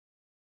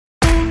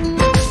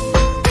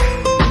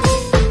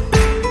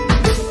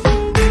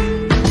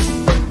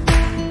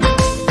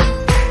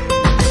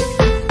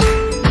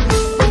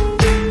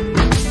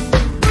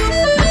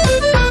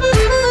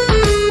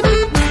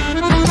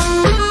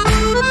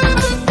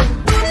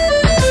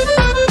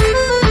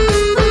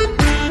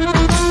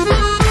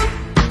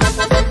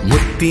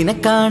മുത്തിനെ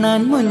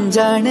കാണാൻ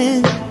മുഞ്ചാണ്,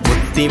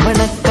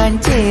 മുത്തിമണക്കാൻ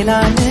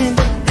ചേലാണ്.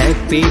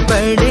 Happy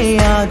birthday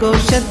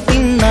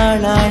ആഘോഷത്തിൻ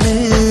നാളാണ്.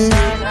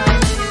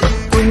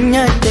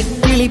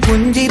 കുഞ്ഞാറ്റക്കിളി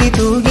പുഞ്ചിരി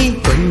തൂകി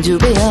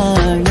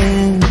കൊഞ്ചുകയാണ്.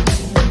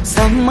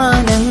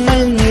 സമ്മാനങ്ങൾ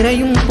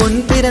നിറയും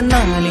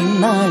പൊൻപിറന്നാളിൻ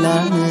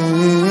നാളാണ്.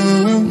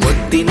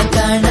 മുത്തിനെ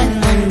കാണാൻ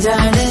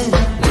മുഞ്ചാണ്,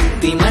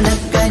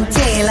 മുത്തിമണക്കാൻ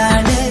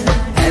ചേലാണ്.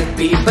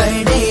 Happy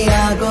birthday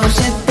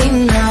ആഘോഷത്തിൻ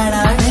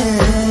നാളാണ്.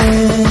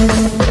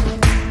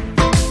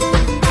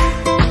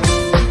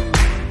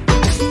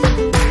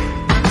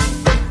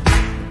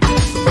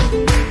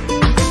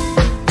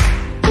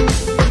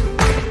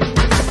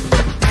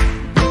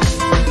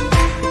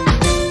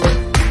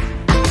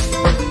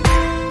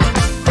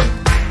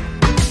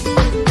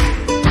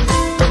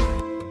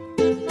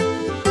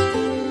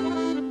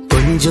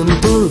 കൊഞ്ചും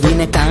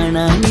പൂവിനെ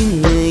കാണാൻ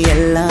ഇന്ന്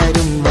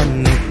എല്ലാരും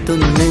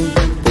വന്നെത്തുന്നു.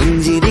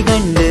 പുഞ്ചിരി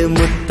കണ്ട്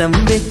മുത്തം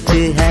വെച്ച്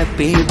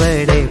ഹാപ്പി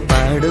ബർത്ത്ഡേ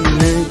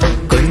പാടുന്നു.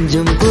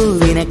 കൊഞ്ചും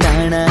പൂവിനെ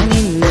കാണാൻ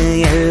ഇന്ന്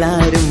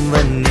എല്ലാരും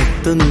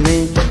വന്നെത്തുന്നു.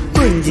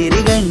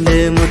 പുഞ്ചിരി കണ്ട്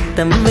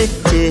മുത്തം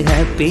വെച്ച്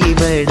ഹാപ്പി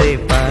ബർത്ത്ഡേ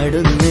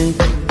പാടുന്നു.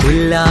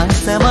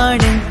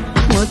 ഉല്ലാസമാണ്,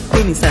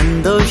 മുത്തിന്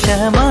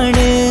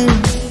സന്തോഷമാണ്.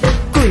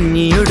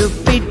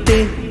 കുഞ്ഞിയുടുപ്പിട്ട്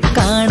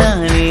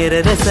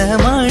കാണാനേറെ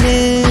രസമാണ്.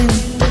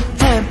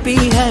 Happy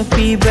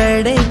happy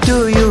birthday to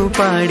you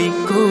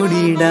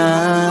പാടിക്കൂടിടാ.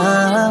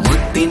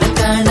 മുത്തിനെ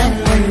കാണാൻ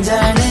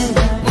മുഞ്ചാണ്,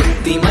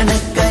 മുത്തി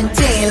മണക്കാൻ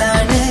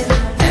ചേലാണ്.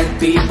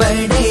 Happy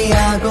birthday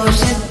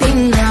ആഘോഷത്തിൻ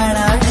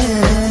നാളാണ്.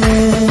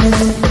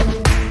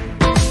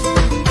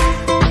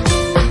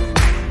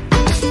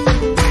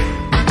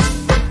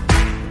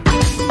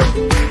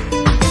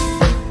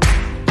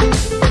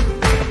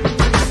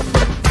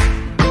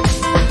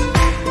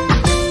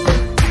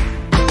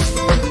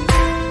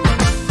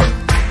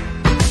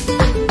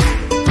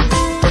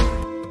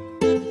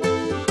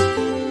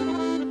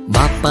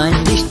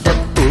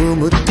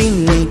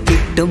 ബാപ്പാന്റിഷ്ടപ്പൂമുത്തിന്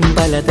കിട്ടും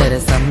പലതര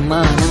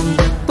സമ്മാനം.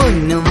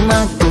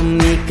 പൊന്നുമ്മാക്കും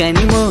ഈ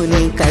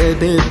കനിമോന്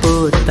കൽബിൽ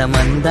പൂത്ത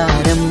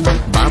മന്ദാരം.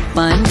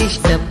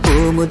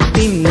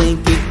 ബാപ്പാന്റിഷ്ടപ്പൂമുത്തിന്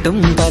കിട്ടും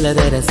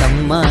പലതര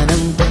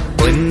സമ്മാനം.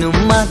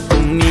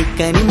 പൊന്നുമ്മാക്കും ഈ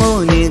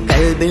കനിമോന്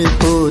കൽബിൽ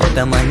പൂത്ത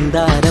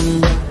മന്ദാരം.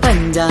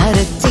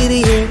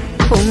 പഞ്ചാരച്ചിരിയെ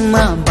ഉമ്മ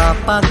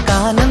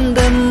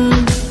ബാപ്പാക്കാനന്ദം.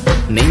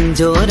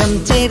 നെഞ്ചോരം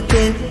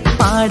ചേർത്ത്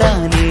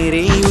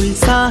പാടാനേറെ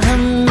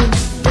ഉത്സാഹം.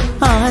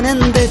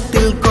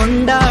 ആനന്ദത്തിൽ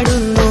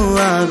കൊണ്ടാടുന്നു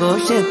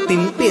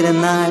ആഘോഷത്തിൻ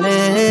പിറന്നാള്.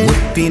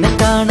 മുത്തിനെ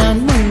കാണാൻ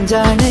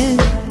മുഞ്ചാണ്,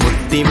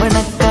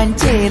 മുത്തിമണക്കാൻ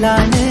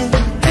ചേലാണ്.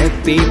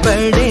 Happy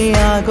birthday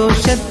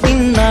ആഘോഷത്തിൻ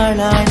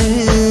നാളാണ്.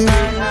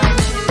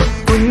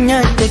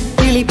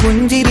 കുഞ്ഞാറ്റക്കിളി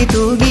പുഞ്ചിരി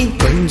തൂകി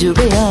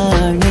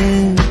കൊഞ്ചുകയാണ്.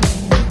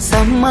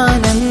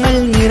 സമ്മാനങ്ങൾ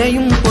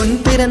നിറയും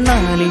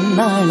പൊൻപിറന്നാളിൻ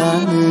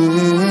നാളാണ്.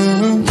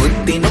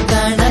 മുത്തിനെ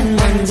കാണാൻ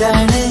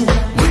മുഞ്ചാണ്,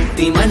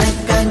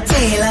 മുത്തിമണക്കാൻ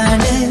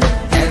ചേലാണ്.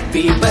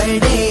 Happy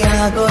birthday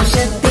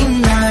ആഘോഷത്തിൻ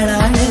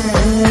നാളാണ്.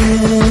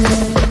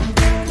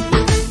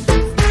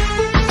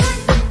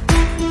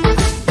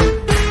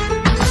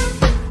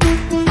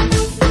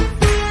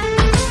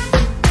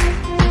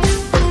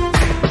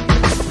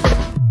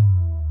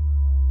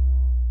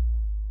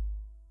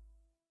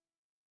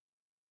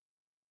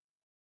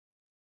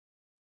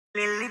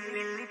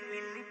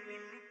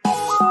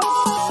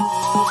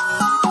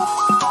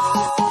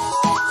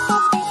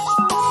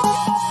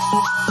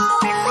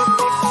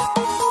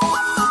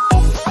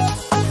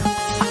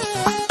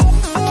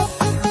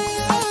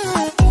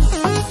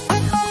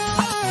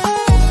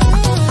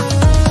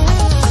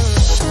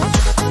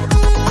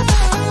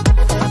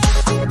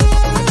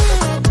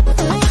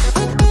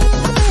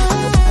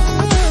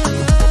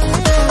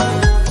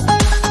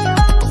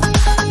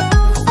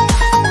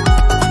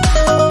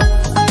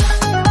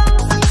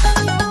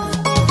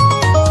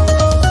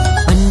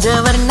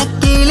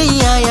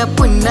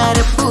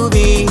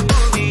 പുന്നാരപ്പൂവേ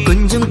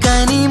കുഞ്ചും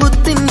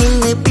കാനിമുത്തിൻ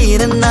ഇന്ന്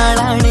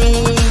പിറന്നാളാണേ.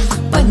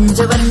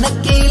 പഞ്ചവർണ്ണ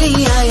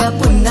കേളിയായ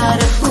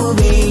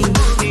പുന്നാരപ്പൂവേ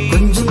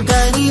കുഞ്ചും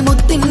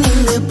കാനിമുത്തിൻ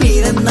ഇന്ന്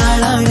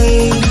പിറന്നാളാണേ.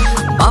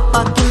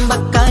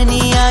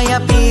 പാപ്പാക്കിമ്പക്കാനിയായ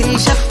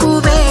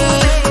പേരിഷപ്പൂവേ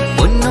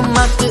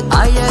പൊന്നുമ്മക്ക്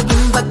ആയ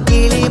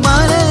കിമ്പക്കിളി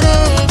മാലരേ.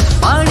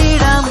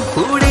 പാടിടാം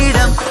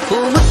കൂടിടാം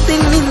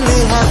പൂമുത്തിൻ ഇന്ന്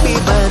ഹാപ്പി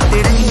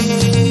ബർത്ത്ഡേ.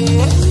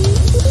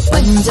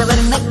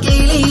 പഞ്ചവർണ്ണ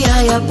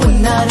കേളിയായ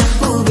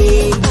പുന്നാരപ്പൂവേ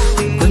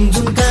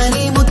കുഞ്ചും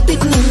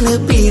കാനിമുത്തിൻ ഇന്ന്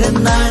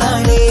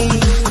പിറന്നാളാണേ.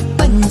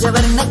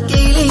 പഞ്ചവർണ്ണ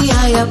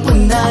കേളിയായ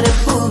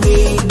പുന്നാരപ്പൂവേ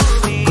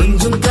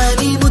കുഞ്ചും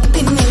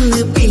കാനിമുത്തിൻ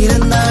ഇന്ന്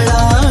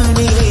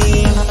പിറന്നാളാണേ.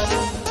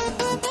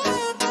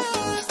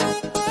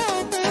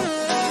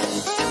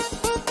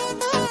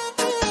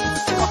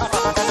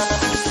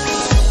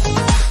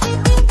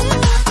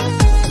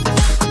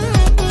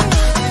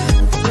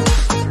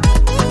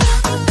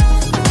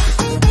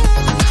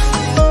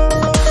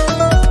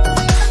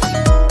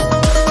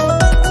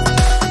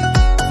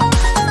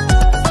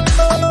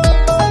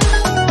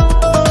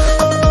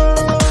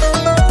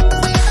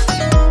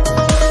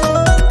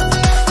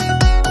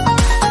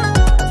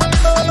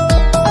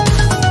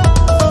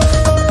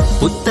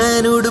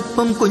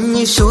 പുത്തനുടുപ്പും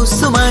കുഞ്ഞു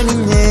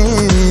ഷൂസുമണിഞ്ഞ്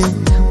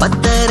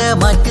പത്തര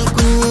മാറ്റിൽ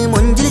കുഞ്ഞ്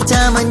മൊഞ്ചിൽ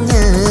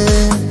ചാമഞ്ഞ്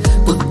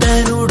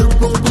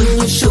പുത്തനുടുപ്പും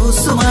കുഞ്ഞു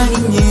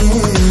ഷൂസുമണിഞ്ഞ്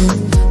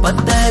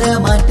പത്തര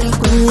മാറ്റിൽ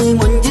കുഞ്ഞ്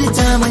മൊഞ്ചിൽ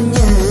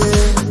ചാമഞ്ഞ്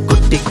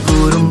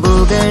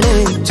കുട്ടിക്കൂറുമ്പുകള്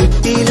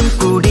ചുറ്റിലും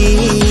കൂടി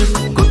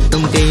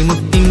കുട്ടും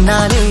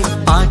കൈമുട്ടിന്നാലെ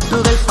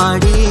പാട്ടുകൾ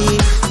പാടി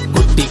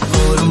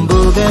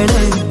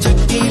കുട്ടിക്കൂറുമ്പുകള്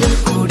ചുറ്റിലും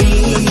കൂടി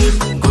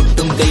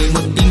കുട്ടും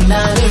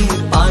കൈമുട്ടിന്നാലെ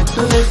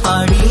പാട്ടുകൾ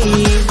പാടി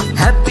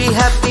happy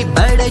happy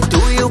birthday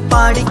to you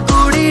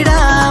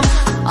പാടിക്കൂടിടാം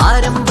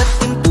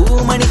ആരംഭത്തിൻ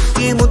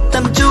പൂമണിക്ക്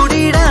മുത്തം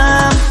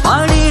ചൂടിടാം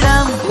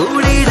പാടിടാം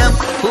കൂടിടാം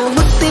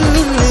പൂമുത്തിൻ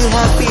നിന്ന്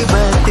ഹാപ്പി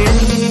ബർത്ത്ഡേ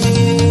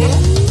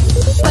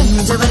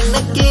പഞ്ചവർണ്ണ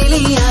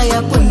കേളിയായ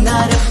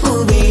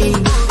പുന്നാരപ്പൂവേ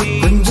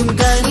കുഞ്ചും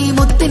കാരി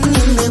മുത്തിൻ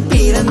നിന്ന്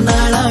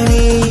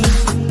പിറന്നാളാണേ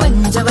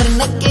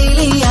പഞ്ചവർണ്ണ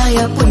കേളിയായ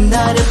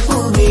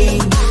പുന്നാരപ്പൂവേ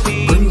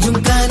കുഞ്ചും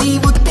കാരി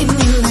മുത്തിൻ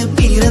നിന്ന്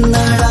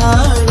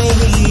പിറന്നാളാണേ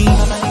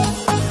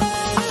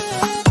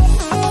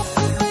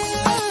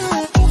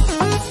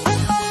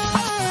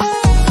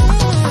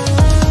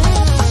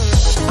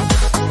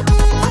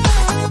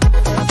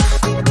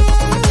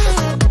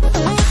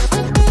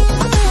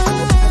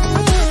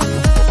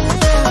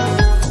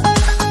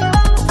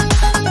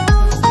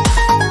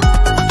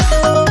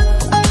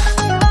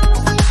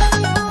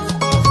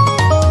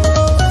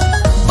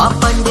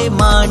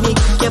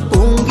മാണിക്യ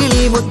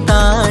പൂങ്കിളി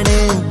മുത്താണ്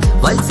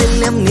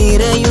വാത്സല്യം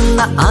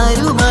നിറയുന്ന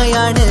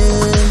ആരുമയാണ്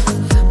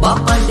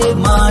ബാപ്പാന്റെ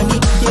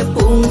മാണിക്യ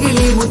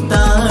പൂങ്കിളി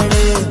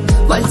മുത്താണ്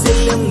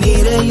വാത്സല്യം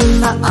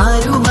നിറയുന്ന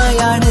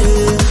ആരുമയാണ്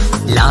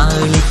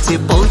ലാളിച്ച്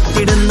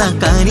പോറ്റിടുന്ന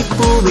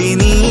കനിപ്പൂവേ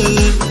നീ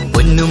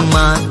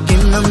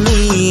പൊന്നുമ്മാക്കെന്നും നീ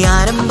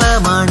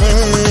ആരംഭമാണ്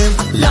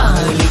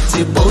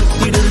ലാളിച്ച്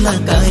പോറ്റിടുന്ന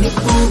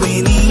കനിപ്പൂവേ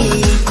നീ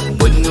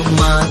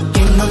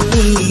പൊന്നുമ്മാക്കെന്നും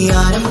നീ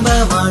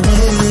ആരംഭമാണ്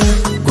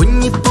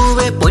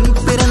കുഞ്ഞിപ്പൂവെ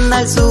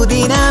പൊൻപിറന്നാൾ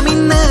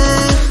സുദിനമിന്ന്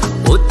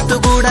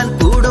ഒത്തുകൂടാൻ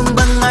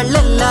കുടുംബങ്ങൾ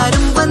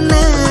എല്ലാരും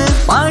വന്ന്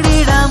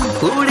പാടിടാം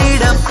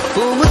കൂടിടാം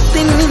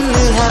പൂമുത്തിൻ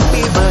നിന്ന്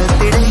ഹാപ്പി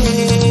ബർത്ത്ഡേ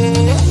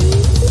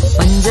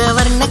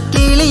പഞ്ചവർണ്ണ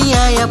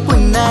കിളിയായ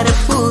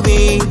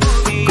പുന്നാരപ്പൂവേ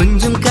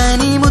കുഞ്ചും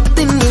കാനി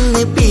മുത്തിൻ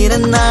നിന്ന്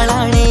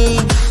പിറന്നാളാണേ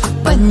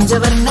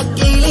പഞ്ചവർണ്ണ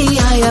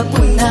കിളിയായ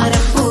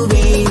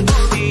പുന്നാരപ്പൂവേ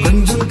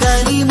കുഞ്ചും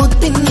കാനി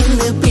മുത്തിൻ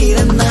നിന്ന്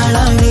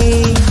പിറന്നാളാണേ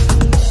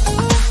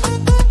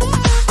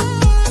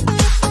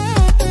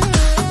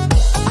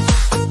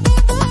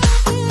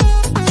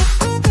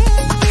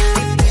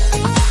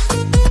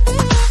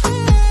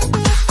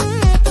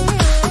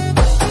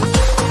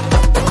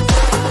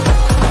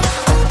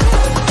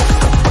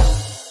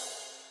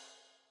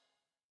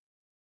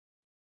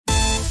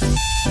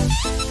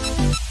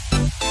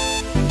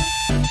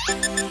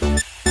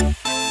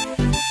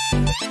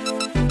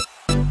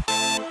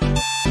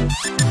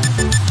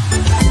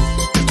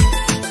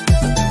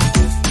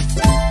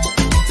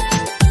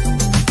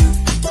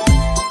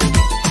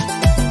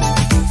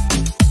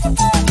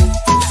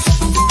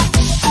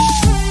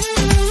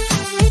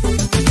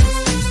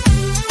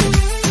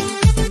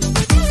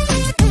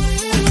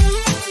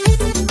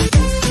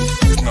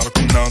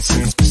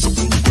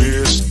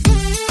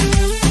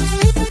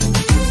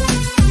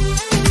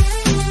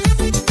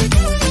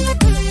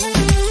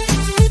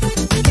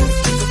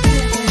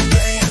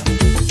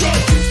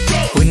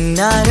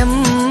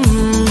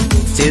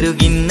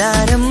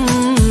ചെറുകിന്നാരം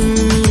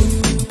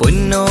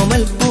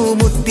പൊന്നോമൽ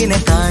പൂമുത്തിനെ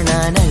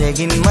കാണാൻ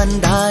അഴകിൻ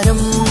മന്ദാരം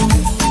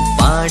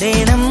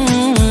പാടേണം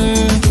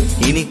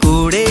ഇനി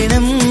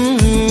കൂടേണം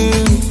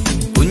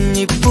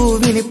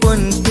കുഞ്ഞിപ്പൂവിന്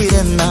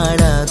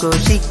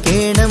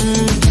പൊൻപിറന്നാളാഘോഷിക്കണം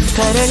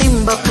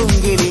കരളിമ്പ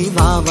പൊങ്കിളി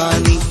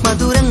വാവാനി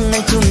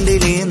മധുരങ്ങൾ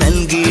ചുണ്ടില്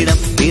നൽകിയിടം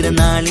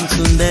പിറന്നാളിൻ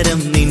സുന്ദരം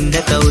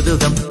നിന്റെ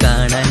കൗതുകം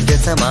കാണാൻ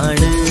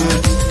രസമാണ്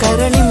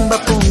കരളിമ്പ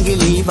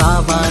പൊങ്കിളി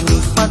വാവാനി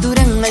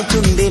മധുരങ്ങൾ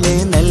ചുണ്ടില്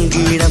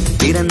നൽകിയിടം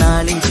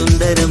പിറന്നാളിൻ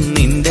സുന്ദരം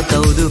നിന്റെ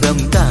കൗതുകം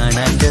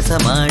കാണാൻ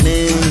രസമാണ്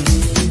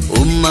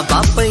ഉമ്മ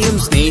പാപ്പയും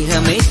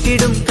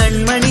സ്നേഹമേറ്റിടും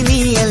കൺമണി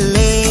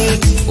നീയല്ലേ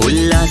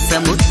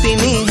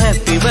ഉല്ലാസമുത്തിനെ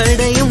ഹാപ്പി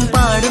ബർത്ത്ഡേയും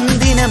പാടും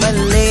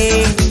ദിനമല്ലേ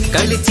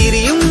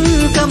കളിച്ചിരിയും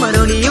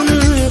കമലൊളിയും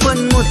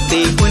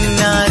പൊന്മുത്തി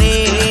പുന്നാരേ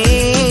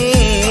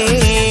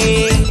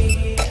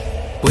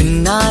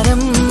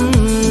പുന്നാരം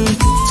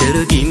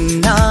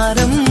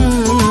ചെറുകിന്നാരം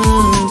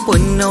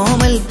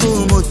പൊന്നോമൽ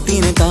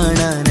പൂമുത്തിനെ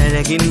കാണാൻ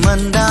അഴകിൻ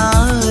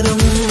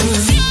മന്ദാരം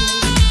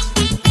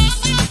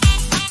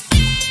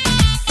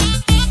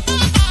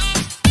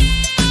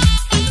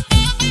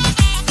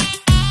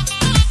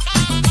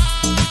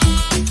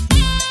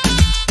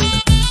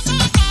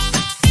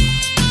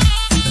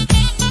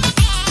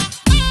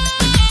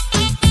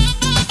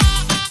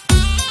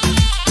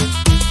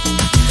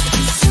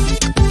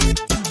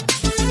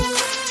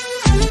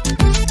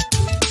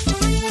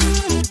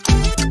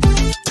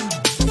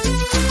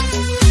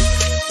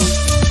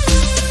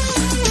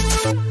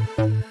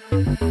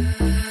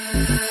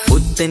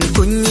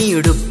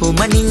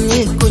കുഞ്ഞിയുടുപ്പുമണിഞ്ഞ്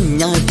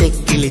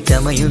കുഞ്ഞാറ്റക്കിളി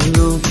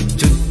ചമയുന്നു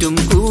ചുറ്റും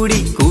കൂടി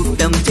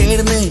കൂട്ടം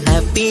ചേർന്ന്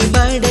ഹാപ്പി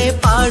ബർത്ത്ഡേ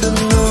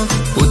പാടുന്നു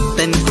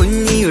പുത്തൻ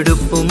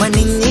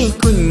കുഞ്ഞിയുടുപ്പുമണിഞ്ഞ്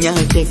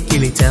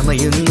കുഞ്ഞാറ്റക്കിളി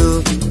ചമയുന്നു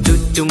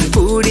ചുറ്റും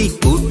കൂടി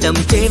കൂട്ടം കൂട്ടം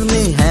ചേർന്ന്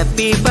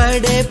ഹാപ്പി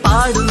ബർത്ത്ഡേ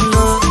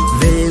പാടുന്നു.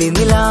 വെള്ളി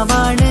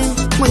നിലാവാണ്,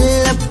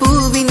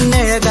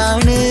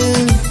 മുല്ലപ്പൂവിനഴകാണ്,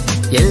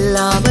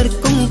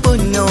 എല്ലാവർക്കും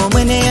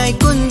പൊന്നോമനയായി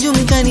കൊഞ്ചും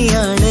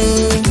കനിയാണ്.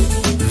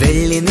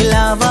 വെള്ളി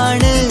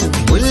നിലാവാണ്,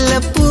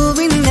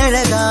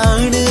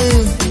 മുല്ലപ്പൂവിനഴകാണ്,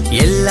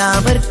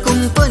 എല്ലാവർക്കും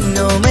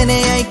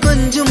പൊന്നോമനയായി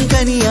കൊഞ്ചും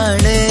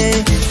കനിയാണ്.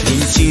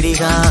 ചിരി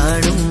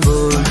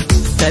കാണുമ്പോൾ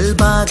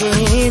കൽബാകെ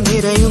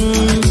നിറയും,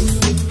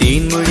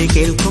 തേൻമൊഴി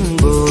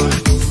കേൾക്കുമ്പോൾ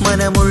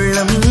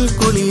മനമുള്ളം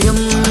കുളിരും.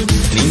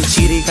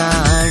 ചിരി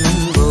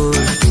കാണുമ്പോൾ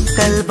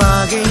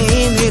കൽബാകെ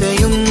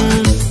നിറയും,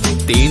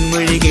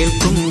 തേൻമൊഴി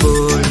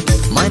കേൾക്കുമ്പോൾ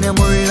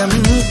മനമുള്ളം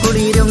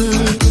കുളിരും.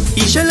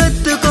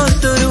 ഇശലത്ത്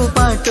കോർത്തൊരു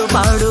പാട്ടു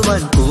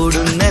പാടുവാൻ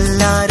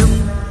കൂടുന്നെല്ലാരും.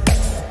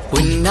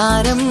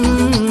 പുന്നാരം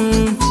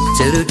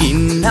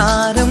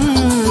ചെറുകിന്നാരം,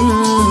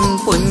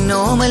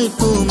 പൊന്നോമൽ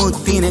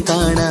പൂമുത്തിനെ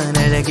കാണാൻ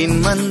അഴകിൻ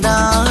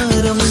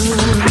മന്ദാരം.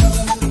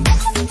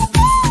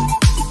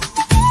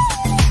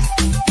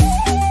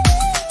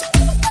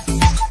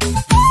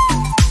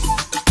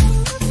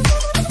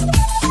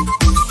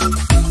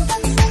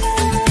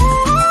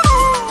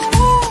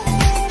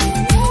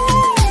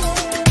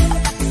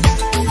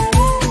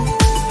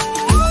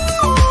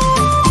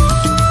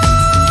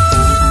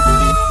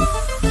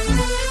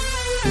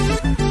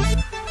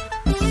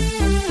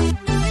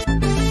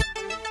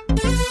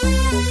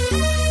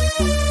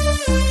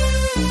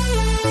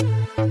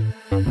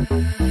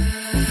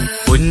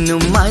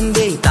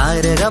 പൊന്നുമ്മാന്റെ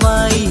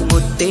താരകമായി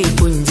മുത്തേ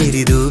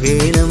പുഞ്ചിരി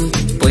തൂകേണം,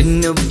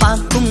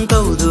 പൊന്നുപ്പാക്കും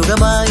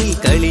കൗതുകമായി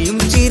കളിയും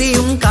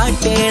ചിരിയും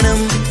കാട്ടേണം.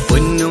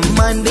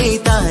 പൊന്നുമ്മാന്റെ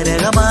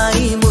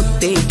താരകമായി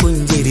മുത്തേ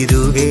പുഞ്ചിരി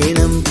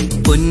തൂകേണം,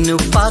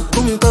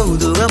 പൊന്നുപ്പാക്കും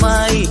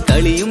കൗതുകമായി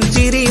കളിയും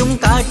ചിരിയും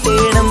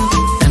കാട്ടേണം.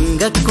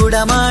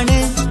 തങ്കക്കുടമാണ്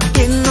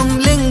എന്നും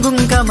ലെങ്കും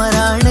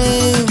കമറാണ്,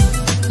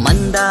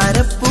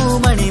 മന്ദാരപ്പൂ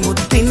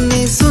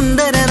മണിമുത്തിന്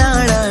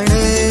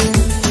സുന്ദരനാളാണ്.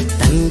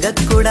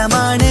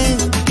 തങ്കക്കുടമാണ്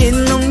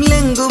എന്നും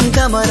ലെങ്കും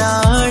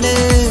കമറാണ്,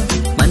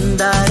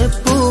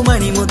 മന്ദാരപ്പൂ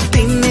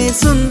മണിമുത്തിന്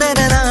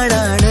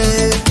സുന്ദരനാളാണ്.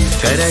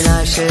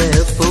 കരളാശ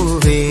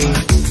പൂവേ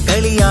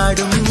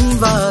കളിയാടും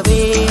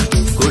വാവേ,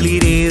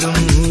 കുളിരേറും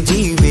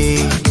ജീവേ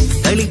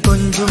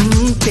കളിക്കൊഞ്ചും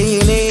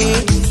തേലേ.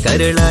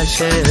 കരളാശ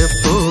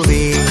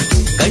പൂവേ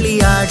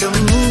കളിയാടും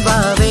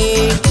വാവേ,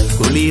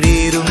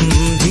 കുളിരേറും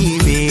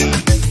ജീവേ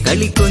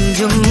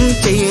കളിക്കൊഞ്ചും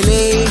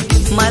തേലേ.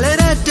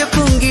 മലരാറ്റ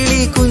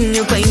പൂങ്കിളി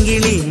കുഞ്ഞു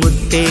പൈങ്കിളി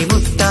മുത്തേ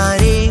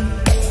മുത്താരേ.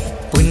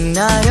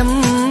 പുന്നാരം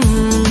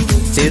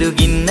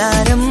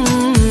ചെറുകിന്നാരം,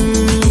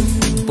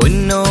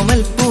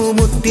 പൊന്നോമൽ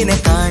പൂമുത്തിനെ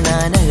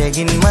കാണാൻ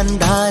അഴകിൻ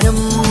മന്ദാരം.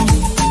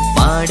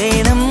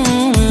 പാടേണം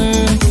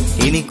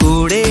ഇനി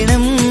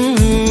കൂടേണം,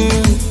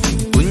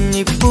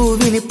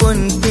 കുഞ്ഞിപ്പൂവിന്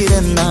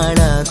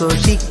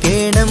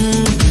പൊൻപിറന്നാളാഘോഷിക്കേണം.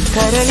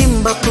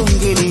 കരളിമ്പ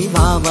പൂങ്കിളി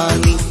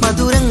വാവാനി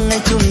മധുരങ്ങൾ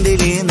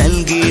ചുണ്ടില്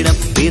നൽകിയിടം.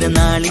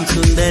 പിറന്നാളിൻ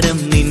സുന്ദരം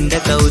നിന്റെ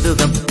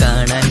കൗതുകം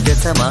കാണാൻ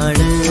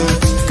രസമാണ്.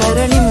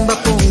 കരളിമ്പ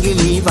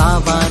പൂങ്കിളി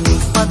വാവാനി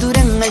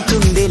മധുരങ്ങൾ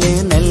ചുണ്ടില്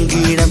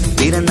നൽകിയിടം.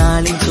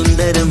 പിറന്നാളിൻ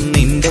സുന്ദരം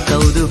നിന്റെ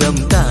കൗതുകം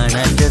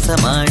കാണാൻ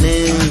രസമാണ്.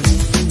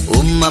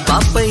 ഉമ്മ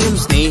പാപ്പയും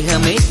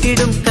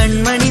സ്നേഹമേറ്റിടും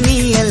കൺമണി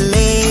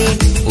നീയല്ലേ,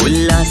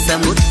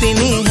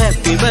 ഉല്ലാസമുത്തിന്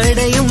ഹാപ്പി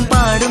ബർത്ത്ഡേയും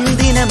പാടും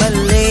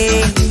ദിനമല്ലേ.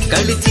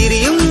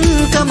 കളിച്ചിരിയും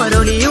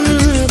കമലൊളിയും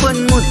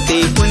പൊന്മുത്തേ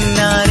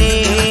പുന്നാരേ.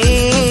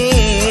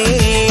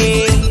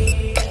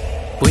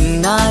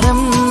 പുന്നാരം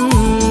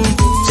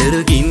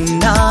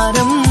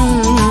ചെറുകിന്നാരം,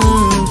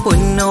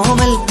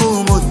 പൊന്നോമൽ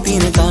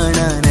പൂമുത്തിന്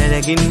കാണാൻ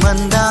അഴകിൻ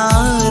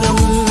മന്ദാരം.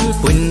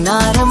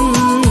 പുന്നാരം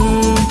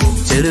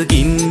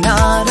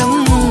ചെറുകിന്നാരം,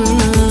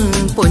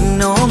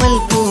 പൊന്നോമൽ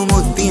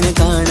പൂമുത്തിന്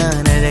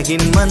കാണാൻ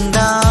അഴകിൻ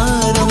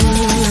മന്ദാരം.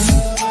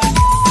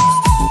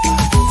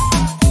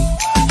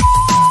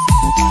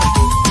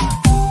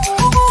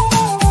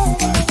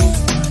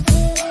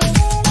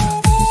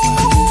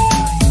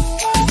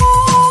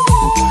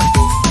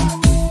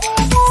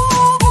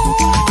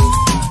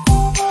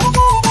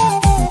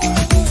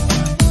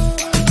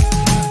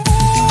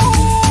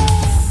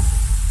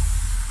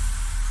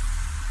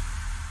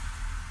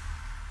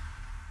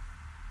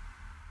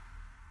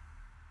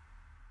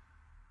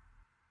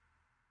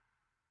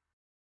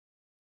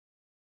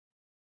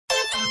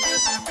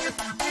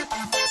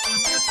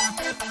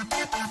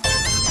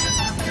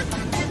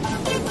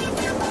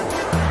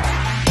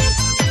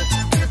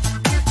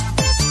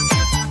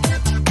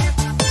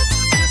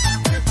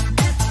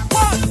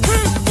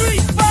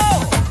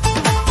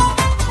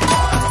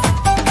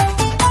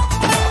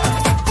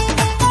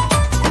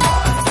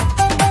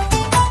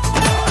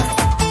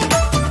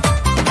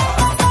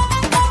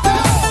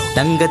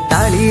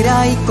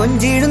 തങ്കത്താളിരായി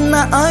കൊഞ്ചിടുന്ന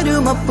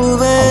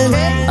അരുമപ്പൂവ്,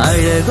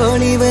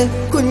 അഴകോളിവ്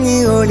കുഞ്ഞി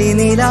ഓളി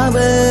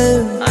നിലാവ്.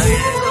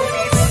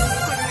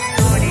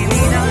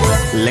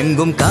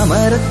 ലങ്കും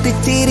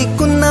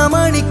കമറത്തിച്ചിരിക്കുന്ന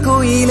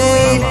മണിക്കോയിലെ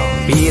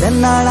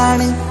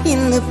പിറന്നാളാണ്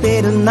ഇന്ന്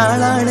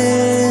പെരുന്നാളാണ്.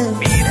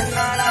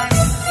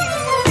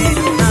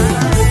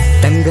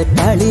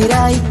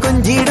 തങ്കത്താളിരായി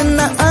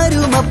കൊഞ്ചിടുന്ന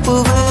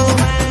അരുമപ്പൂവ്,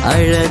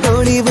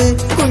 അഴകോളിവ്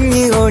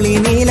കുഞ്ഞി ഓളി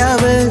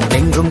നിലാവ്.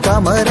 ലങ്കും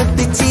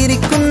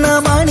കമറത്തിച്ചിരിക്കുന്ന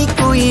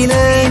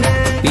മാണിക്കുയില്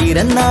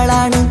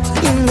പിറന്നാളാണ്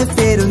ഇന്ന്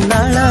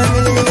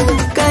പെരുന്നാളാണ്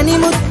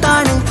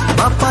കനിമുത്താണ്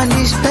പാപ്പാന്റെ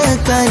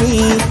ഇഷ്ടക്കനി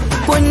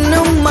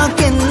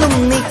പൊന്നുമ്മക്കെന്നും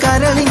നീ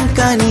കരളിൻ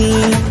കനി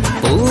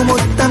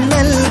പൂമുത്തം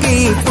നൽകി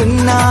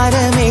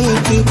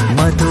പുന്നാരമേകി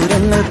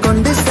മധുരങ്ങൾ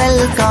കൊണ്ട്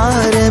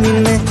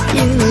സൽക്കാരമിന്ന്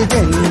ഇന്ന്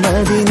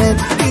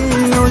ജന്മദിനത്തിനുല്ലാസം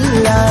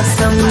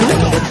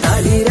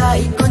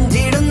തളിരായി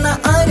കൊഞ്ചിടുന്ന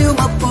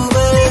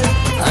അരുമപ്പൂവ്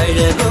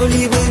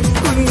അഴകൊളിവ്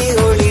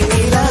കുഞ്ഞിയൊളി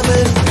നിലവ്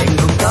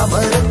എങ്ങും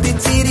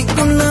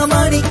കമറത്തിച്ചിരിക്കുന്ന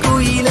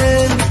മണിക്കുയില്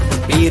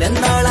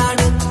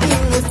പിറന്നാളാണ്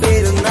ഇന്ന്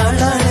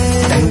പെരുന്നാളാണ്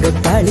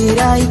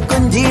തളിരായി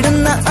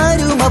കൊഞ്ചിടുന്ന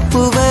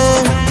അരുമപ്പൂവ്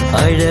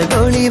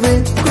അഴകൊളിവ്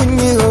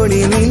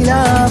കുഞ്ഞുകൊളി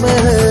നിലാവ്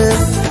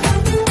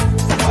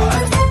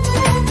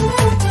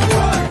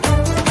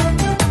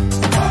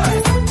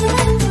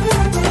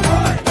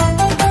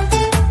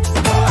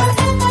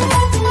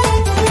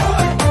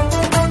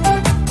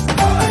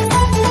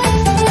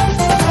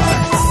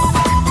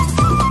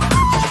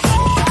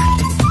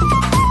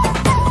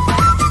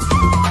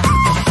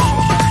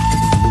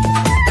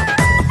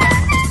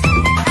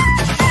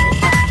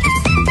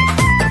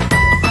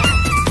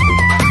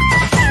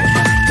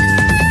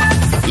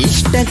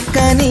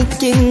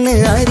ഇഷ്ടക്കനിക്കിന്ന്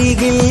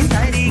അരികിൽ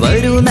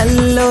വരൂ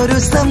നല്ലൊരു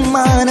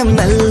സമ്മാനം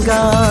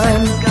നൽകാൻ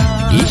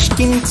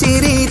ഇഷ്കിൻ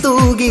ചിരി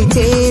തൂകി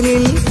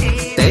ചേരിൽ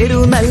തരൂ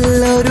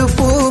നല്ലൊരു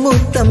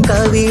പൂമുത്തം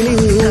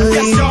കവിളിൽ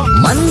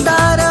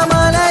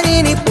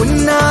മന്ദാരമലരിനി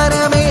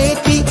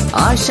പുന്നാരമേറ്റി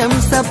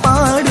ആശംസ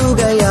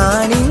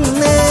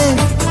പാടുകയാണിന്ന്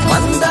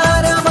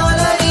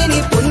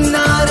മന്ദാരമലരിനി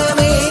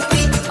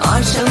പുന്നാരമേറ്റി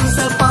ആശംസ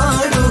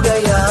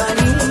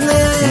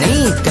പാടുകയാണിന്ന് നീ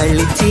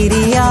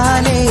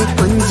കളിച്ചിരിയാലേ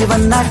കൊഞ്ചു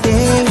വന്നാട്ടെ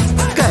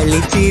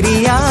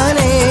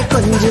കളിച്ചിരിയാലേ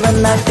കൊഞ്ചു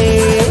വന്നാട്ടെ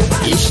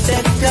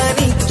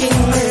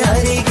ഇഷ്ടക്കനിക്കിന്ന്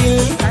അരികിൽ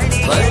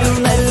വരൂ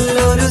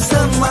നല്ലൊരു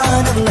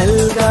സമ്മാനം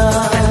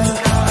നൽകാൻ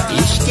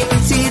ഇഷ്കിൻ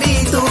ചിരി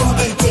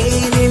തൂകി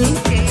ചേരിൽ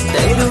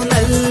തരൂ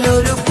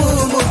നല്ലൊരു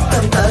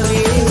പൂമുത്തം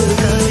കവിളിൽ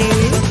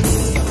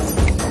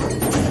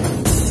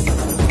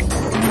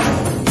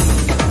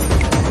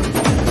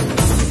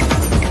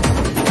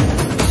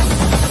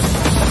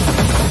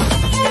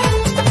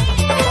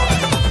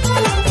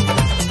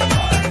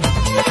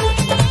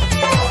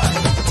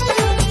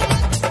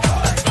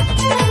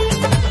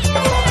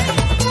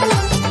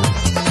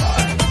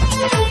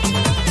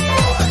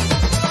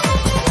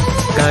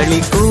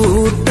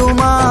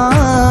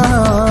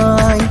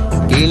കളിക്കൂട്ടുമായി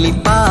കിളിപ്പാട്ടുമായി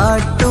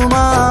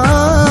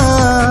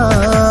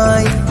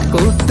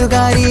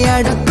കൂട്ടുകാരി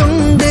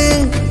അടുത്തുണ്ട്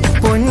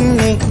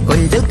പൊന്നെ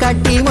കൊഞ്ചൽ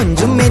കാട്ടി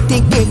മൊഞ്ചും എത്തി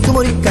കേക്ക്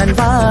മുറിക്കാൻ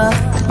വാ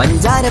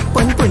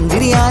പഞ്ചാരപ്പൊൻ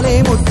പുഞ്ചിരിയാലെ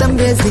മുത്തം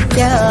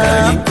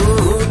രസിക്കാം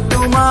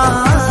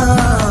കൂട്ടുമായി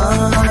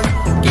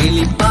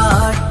കിളിപ്പാട്ടുമായി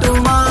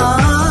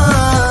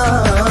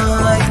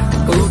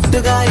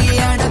കൂട്ടുകാരി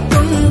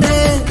അടുത്തുണ്ട്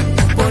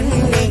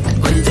പൊന്നെ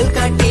കൊഞ്ചൽ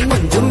കാട്ടി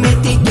മൊഞ്ചും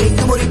എത്തി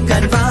കേക്ക്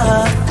മുറിക്കാൻ വാ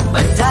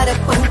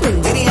പഞ്ചാരപ്പൊൻ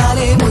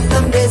പുഞ്ചിരിയാലെ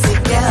മുത്തം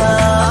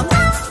രസിക്കാം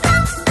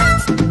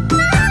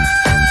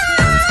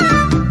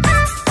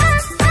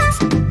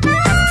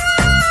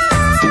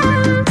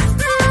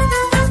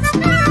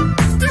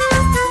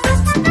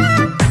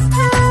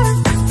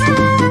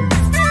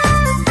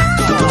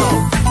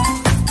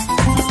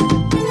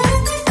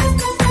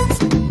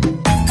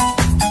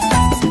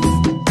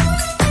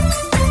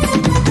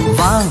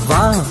വാ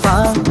വാ വാ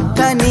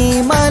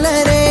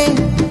കനിമലരെ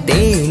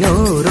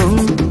തേനൂറും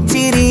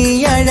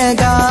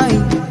ചിരിയഴകായി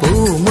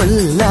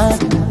പൂമുല്ല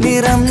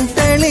നിറം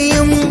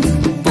തെളിയും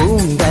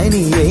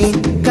പൂങ്കനിയെ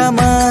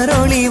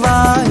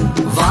കമറൊളിവായി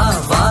വാ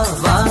വാ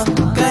വാ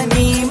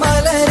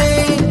കനിമലരെ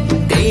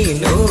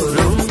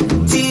തേനൂറും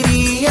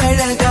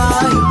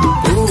ചിരിയഴകായി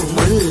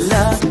പൂമുല്ല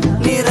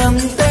നിറം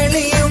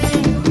തെളിയും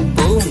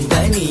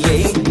പൂങ്കനിയെ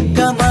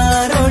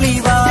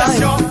കമറൊളിവായി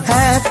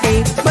happy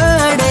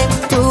birthday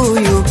to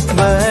you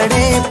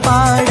birthday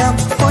പാടാം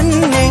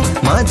പൊന്നെ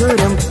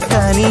മധുരം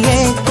കനിയെ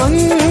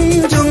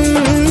കൊഞ്ചും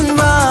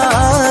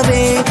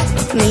വാവേ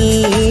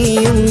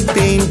നീയും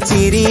തേൻ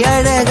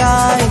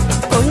ചിരിയഴകായി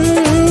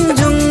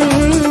കൊഞ്ചും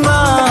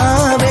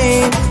വാവേ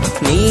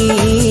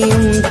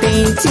നീയും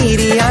തേൻ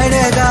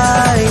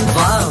ചിരിയഴകായി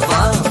വാ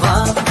വാ വാ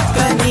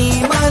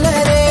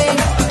കനിമലരെ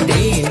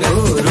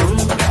തേനൂറും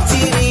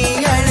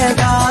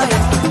ചിരിയഴകായി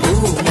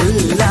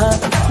പൂമുല്ല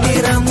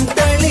നിറം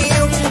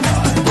തെളിയും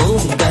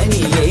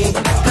പൂങ്കനിയെ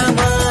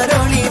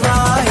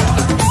കമറൊളിവായി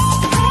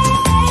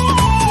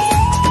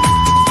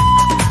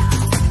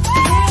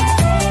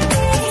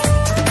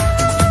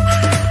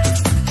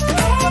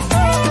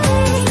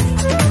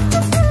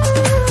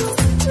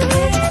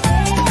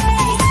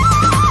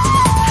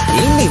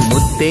ഇനി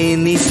മുത്തേ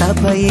നീ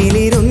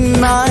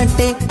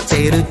സഭയിലിരുന്നാട്ടെ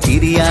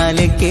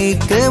ചെറുചിരിയാലെ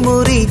കേക്ക്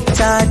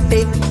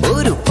മുറിച്ചാട്ടെ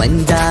ഒരു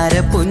പഞ്ചാര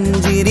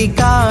പുഞ്ചിരി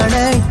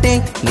കാണട്ടെ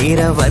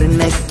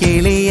നിറവർണ്ണ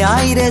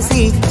കിളിയായി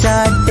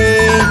രസിച്ചാട്ടെ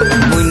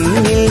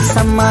മുന്നിൽ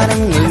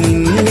സമ്മാനങ്ങൾ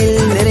നിന്നിൽ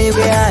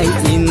നിറവായി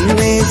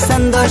ഇന്ന്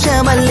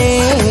സന്തോഷമല്ലേ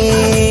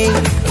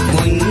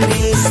മുന്നിൽ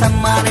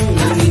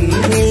സമ്മാനങ്ങൾ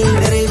നിന്നിൽ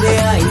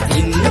നിറവായി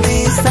ഇന്ന്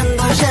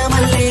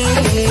സന്തോഷമല്ലേ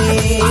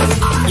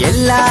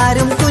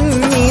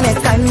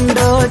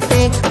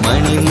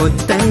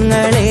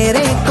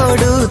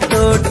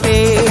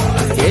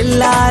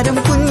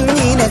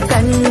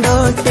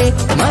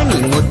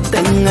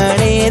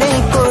ഞങ്ങളേറെ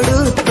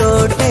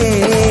കൊടുത്തോട്ടെ.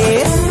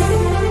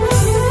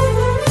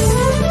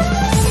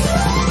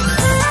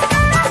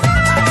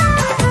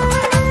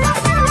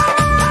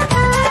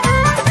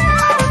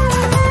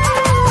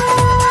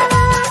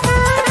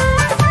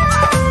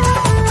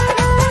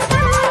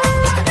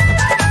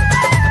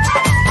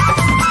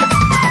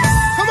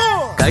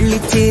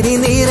 കളിച്ചിരി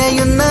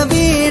നിറയുന്ന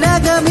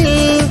വീടകമിൽ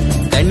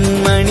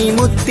കൺമണി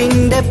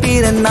മുത്തിന്റെ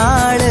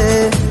പിറന്നാള്,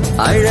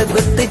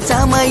 അഴകുത്ത്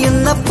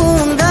ചമയുന്ന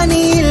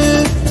പൂങ്കനിയിൽ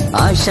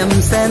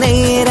ആശംസ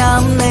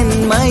നേരാം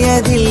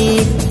നന്മയതിൽ.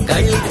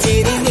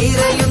 കളിച്ചിരി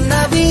നിറയുന്ന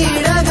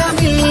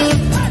വീടകമിൽ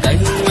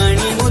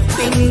കൺമണി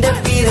മുത്തിന്റെ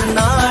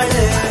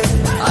പിറന്നാള്,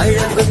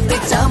 അഴകുത്ത്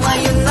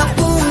ചമയുന്ന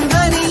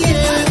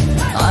പൂങ്കനിയിൽ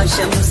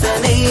ആശംസ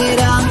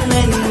നേരാം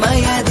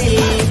നന്മയതിൽ.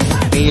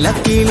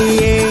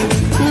 നിലക്കിളിയേ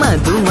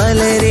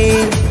മധുമലരെ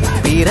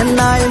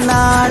പിറന്നാൾ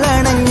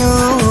നാളണഞ്ഞു,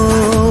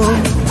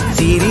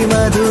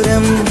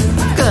 ചിരിമധുരം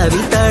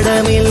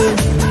കവിതടമിൽ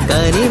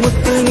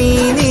കരിമുത്തിൽ നീ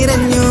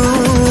നിറഞ്ഞു.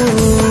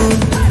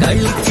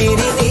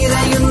 കളിച്ചിരി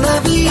നിറയുന്ന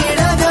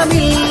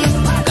വീടകമിൽ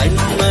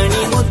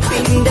കൺമണി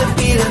മുത്തിന്റെ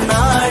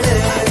പിറന്നാള്,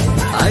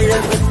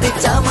 അഴകുത്ത്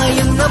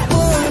ചമയുന്ന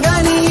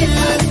പൂങ്കനിയിൽ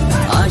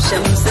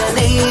ആശംസ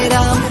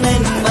നേരാം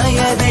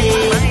നന്മയതേ.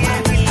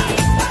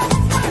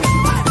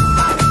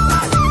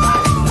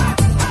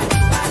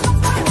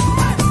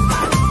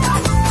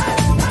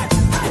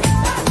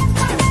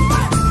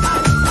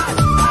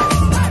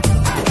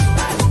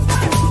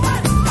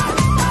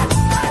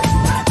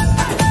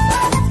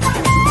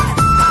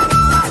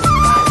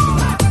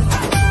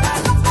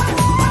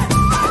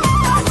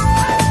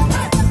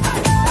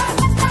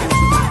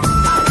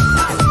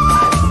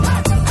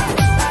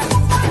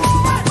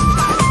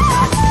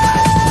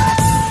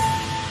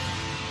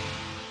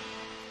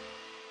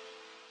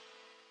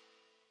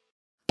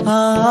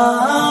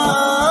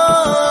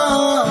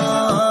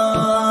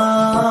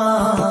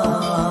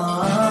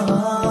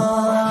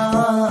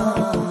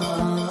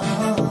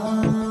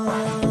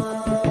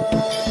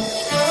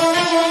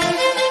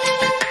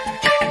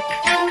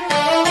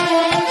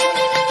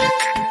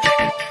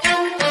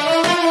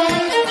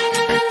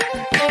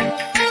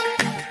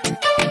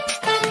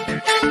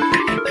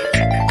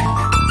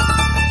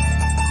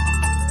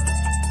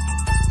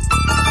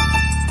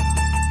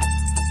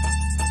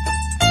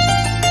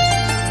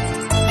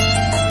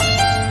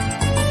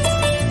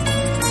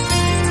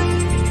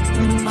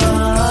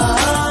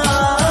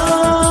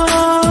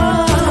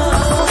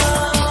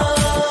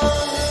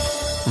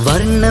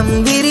 വർണ്ണം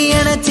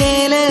വിരിയണ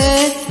ചേല്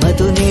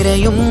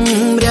മധുനിരയും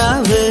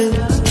രാവ്,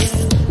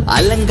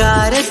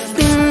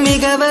 അലങ്കാരത്തിൻ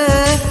മികവ്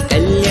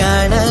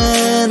കല്യാണ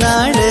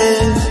നാട്.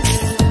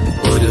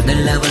 ഒരു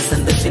നല്ല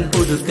വസന്തത്തിൻ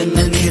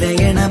പുതുക്കങ്ങൾ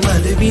നിറയണ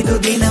മധുവിധു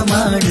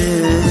ദിനമാണ്.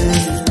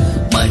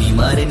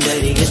 മണിമാരന്റെ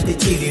അരികത്ത്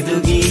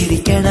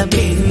ചിരിതുകീരിക്കണ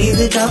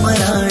പെണ്ണിത്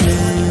കമലാണ്.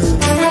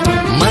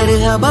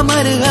 മർഹബ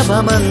മർഹബ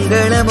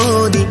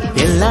മംഗളമോദി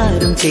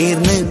എല്ലാരും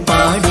ചേർന്ന്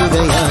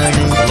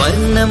പാടുകയാണ്.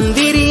 വർണ്ണം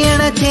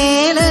വിരിയണ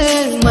ചേല്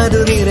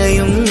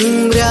മധുനിരയും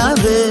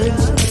രാവ്,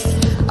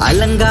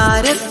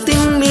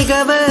 അലങ്കാരത്തിൻ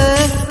മികവ്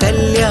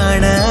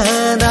കല്യാണ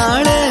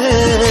നാട്.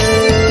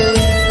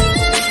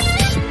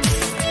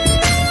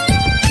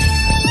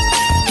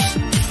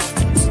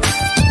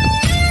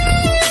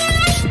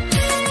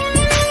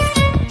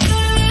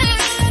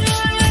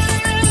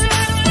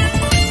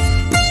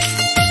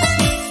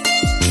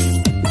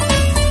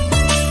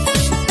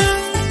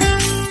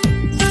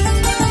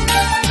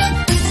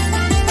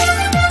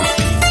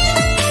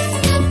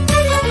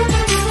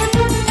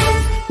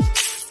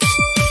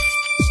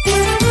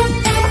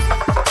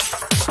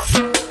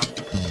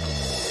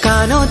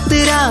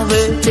 കാനോത്തിരാവ്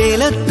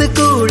ചേലത്ത്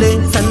കൂട്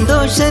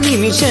സന്തോഷ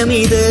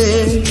നിമിഷമിത്.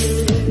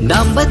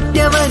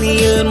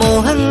 ദാമ്പത്യവനിയിൽ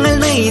മോഹങ്ങൾ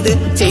നെയ്ത്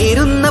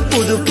ചേരുന്ന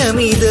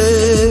പുതുക്കമിത്.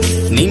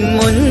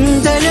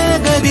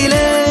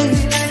 നിൻമൊഞ്ചഴകതില്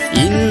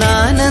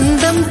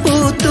ഇന്നാനന്ദം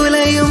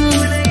പൂത്തുലയും,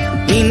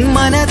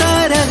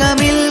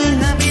 നിൻമനതാരകമിൽ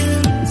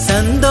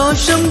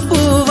സന്തോഷം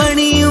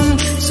പൂവണിയും.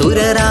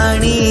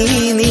 സുരറാണി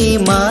നീ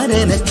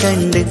മാരനെ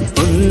കണ്ട്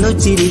ഒന്നു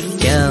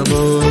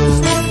ചിരിക്കാമോ?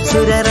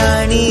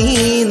 സുരറാണി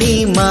നീ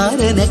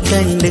മാരനെ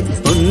കണ്ട്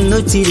ഒന്നു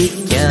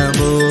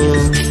ചിരിക്കാമോ?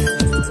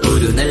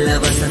 ഒരു നല്ല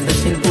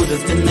വസന്തത്തിൽ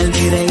പുതുക്കങ്ങൾ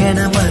നിറയണ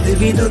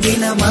മധുവിധു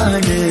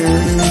ദിനമാണ്.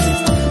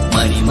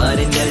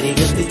 മണിമാരന്റെ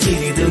അരികത്ത്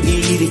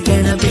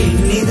ചിരിതുകീരിക്കണ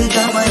പെണ്ണിത്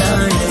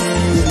കമലാണ്.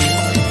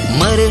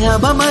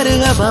 മർഹബ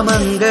മർഹബ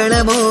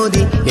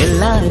മംഗളമോദി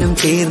എല്ലാരും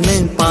ചേർന്ന്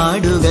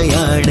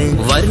പാടുകയാണ്.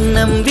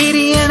 വർണ്ണം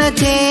വിരിയണ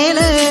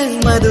ചേല്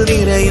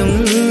മധുനിരയും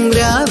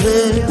രാവ്,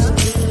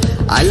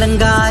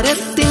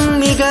 അലങ്കാരത്തിൻ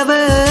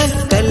മികവ്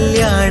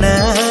കല്യാണ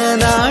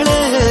നാള്.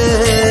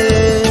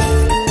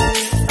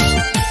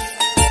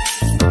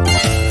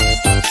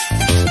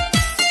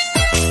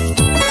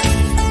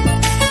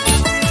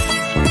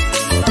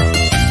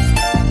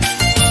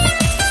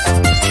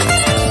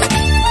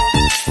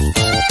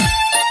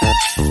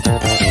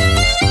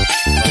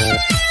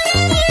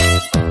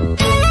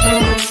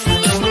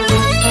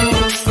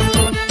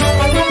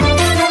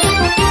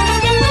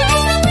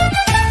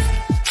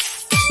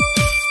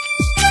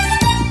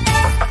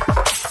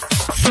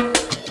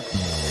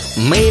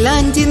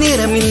 മൈലാഞ്ചി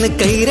നിറമിന്ന്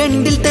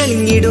കൈരണ്ടിൽ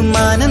തെളിഞ്ഞിടും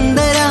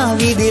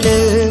ആനന്ദരാവിതില്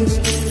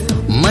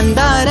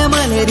മന്ദാര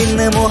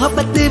മലരിന്ന്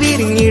മോഹപ്പത്ത്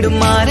വിരിഞ്ഞിടും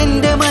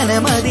മാനന്റെ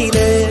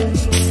മനമതില്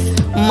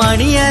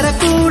മണിയറ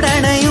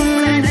കൂടണയും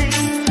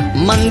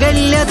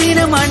മംഗല്യ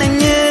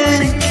ദിനമണഞ്ഞ്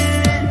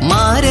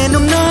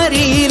മാരനും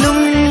നാരിയിലും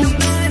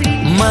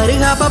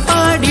മറുകപ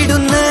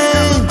പാടിടുന്ന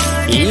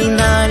ഈ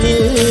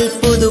നാളിൽ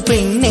പുതു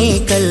പെണ്ണെ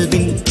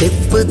കൽവിൻ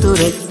ചെപ്പ്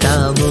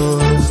തുറക്കാമോ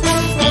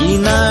ഈ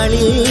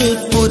നാളിൽ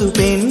പുതു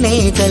പെണ്ണെ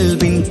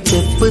കൽവിൻ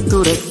ചെപ്പ്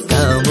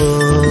തുറക്കാമോ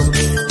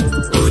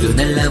ഒരു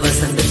നല്ല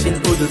വസന്തത്തിൻ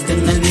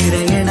പുതുക്കങ്ങൾ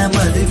നിറയണം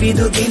അത്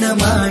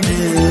വിധുദിനമാണ്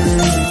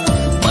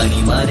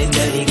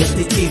മണിമാരന്റെ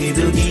അരികത്ത്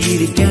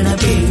ചിരിതുകിയിരിക്കണ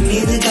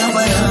പെണ്ണിത്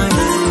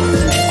കമലാണ്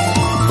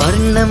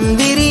വർണ്ണം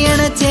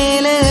വിരിയണ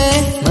ചേല്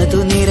മധു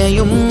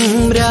നിറയും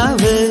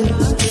രാവ്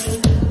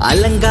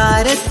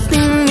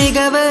അലങ്കാരത്തിൻ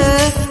മികവ്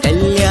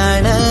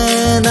കല്യാണ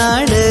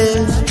നാട്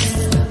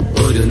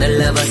ഒരു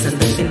നല്ല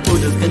വസന്തത്തിൻ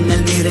പുതുക്കങ്ങൾ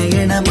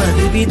നിറയണം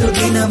അത്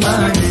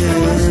വിധുദിനമാണ്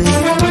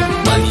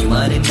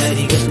മണിമാരന്റെ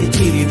അരികത്ത്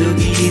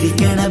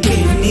ചിരിതുകിയിരിക്കണ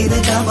പെണ്ണിത്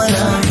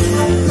കമലാണ്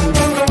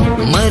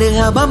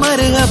മർഹബ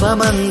മർഹബ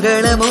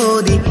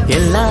മംഗളമോദി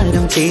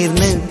എല്ലാരും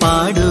ചേർന്ന്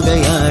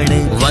പാടുകയാണ്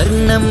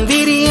വർണ്ണം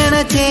വിരിയണ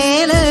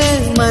ചേല്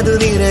മധു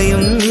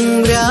നിറയും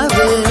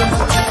രാവ്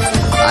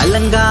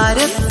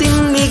അലങ്കാരത്തിൻ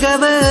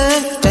മികവ്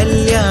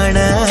കല്യാണ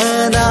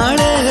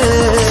നാട്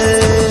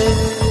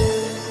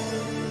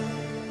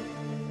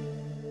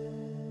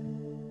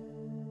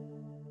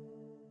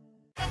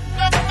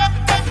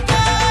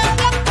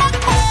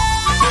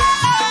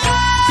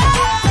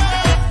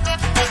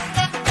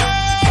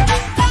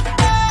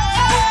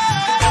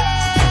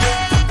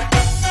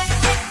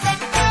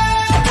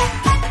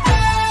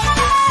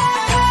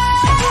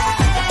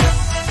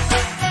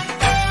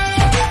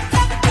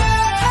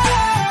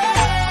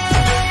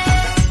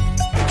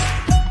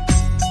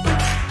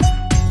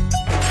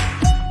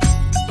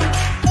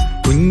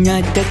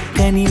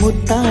കുഞ്ഞാറ്റക്കനി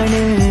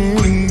മുത്താണ്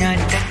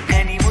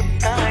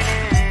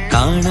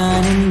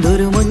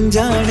കാണാനെന്തൊരു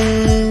മൊഞ്ചാണ്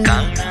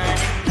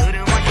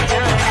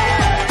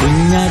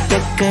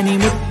കുഞ്ഞാറ്റക്കനി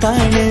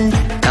മുത്താണ്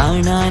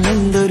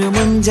കാണാനെന്തൊരു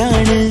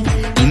മൊഞ്ചാണ്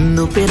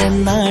ഇന്നു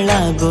പിറന്നാൾ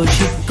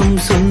ആഘോഷിക്കും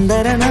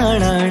സുന്ദര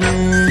നാളാണ്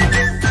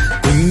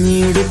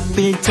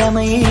കുഞ്ഞിടുപ്പിൽ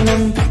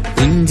ചമയണം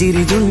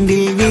പുഞ്ചിരി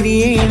ചുണ്ടിൽ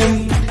വിരിയണം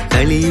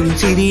കളിയും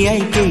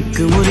ചിരിയായി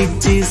കേക്ക്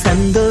മുറിച്ച്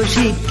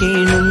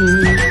സന്തോഷിക്കണം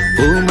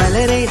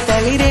പൂമലരെ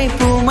തളിരെ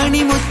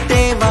പൂമണി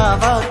മുത്തേ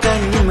വാവാ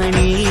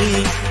കൺമണി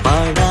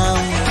പാടാം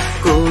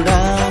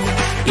കൂടാം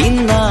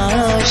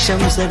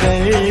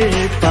ഇന്നാശംസകൾ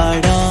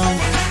പാടാം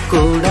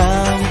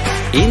കൂടാം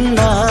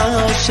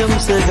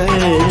ഇന്നാശംസകൾ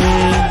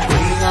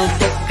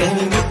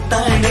കുഞ്ഞാറ്റക്കനി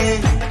മുത്താണ്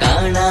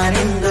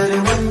കാണാനെന്തൊരു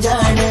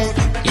മൊഞ്ചാണ്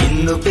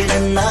ഇന്നു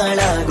പിറന്നാൾ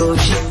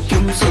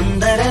ആഘോഷിക്കും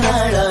സുന്ദര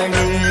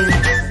നാളാണ്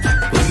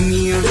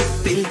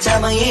കുഞ്ഞിയുടുപ്പിൽ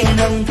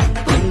ചമയണം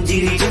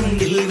പുഞ്ചിരി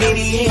ചുണ്ടിൽ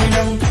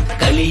വിരിയണം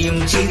കളിയും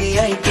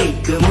ചിരിയായി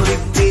കേക്ക്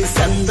മുറിച്ച്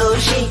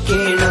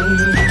സന്തോഷിക്കണം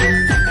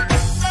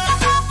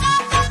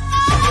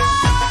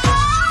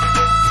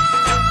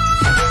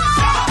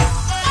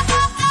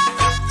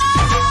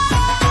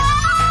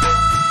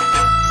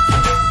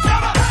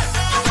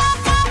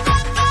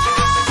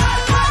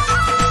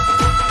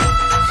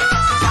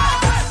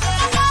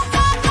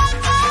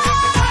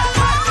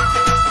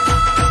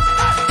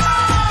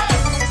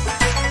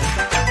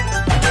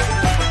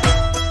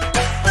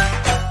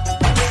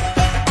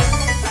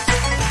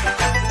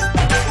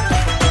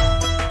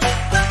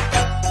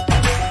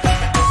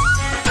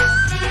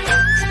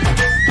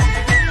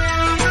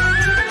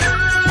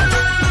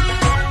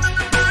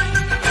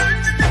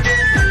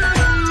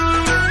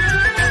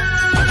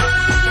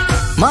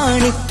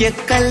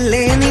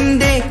മാണിക്യക്കല്ലേ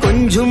നിന്റെ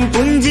കൊഞ്ചും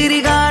പുഞ്ചിരി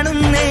കാണും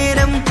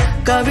നേരം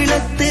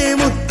കവിളത്ത്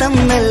മുത്തം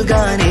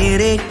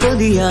നൽകാനേറെ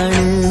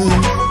കൊതിയാണ്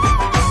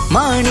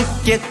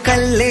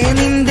മാണിക്യക്കല്ലേ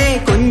നിന്റെ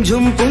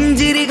കൊഞ്ചും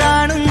പുഞ്ചിരി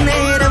കാണും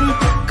നേരം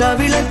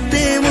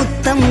കവിളത്ത്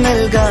മുത്തം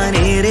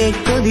നൽകാനേറെ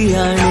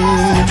കൊതിയാണ്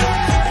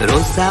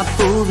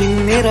റോസാപ്പൂവിൻ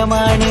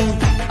നിറമാണ്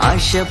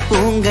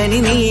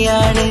ആശപ്പൂങ്കനി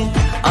നീയാണ്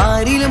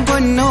ആരിലും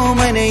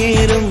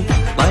പൊന്നോമനയേറും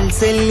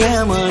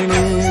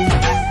വാത്സല്യമാണ്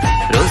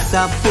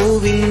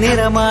റോസാപ്പൂവിൻ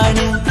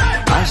നിറമാണ്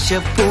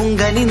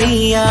ആശപ്പൂങ്കനി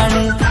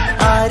നീയാണ്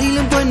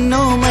ആരിലും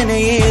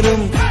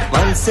പൊന്നോമനയേറും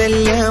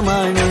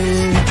വാത്സല്യമാണ്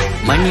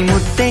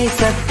മണിമുത്തേ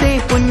സത്തേ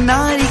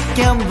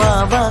പൊന്നാരിക്കാം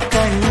വാവാ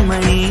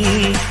കൺമണി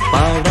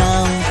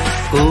പാടാം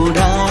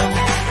കൂടാം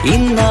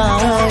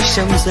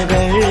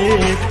ഇന്നാശംസകൾ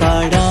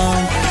പാടാം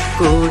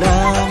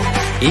കൂടാം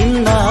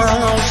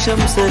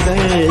ഇന്നാശംസകൾ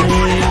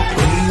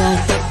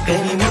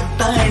കുഞ്ഞാറ്റക്കനി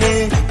മുത്താണ്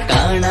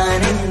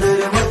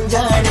കാണാനെന്തൊരു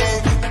മൊഞ്ചാണ്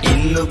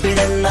ഇന്നു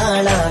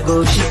പിറന്നാൾ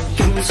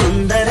ആഘോഷിക്കും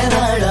സുന്ദര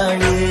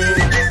നാളാണ്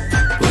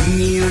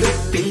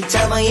കുഞ്ഞിയുടുപ്പിൽ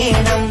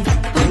ചമയണം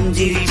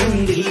പുഞ്ചിരി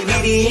ചുണ്ടിൽ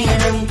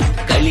വിരിയണം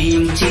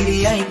കളിയും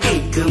ചിരിയായി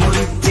കേക്ക്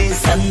മുറിച്ച്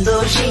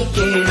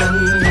സന്തോഷിക്കണം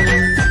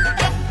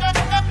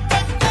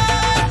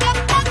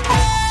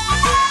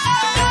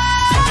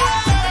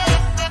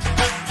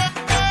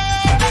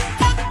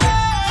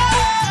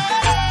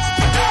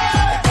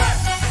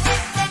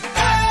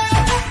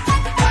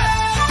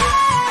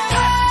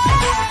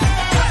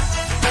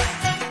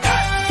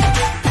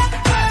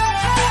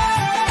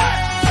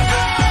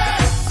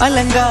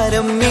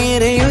അലങ്കാരം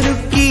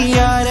മേരെയൊരുക്കി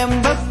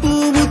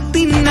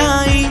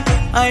ആരംഭപ്പൂമുത്തിനായി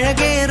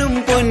അഴകേറും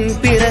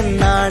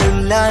പൊൻപിറന്നാൾ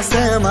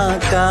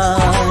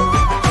ഉല്ലാസമാക്കാൻ.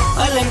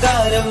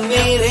 അലങ്കാരം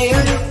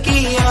മേരെയൊരുക്കി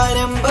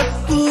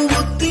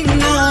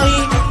ആരംഭപ്പൂമുത്തിനായി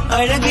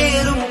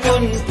അഴകേറും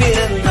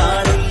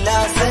പൊൻപിറന്നാൾ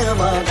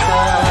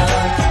ഉല്ലാസമാക്കാൻ.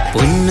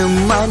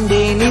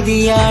 പൊന്നുമ്മാന്റെ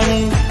നിധിയാണ്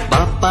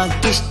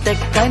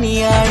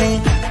ബാപ്പാക്കിഷ്ടക്കനിയാണ്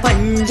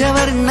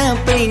പഞ്ചവർണ്ണ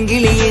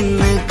പെങ്കിളി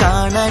എന്ന്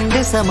കാണാൻ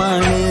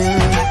രസമാണ്.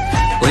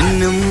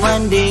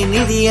 പൊന്നുമ്മാന്റെ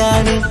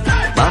നിധിയാണ്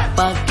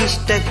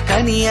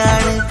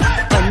ബാപ്പാക്കിഷ്ടക്കനിയാണ്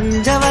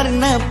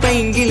പഞ്ചവർണ്ണ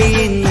പെങ്കിളി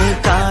എന്ന്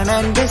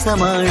കാണാൻ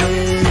രസമാണ്.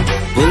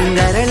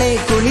 പൂങ്കരളെ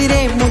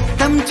കുളിരെ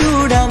മുത്തം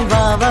ചൂടാം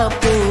വാവ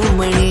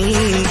പൂമണി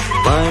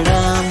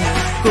പാടാം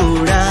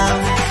കൂടാം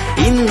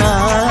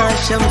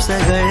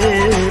ഇന്നാശംസകൾ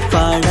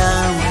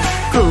പാടാം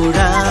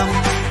കൂടാം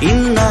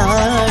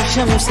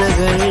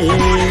ഇന്നാശംസകൾ.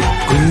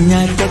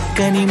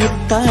 കുഞ്ഞാറ്റക്കനി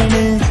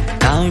മുത്താണ്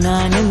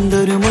കാണാൻ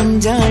എന്തൊരു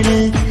മൊഞ്ചാണ്.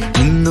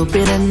 ഇന്നു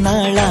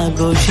പിറന്നാൾ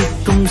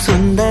ആഘോഷിക്കും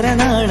സുന്ദര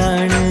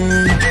നാളാണ്.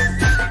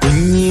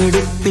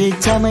 കുഞ്ഞിടുപ്പിൽ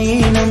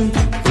ചമയണം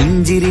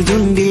പുഞ്ചിരി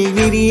ചുണ്ടിൽ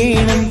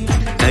വിരിയണം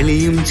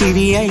കളിയും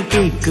ചിരിയായി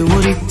കേക്ക്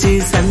മുറിച്ച്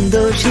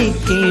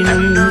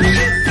സന്തോഷിക്കണം.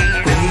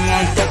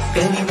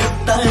 കുഞ്ഞാറ്റക്കനി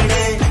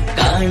മുത്താണ്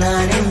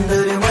കാണാൻ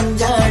എന്തൊരു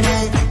മൊഞ്ചാണ്.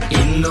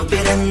 ഇന്നു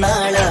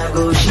പിറന്നാൾ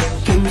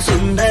ആഘോഷിക്കും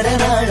സുന്ദര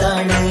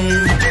നാളാണ്.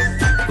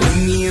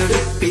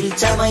 കുഞ്ഞിയുടുപ്പിൽ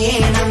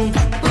ചമയണം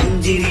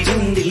പുഞ്ചിരി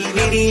ചുണ്ടിൽ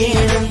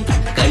വിരിയണം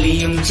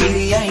കളിയും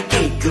ചിരിയായി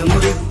കേക്ക്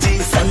മുറിച്ച്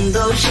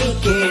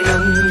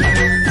സന്തോഷിക്കണം.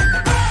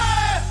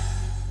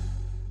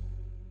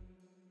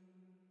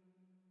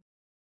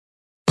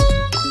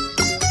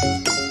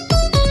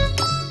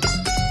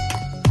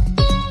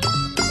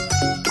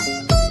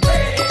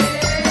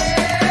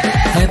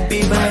 ഹാപ്പി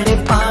ബർത്ത്ഡേ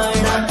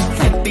പാടാം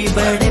ഹാപ്പി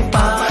ബർത്ത്ഡേ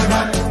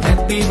പാടാം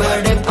ഹാപ്പി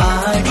ബർത്ത്ഡേ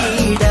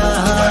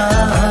പാടിടാം.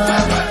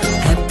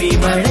 ഹാപ്പി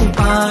ബർത്ത്ഡേ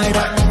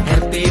പാടാം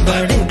ഹാപ്പി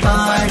ബർത്ത്ഡേ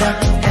പാടാം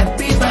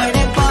ഹാപ്പി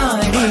ബർത്ത്ഡേ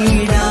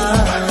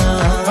പാടിടാം.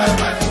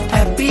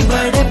 ഹാപ്പി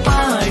ബർത്ത്ഡേ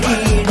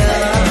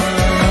പാടിടാം.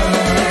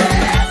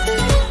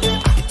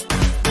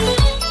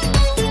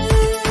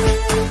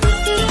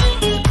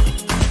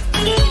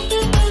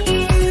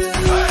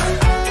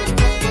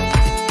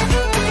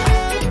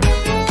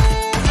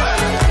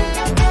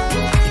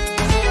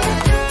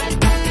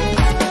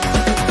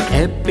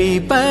 ഹാപ്പി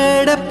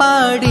ബർത്ത്ഡേ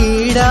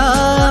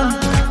പാടിടാം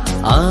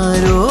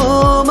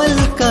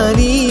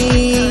ആരോമൽക്കനി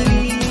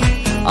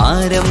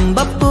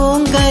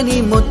ആരംഭപ്പൂങ്കനി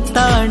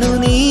മുത്താണു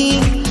നീ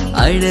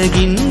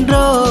അഴകിൻ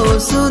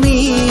റോസു നീ.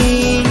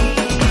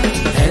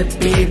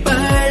 ഹാപ്പി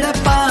ബർത്ത്ഡേ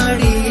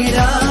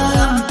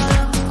പാടിടാം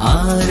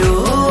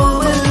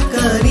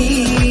ആരോമൽക്കനി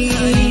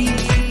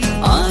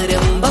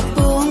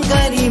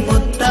ആരംഭപ്പൂങ്കനി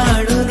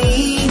മുത്താണു നീ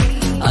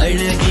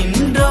അഴകിൻ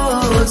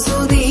റോസു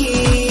നീ.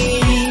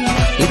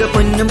 ഇത്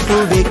പൊന്നും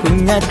പൂവേ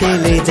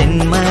കുഞ്ഞാറ്റയിലെ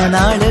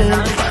ജന്മനാള്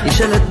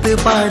ഇഷലത്ത്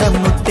പാടം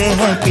മുത്തേ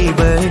ഹാപ്പി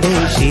ബർത്ത്ഡേ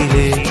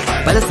ഷീല്.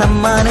 പല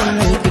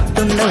സമ്മാനങ്ങൾ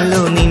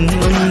കിട്ടുന്നല്ലോ നിൻ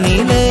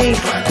മുന്നില്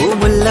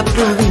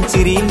പൂമുല്ലപ്പൂവിൻ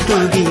ചിരിയും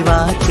തൂകി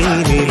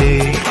വാക്കേലില്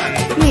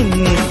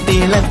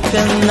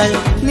നിന്നിത്തിളക്കങ്ങൾ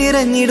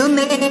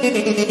നിറഞ്ഞിടുന്നേ.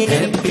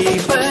 ഹാപ്പി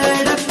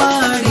ബർത്ത്ഡേ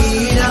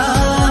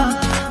പാടിടാം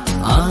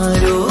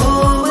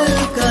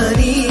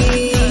ആരോമൽക്കനി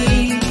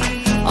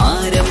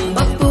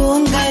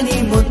ആരംഭപ്പൂങ്കനി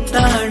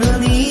മുത്താണു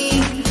നീ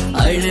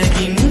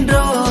അഴകിൻ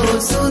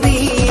റോസു നീ.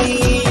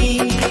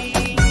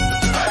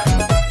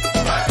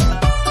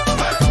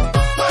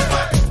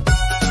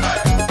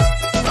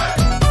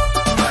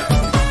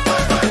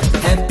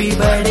 ഹാപ്പി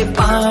ബർത്ത്ഡേ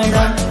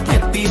പാടാം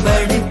ഹാപ്പി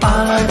ബർത്ത്ഡേ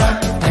പാടാം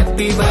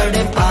ഹാപ്പി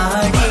ബർത്ത്ഡേ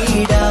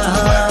പാടിടാം.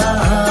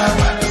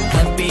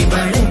 ഹാപ്പി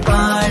ബർത്ത്ഡേ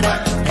പാടാം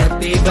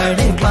ഹാപ്പി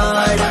ബർത്ത്ഡേ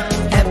പാടാം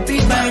ഹാപ്പി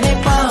ബർത്ത്ഡേ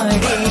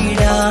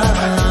പാടിടാം.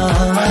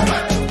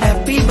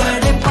 ഹാപ്പി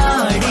ബർത്ത്ഡേ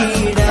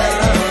പാടിടാം.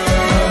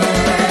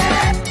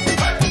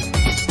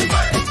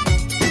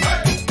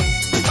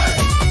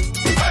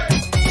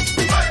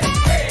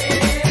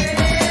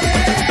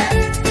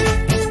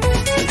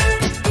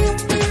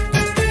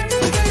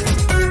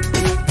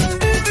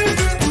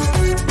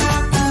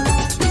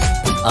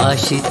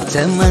 ആശിച്ച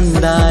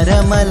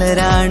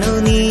മന്ദാരമലരാണു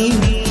നീ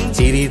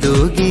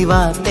ചിരിതൂകി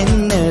വാ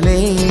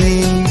തെന്നലേ.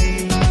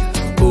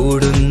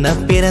 കൂടുന്ന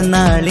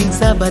പിറന്നാളിൻ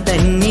സഭ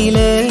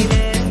തന്നില്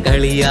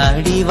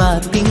കളിയാടി വാ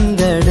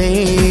തിങ്കളേ.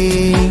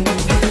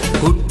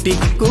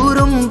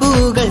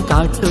 കുട്ടിക്കുറുമ്പുകൾ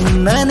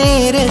കാട്ടുന്ന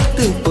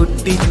നേരത്ത്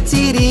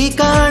പൊട്ടിച്ചിരി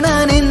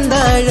കാണാൻ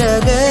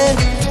എന്തഴക്.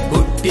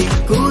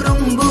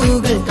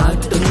 കുട്ടിക്കുറുമ്പുകൾ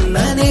കാട്ടുന്ന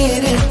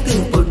നേരത്ത്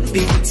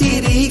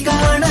പൊട്ടിച്ചിരി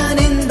കാണാൻ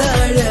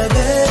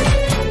എന്തഴക്.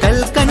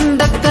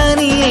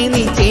 കൽക്കണ്ടക്കനിയെ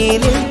നീ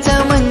ചേലിൽ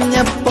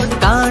ചമഞ്ഞപ്പോൾ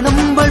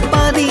കാണുമ്പോൾ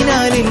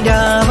 14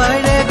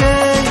 രാവഴക്.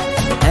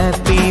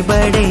 ഹാപ്പി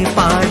ബർത്ത്ഡേ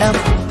പാടാം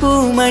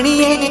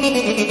പൂമണിയേ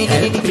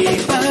ഹാപ്പി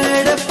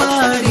ബർത്ത്ഡേ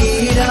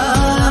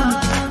പാടിടാം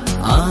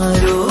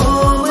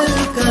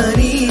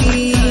ആരോമൽക്കനി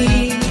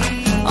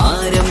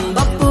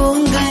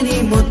ആരംഭപ്പൂങ്കനി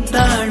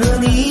മുത്താണു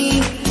നീ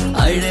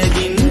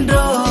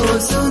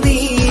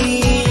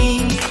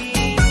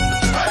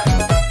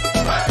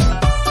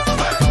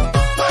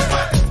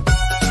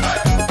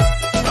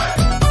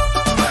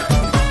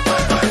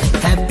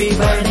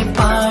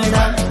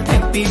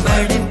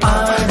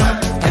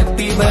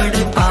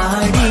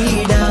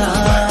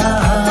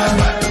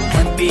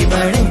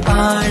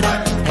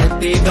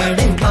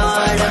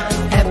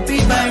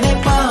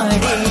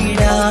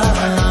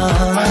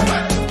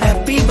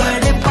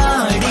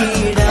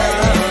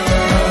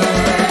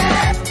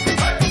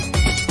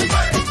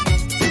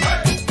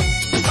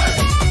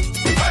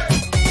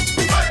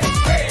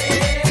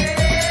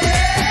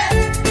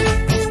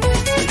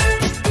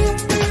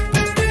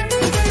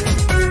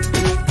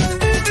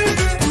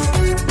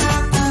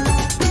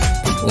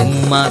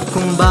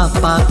ഉമ്മാക്കും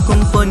ബാപ്പാക്കും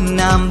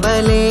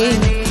പൊന്നാമ്പലേ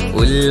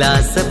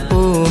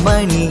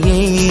ഉല്ലാസപ്പൂമണിയേ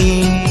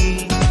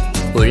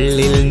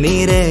ഉള്ളിൽ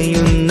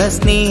നിറയുന്ന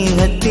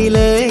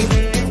സ്നേഹത്തില്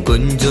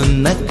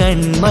കൊഞ്ചുന്ന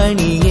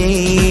കൺമണിയേ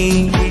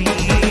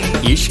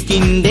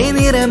ഇഷ്കിന്റെ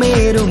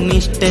നിറമേറും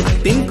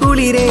ഇഷ്ടത്തിൻ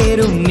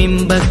കുളിരേറും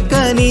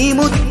നിമ്പക്കനീ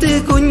മുത്ത്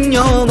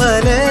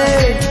കുഞ്ഞോമലേ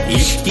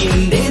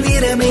ഇഷ്കിന്റെ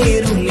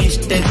നിറമേറും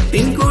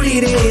ഇഷ്ടത്തിൻ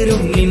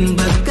കുളിരേറും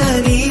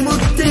നിമ്പക്കനീ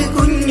മുത്ത്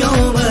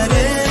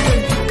കുഞ്ഞോമലേ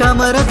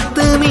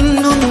കമറത്ത്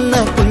മിന്നുന്ന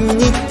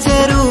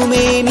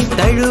കുഞ്ഞിച്ചെറുമേനി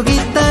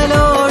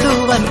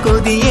തഴുകിത്തലോടുവാൻ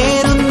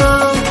കൊതിയേറുന്നു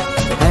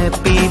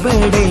ഹാപ്പി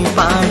ബർത്ത്ഡേ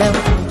പാടം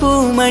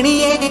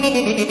പൂമണിയേ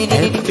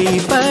ഹാപ്പി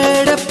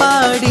ബർത്ത്ഡേ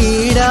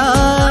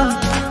പാടിടാം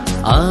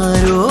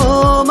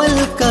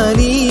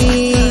ആരോമൽക്കനി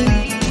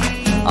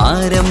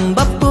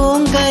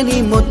ആരംഭപ്പൂങ്കനി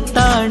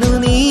മുത്താണു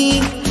നീ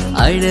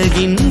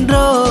അഴകിൻ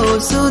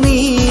റോസു നീ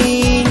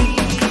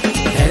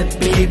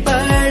ഹാപ്പി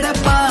ബർത്ത്ഡേ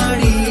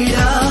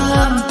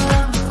പാടിടാം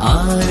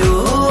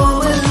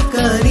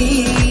ആരോമൽക്കനി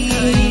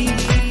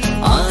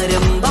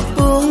ആരംഭപ്പൂങ്കനി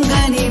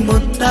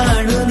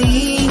മുത്താണു നീ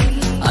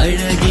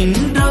അഴകിൻ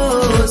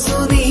റോസു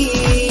നീ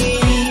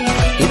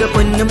ഇത്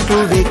പൊന്നും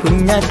പൂവേ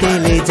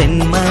കുഞ്ഞാറ്റയിലെ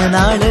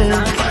ജന്മനാള്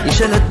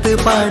ഇഷലത്ത്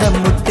പാടം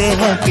മുത്തേ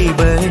ഹാപ്പി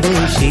ബർത്ത്ഡേ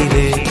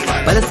ഷീല്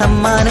പല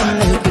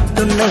സമ്മാനങ്ങൾ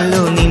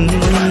കിട്ടുന്നല്ലോ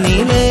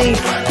നിന്നിലെ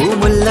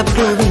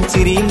പൂമുല്ലപ്പൂവിൻ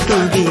ചിരിയും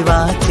തൂകി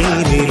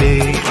വാച്ചേരില്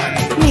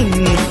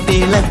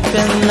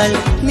നിന്നിത്തിളക്കങ്ങൾ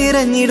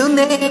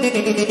നിറഞ്ഞിടുന്നേ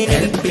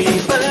ഹാപ്പി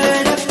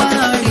ബർത്ത്ഡേ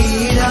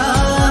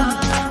പാടിടാം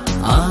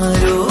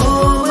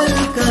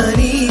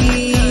ആരോമൽക്കനി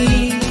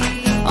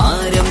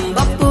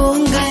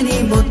ആരംഭപ്പൂങ്കനി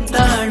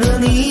മുത്താണു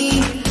നീ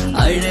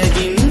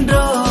അഴകിൻ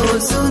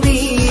റോസു നീ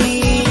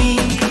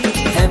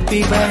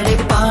ഹാപ്പി ബർത്ത്ഡേ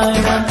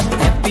പാടാം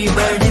ഹാപ്പി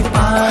ബർത്ത്ഡേ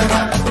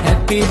പാടാം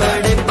ഹാപ്പി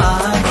ബർത്ത്ഡേ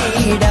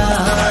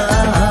പാടിടാം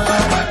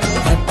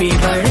ഹാപ്പി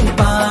ബർത്ത്ഡേ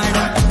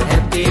പാടാം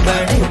ഹാപ്പി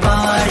ബർത്ത്ഡേ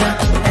പാടാം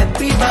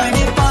ഹാപ്പി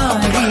ബർത്ത്ഡേ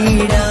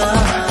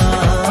പാടിടാം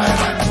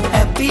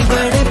ഹാപ്പി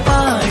ബർത്ത്ഡേ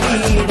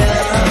പാടിടാം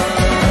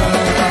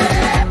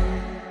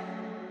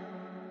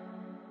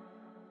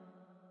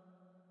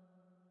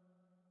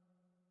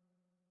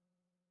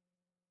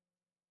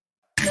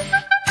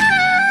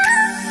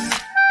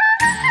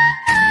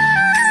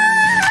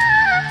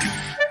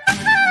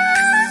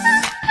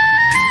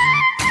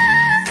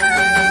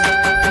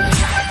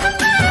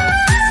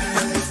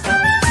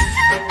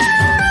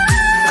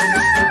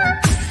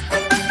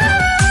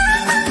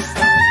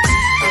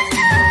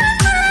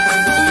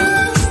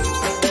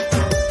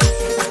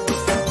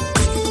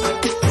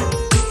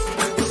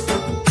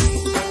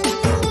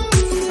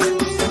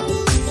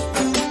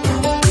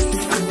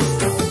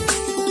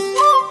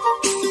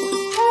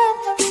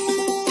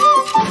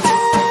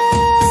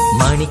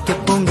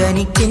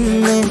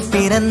മാണിക്കപ്പൊങ്കനിക്കിന്ന്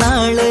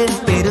പിറന്നാള്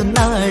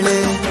പെരുന്നാള്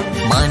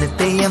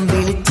മാനത്തെയം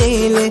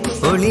വിളിച്ചേല്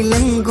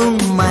ഒളിലങ്കും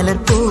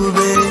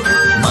മലർപ്പൂവ്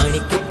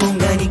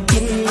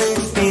മാണിക്കപ്പൊങ്കനിക്കിന്ന്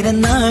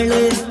പിറന്നാള്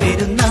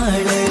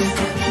പെരുന്നാള്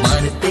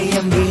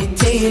മാനത്തെയം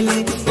വിളിച്ചേല്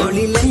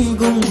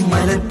ഒളിലങ്കും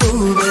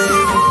മലർപ്പൂവ്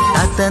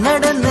താത്ത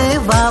നടന്ന്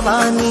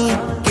വാവാനി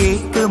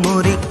കേക്ക്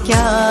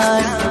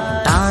മുറിക്കാൻ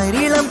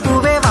താരിളം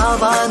പൂവേ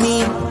വാവാനി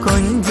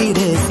കൊഞ്ചി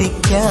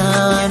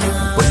രസിക്കാൻ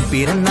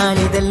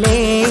പൊൻപിറന്നാളിതല്ലേ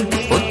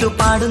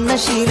ഒത്തുപാടുന്ന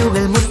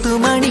ശീലുകൾ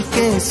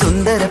മുത്തുമണിക്ക്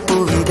സുന്ദര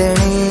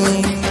പൂവിതളേ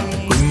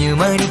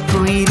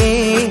കുഞ്ഞുമണിക്കുയിലേ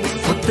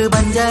മുത്തു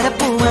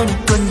പഞ്ചാരപ്പൂമണി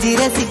കൊഞ്ചി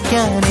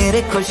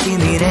രസിക്കാനേറെ കൊശി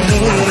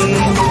നിറയേ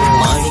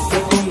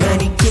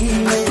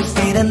മാണിക്കപ്പൊങ്കനിക്കിന്ന്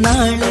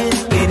പിറന്നാള്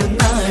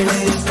പെരുന്നാള്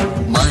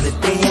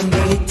മാനത്തെയം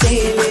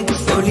വിളിച്ചേല്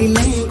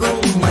ഒളിലങ്കും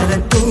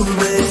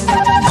മലർപ്പൂവ്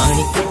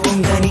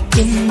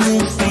മാണിക്കപ്പൊങ്കനിക്കിന്ന്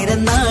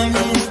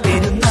പിറന്നാള്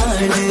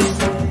പെരുന്നാള്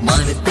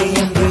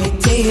മാനത്തെയം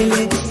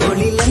വിളിച്ചേല്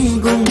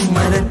ഒളിലങ്കും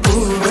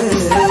മലർപ്പൂവ്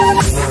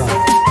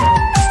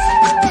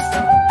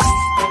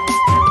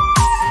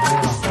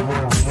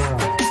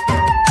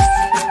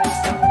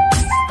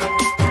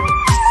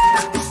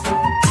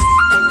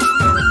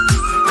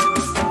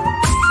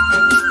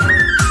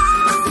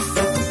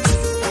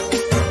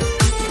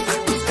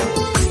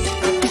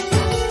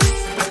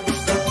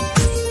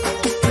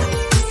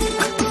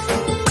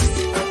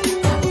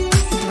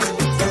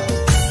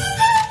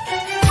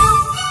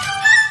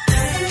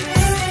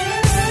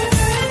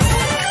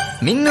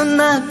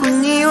മിന്നുന്ന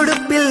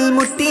കുഞ്ഞിയുടുപ്പിൽ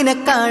മുത്തിനെ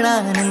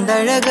കാണാൻ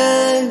എന്തഴക്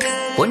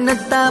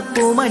പൊന്നത്താ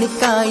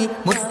പൂമണിക്കായി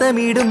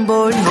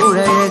മുത്തമിടുമ്പോൾ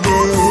നൂറഴക്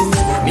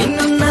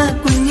മിന്നുന്ന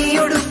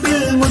കുഞ്ഞിയുടുപ്പിൽ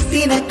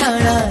മുത്തിനെ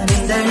കാണാൻ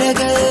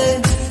എന്തഴക്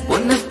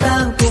പൊന്നത്താ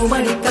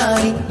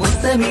പൂമണിക്കായി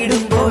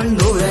മുത്തമിടുമ്പോൾ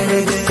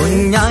നൂറഴക്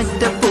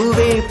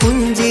കുഞ്ഞാറ്റപ്പൂവേ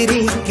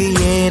പുഞ്ചിരിക്ക്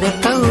ഏറെ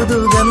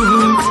കൗതുകം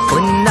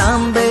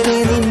പൊന്നാമ്പരെ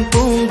നിൻ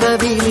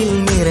പൂങ്കവിളിൽ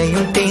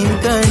നിറയും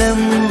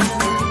തേൻകണം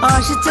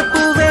ആശിച്ച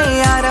പൂവേ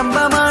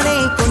ആരംഭമാണേ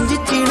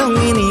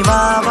കൊഞ്ചിച്ചിടുങ്ങിനി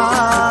വാവാ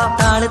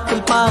താളത്തിൽ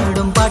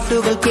പാടും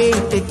പാട്ടുകൾ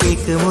കേട്ട്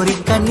കേക്ക്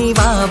മുറിക്കണ്ണി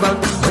വാവ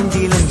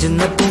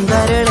കൊഞ്ചിലഞ്ചുന്ന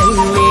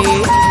പൂങ്കരളല്ലേ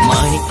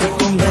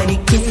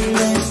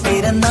മാണിക്കപ്പൊങ്കനിക്കിന്ന്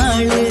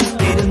പിറന്നാള്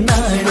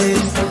പെരുന്നാള്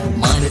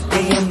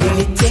മാനത്തെയം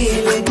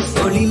വിളിച്ചേല്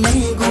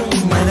ഒളിലങ്കും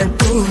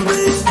മലർപ്പൂവ്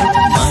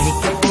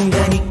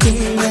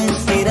മാണിക്കപ്പൊങ്കനിക്കിന്ന്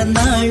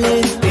പിറന്നാള്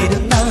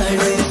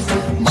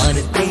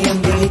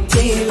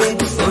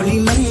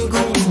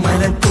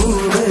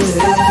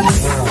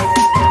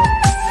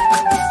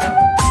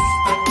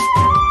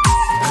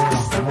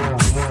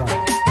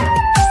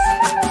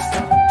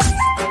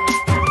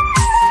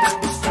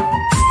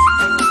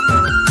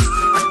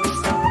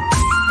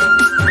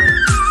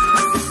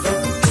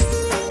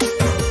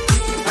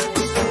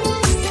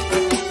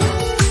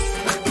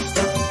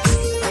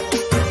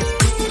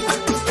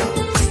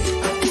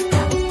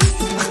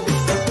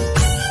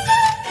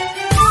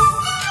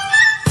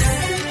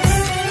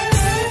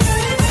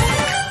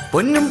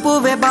പൊന്നും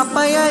പൂവെ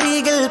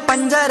പാപ്പയരികൾ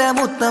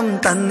പഞ്ചാരമുത്തം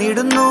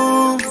തന്നിടുന്നു.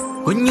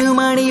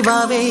 കുഞ്ഞുമണി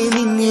വാവേ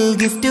നിന്നിൽ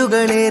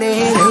ഗിഫ്റ്റുകളേറെ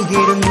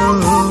നൽകിടുന്നു.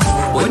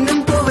 പൊന്നും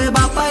പൂവെ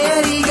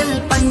പാപ്പയരികൾ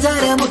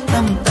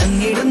പഞ്ചാരമുത്തം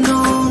തന്നിടുന്നു.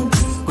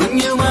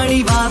 കുഞ്ഞുമണി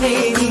വാവേ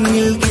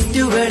നിന്നിൽ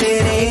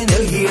ഗിഫ്റ്റുകളേറെ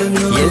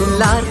നൽകിടുന്നു.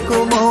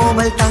 എല്ലാവർക്കും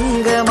ഓമൽ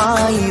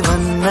തങ്കമായി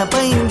വന്ന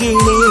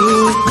പൈങ്കിളി,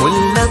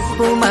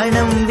 മുല്ലപ്പൂ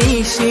മണം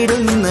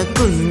വീശിടുന്ന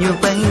കുഞ്ഞു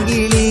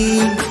പൈങ്കിളി.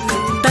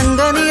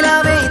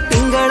 തങ്കനിലാവേ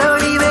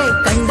തിങ്കളൊളിവേ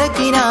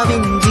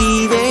കണ്ടക്കിനാവിൻ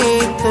ജീവേ,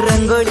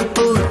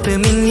 റംഗോളിപ്പൂത്ത്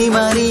മിന്നി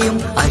മാറിയും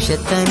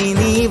അശത്തനി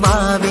നീ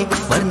വാവേ,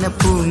 വർണ്ണ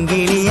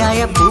പൂങ്കിളിയായ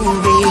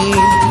പൂവേ.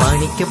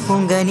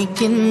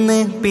 മാണിക്കപ്പൂങ്കനിക്കിന്ന്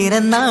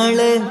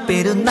പിറന്നാള്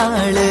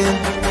പെരുന്നാള്,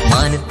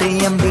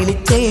 മാനത്തെയം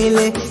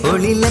വിളിച്ചേല്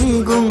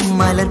ഒളിലങ്കും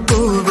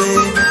മലർപ്പൂവ്.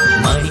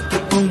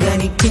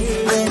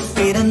 മാണിക്കപ്പൂങ്കനിക്കിന്ന്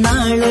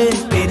പിറന്നാള്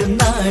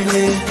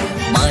പെരുന്നാള്,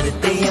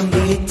 മാനത്തെയം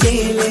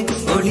വിളിച്ചേല്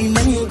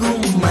ഒളിലങ്കും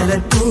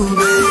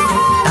മലർപ്പൂവ്.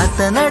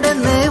 താത്ത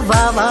നടന്ന്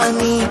വാവാ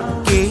നീ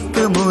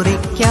കേക്ക്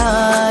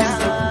മുറിക്കാൻ,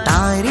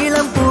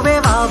 താരിളം പൂവേ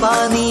വാവാ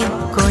നീ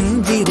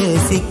കൊഞ്ചി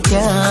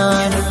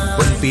രസിക്കാൻ.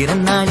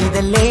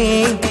 പൊൻപിറന്നാളിതല്ലേ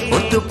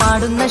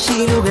ഒത്തുപാടുന്ന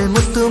ശീലുകൾ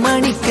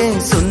മുത്തുമണിക്ക്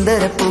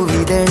സുന്ദര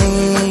പൂവിതളേ.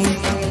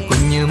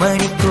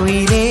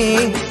 കുഞ്ഞുമണിക്കുയിലേ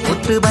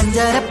മുത്തു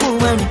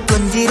പഞ്ചാരപ്പൂമണി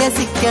കൊഞ്ചി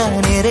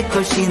രസിക്കാനേറെ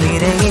കൊഷി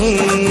നിറയേ.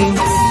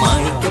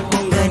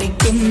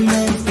 മാണിക്കപ്പൂങ്കനിക്കുന്ന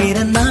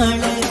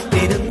പിറന്നാള്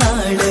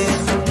പെരുന്നാള്,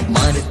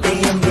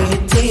 മാനത്തെയം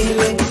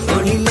വിളിച്ചേല്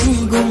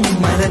ഒളിലെങ്കും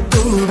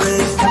മലത്തൂവ്.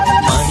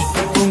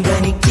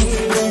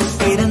 മാണിക്കപ്പൂങ്കനിക്കുന്ന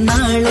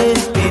പിറന്നാള്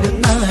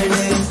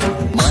പെരുന്നാള്,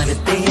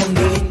 മാനത്തെയം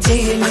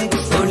വിളിച്ചേല്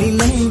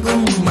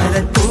ഒളിലെങ്കും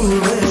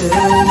മലത്തൂവ്.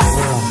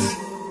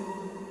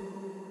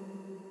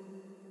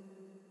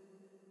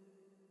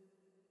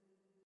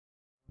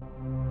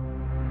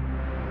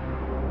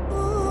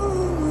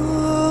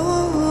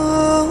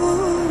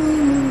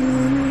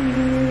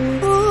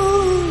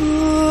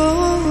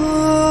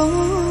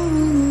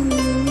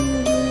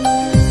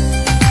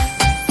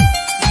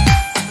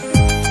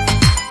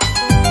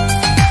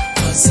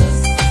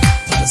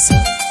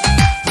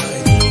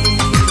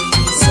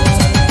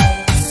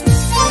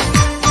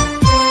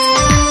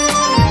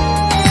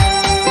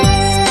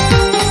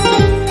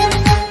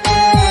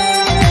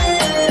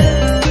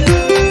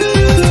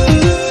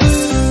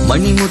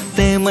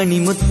 മണിമുത്ത്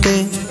മണിമുത്ത്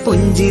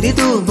പുഞ്ചിരി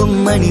തൂകും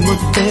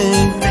മണിമുത്ത്,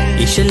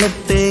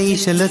 ഇശലത്ത്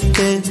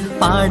ഇശലത്ത്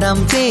പാടാം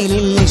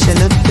ചേലിൽ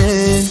ഇശലത്ത്.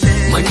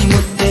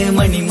 മണിമുത്ത്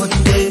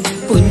മണിമുത്ത്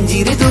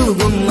പുഞ്ചിരി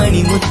തൂകും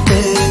മണിമുത്ത്,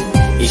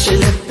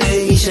 ഇശലത്ത്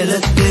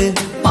ഇശലത്ത്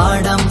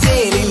പാടാം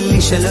ചേലിൽ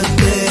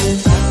ഇശലത്ത്.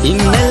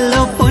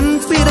 ഇന്നല്ലോ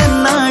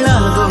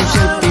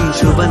പൊൻപിറന്നാളാഘോഷത്തിൻ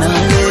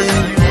ശുഭനാള്,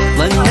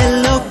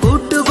 വന്നല്ലോ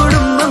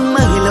കൂട്ടുകുടുംബം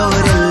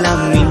മഹിളോരെല്ലാം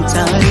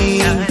മിൻചാരി.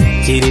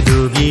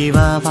 ചിരിതൂകി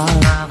വാവാ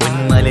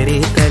പൊന്മലരെ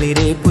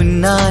കളിരെ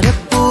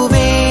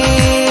പുന്നാരപ്പൂവേ.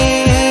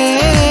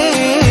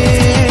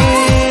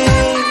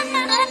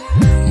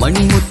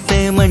 മണിമുത്ത്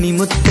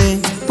മണിമുത്ത്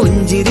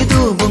പുഞ്ചിരി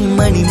തൂകും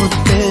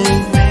മണിമുത്ത്,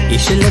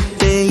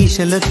 ഇശലത്ത്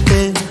ഇശലത്ത്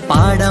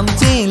പാടാം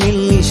ചേലിൽ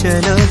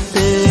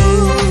ഇശലത്ത്.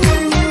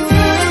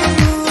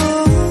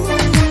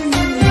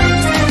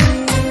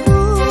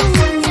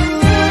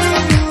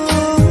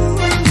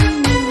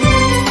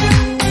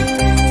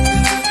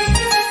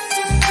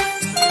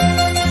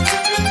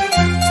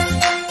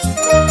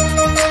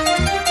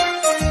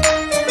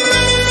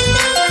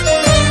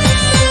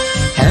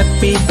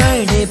 ഹാപ്പി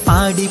ബർത്ത്ഡേ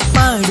പാടി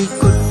പാടി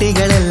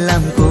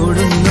കുട്ടികളെല്ലാം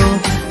കൂടുന്നു,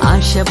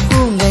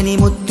 ആശപ്പൂങ്കനി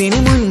മുത്തിന്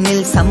മുന്നിൽ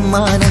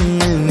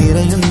സമ്മാനങ്ങൾ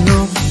നിറയുന്നു.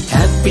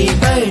 ഹാപ്പി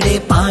ബർത്ത്ഡേ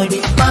പാടി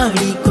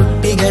പാടി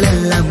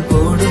കുട്ടികളെല്ലാം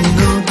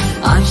കൂടുന്നു,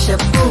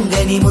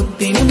 ആശപ്പൂങ്കനി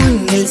മുത്തിന്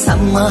മുന്നിൽ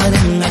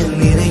സമ്മാനങ്ങൾ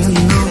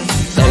നിറയുന്നു.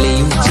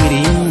 കളിയും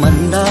ചിരിയും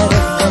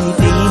മന്ദാരക്കനി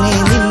തേനെ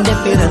നിന്റെ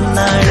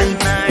പിറന്നാള്,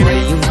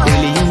 കളിയും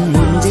തെളിയും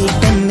മുഞ്ചിൽ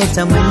തന്നെ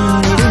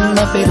ചമഞ്ഞിടുന്ന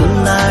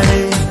പെരുന്നാള്.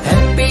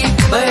 Happy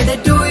birthday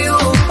to you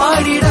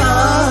പാടിടാ.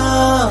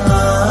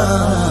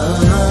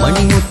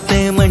 മണിമുത്ത്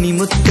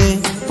മണിമുത്ത്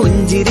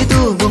പുഞ്ചിരി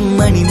തൂകും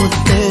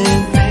മണിമുത്ത്,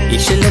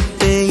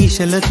 ഇശലത്ത്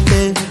ഇശലത്ത്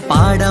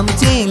പാടാം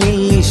ചേലിൽ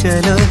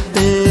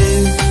ഇശലത്ത്.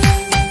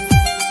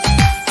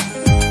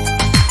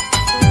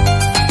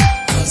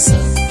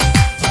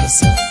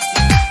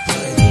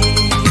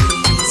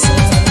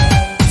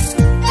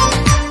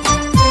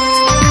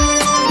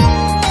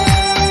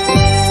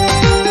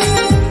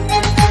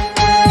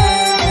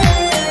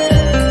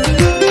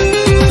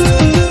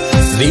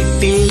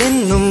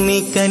 വീട്ടിലെന്നും ഈ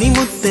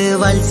കനിമുത്ത്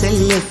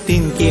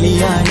വാത്സല്യത്തിൻ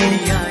കിളിയാണ്,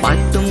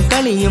 പാട്ടും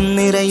കളിയും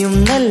നിറയും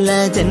നല്ല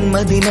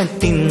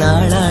ജന്മദിനത്തിൻ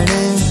നാളാണ്.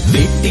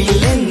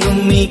 വീട്ടിലെന്നും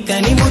ഈ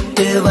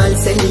കനിമുത്ത്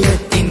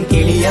വാത്സല്യത്തിൻ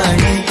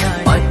കിളിയാണ്,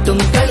 പാട്ടും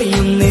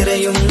കളിയും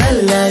നിറയും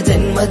നല്ല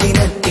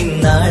ജന്മദിനത്തിൻ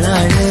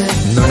നാളാണ്.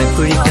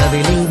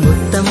 നുണക്കുഴിക്കവിളിൽ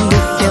മുത്തം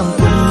വയ്ക്കാം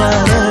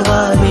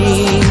പുന്നാരവാവേ,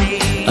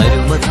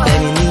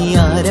 അരുമക്കനി നീ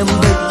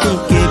ആരംഭത്തിൽ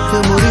cake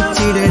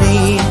മുറിച്ചിടണേ.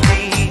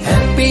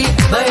 Happy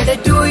birthday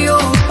to you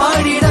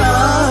പാടിടാ.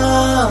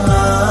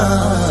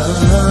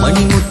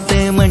 മണിമുത്ത്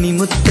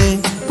മണിമുത്ത്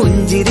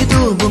പുഞ്ചിരി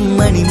തൂകും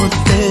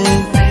മണിമുത്ത്,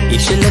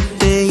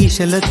 ഇശലത്ത്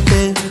ഇശലത്ത്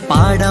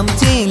പാടാം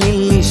ചേലിൽ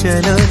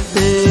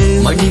ഇശലൊത്ത്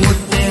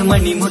മണിമുത്ത്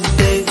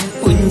മണിമുത്ത്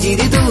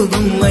പുഞ്ചിരി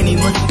തൂകും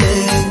മണിമുത്ത്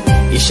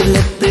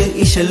ഇശലത്ത്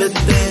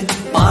ഇശലത്ത്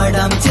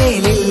പാടാം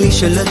ചേലിൽ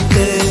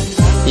ഇശലത്ത്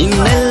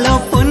ഇന്നല്ലോ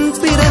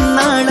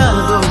പൊൻപിറന്നാളാഘോഷത്തിൻ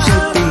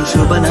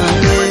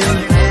ശുഭനാള്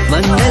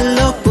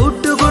വന്നല്ലോ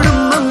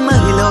കൂട്ടുകുടുംബം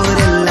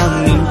മഹിളോരെല്ലാം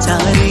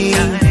നിൻചാരി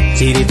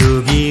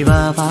ചിരിതൂകി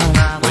വാവാ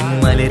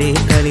പൊന്മലരെ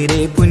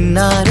കളിരെ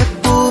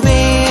പുന്നാരപ്പൂവേ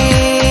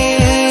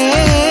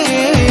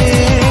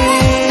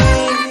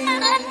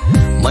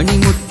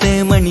മണിമുത്ത്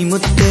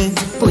മണിമുത്ത്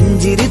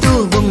പുഞ്ചിരി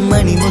തൂകും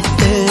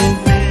മണിമുത്ത്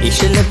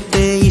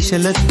ഇശലത്ത്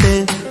ഇശലത്ത്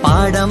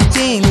പാടാം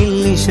ചേലിൽ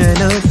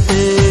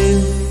ഇശലത്ത്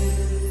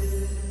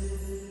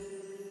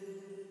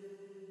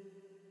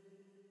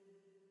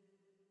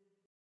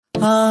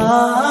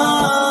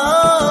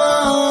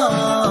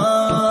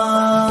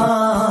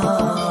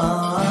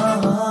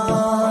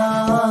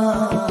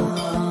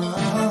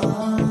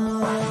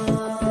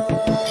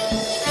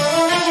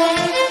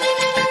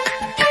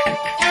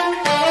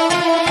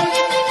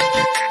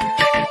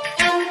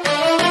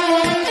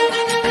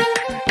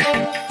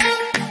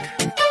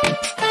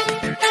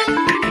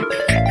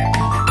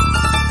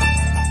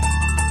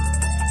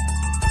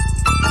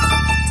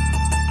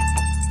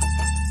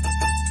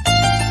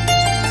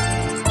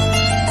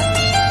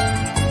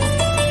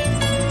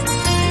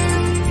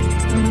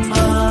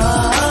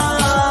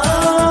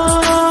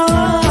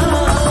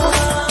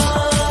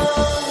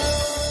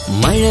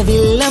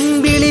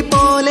മഴവില്ലമ്പിളി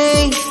പോലെ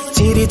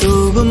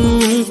ചിരിതൂകും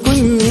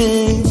കുഞ്ഞ്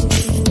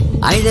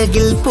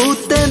അഴകിൽ പൂത്ത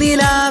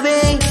നിലാവേ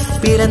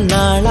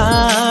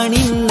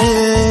പിറന്നാളാണിന്ന്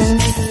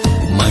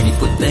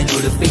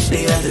മണിപ്പുത്തനുടുപ്പിട്ട്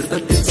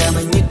അതിർപ്പത്തിൽ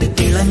ചമഞ്ഞിട്ട്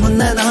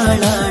തിളങ്ങുന്ന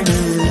നാളാണ്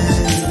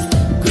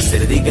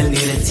കുസൃതികൾ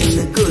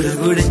നിറച്ചിന്ന്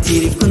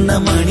കുറുകുടച്ചിരിക്കുന്ന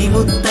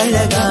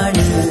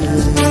മണിമുത്തഴകാണ്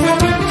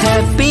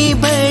happy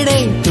birthday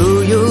to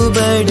you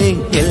birthday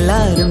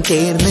എല്ലാരും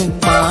ചേർന്ന്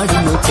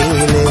പാടുന്നു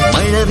ചേല്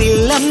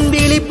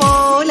മഴവില്ലമ്പിളി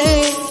പോലെ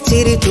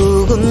ചിരി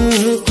തൂകും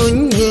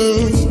കുഞ്ഞ്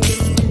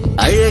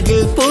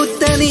അഴകിൽ പൂത്ത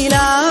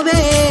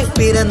നിലാവേ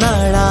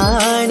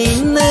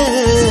പിറന്നാളാണിന്ന്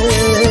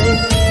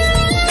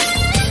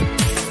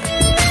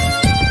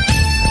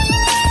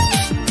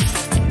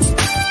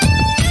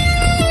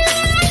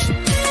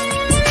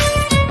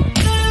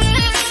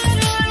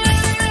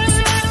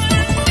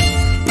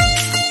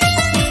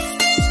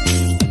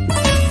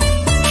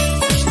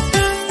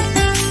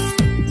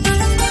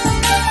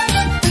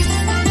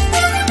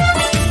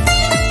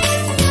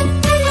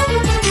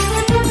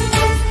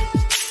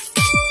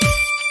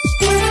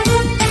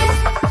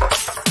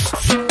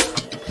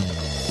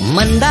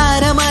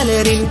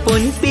മന്ദാരമലരിൻ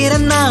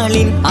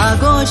പൊൻപിറന്നാളിൻ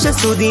ആഘോഷ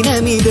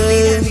സുദിനമിത്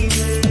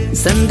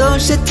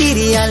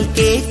സന്തോഷത്തിരിയാൽ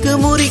കേക്ക്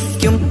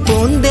മുറിക്കും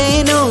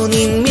പൂന്തേനോ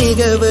നിൻ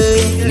മികവ്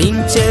നിൻ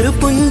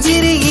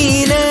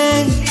ചെറുപുഞ്ചിരിയില്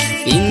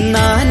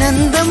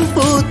ഇന്നാനന്ദം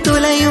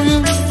പൂത്തുലയും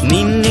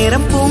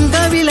നിന്നിറം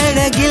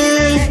പൂങ്കവിളഴകിൽ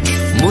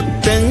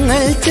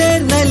മുത്തങ്ങൾ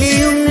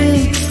ചേർന്നലിയും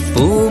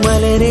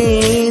പൂമലരെ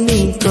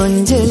നീ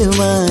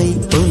കൊഞ്ചലുമായി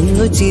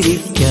ഒന്നു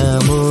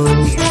ചിരിക്കാമോ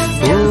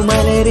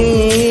പൂമലരെ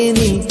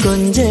നീ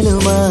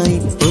കൊഞ്ചലുമായി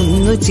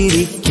ഒന്നു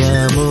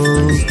ചിരിക്കാമോ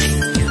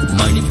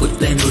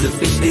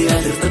മണിപ്പുത്തനുടുപ്പിട്ട്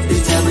അടുപ്പത്തിൽ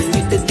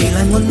ചമഞ്ഞിട്ട്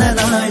തിളങ്ങുന്ന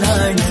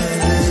നാളാണ്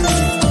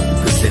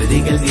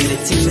കുസൃതികൾ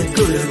നിറച്ചിന്ന്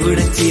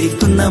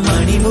കുറുകുടച്ചിരിക്കുന്ന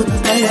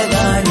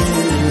മണിമുത്തഴകാണ്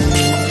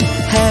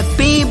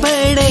happy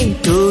birthday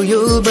to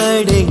you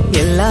birthday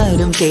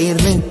എല്ലാരും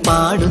ചേർന്ന്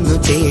പാടുന്നു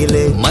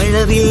ചേല്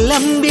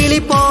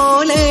മഴവില്ലമ്പിളി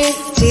പോലെ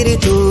ചിരി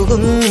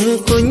തൂകും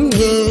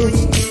കുഞ്ഞ്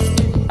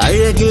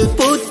അഴകിൽ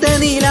പൂത്ത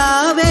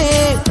നിലാവേ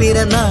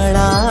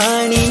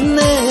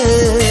പിറന്നാളാണിന്ന്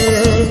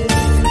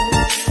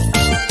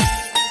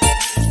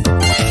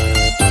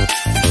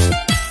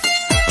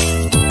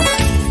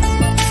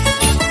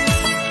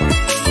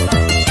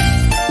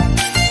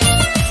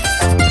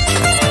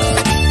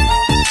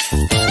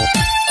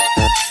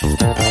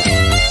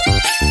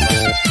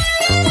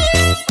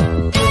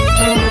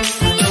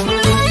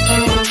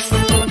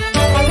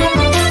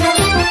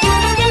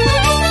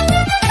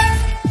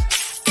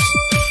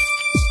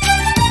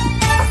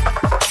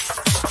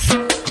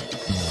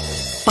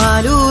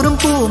പാലൂറും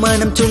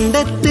പൂമണം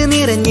ചുണ്ടത്ത്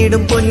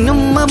നിറഞ്ഞിടും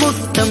പൊന്നുമ്മ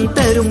മുത്തം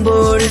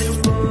തരുമ്പോൾ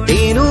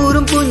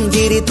തേനൂറും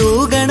പുഞ്ചിരി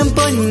തൂകണം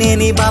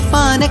പൊന്നനി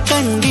ബാപ്പാനെ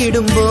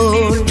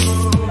കണ്ടിടുമ്പോൾ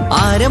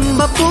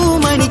ആരംഭ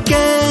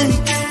പൂമണിക്ക്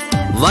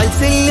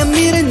വാത്സല്യം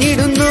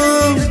നിറഞ്ഞിടുന്നു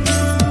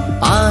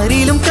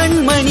ആരിലും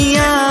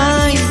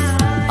കൺമണിയായി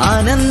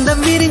ആനന്ദം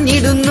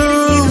വിരിഞ്ഞിടുന്നു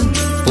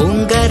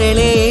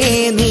പൂങ്കരളെ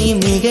നീ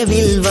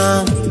മികവിൽ വാ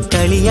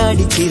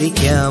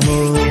കളിയാടിച്ചിരിക്കാമോ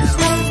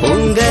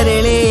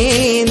പൂങ്കരളെ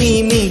നീ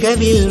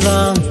മികവിൽ വാ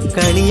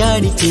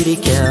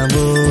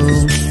കളിയാടിച്ചിരിക്കാമോ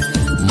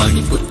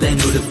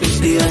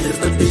മണിപ്പുത്തനുടുപ്പിട്ട്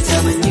അടുപ്പത്തിൽ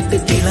ചമഞ്ഞിട്ട്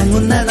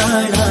തിളങ്ങുന്ന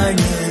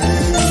നാളാണ്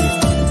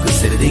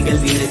കുസൃതികൾ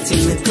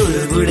നിറച്ചിന്ന്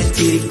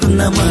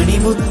കുറുകുടച്ചിരിക്കുന്ന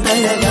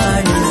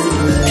മണിമുത്തഴകാണ്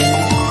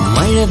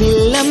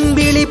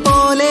മഴവില്ലമ്പിളി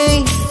പോലെ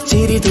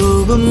ചിരി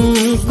തൂകും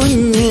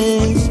കുഞ്ഞ്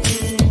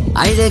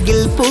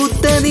അഴകിൽ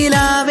പൂത്ത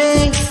നിലാവേ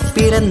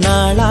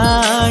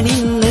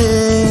പിറന്നാളാണിന്ന്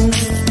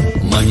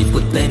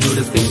മണിപ്പുത്ത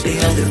പുത്തനുടുപ്പിട്ട്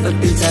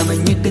അതിർപ്പത്തിൽ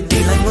ചമഞ്ഞിട്ട്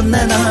തിളങ്ങുന്ന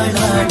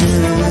നാളാണ്.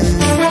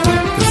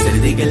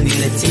 കുസൃതികൾ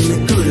നിറച്ചിന്ന്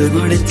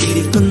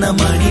കുറുകുടച്ചിരിക്കുന്ന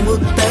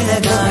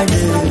മണിമുത്തഴകാട്.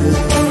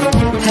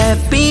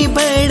 Happy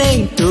birthday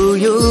to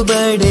you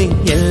birthday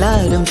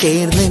എല്ലാരും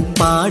ചേർന്ന്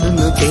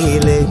പാടുന്നു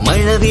കേള്.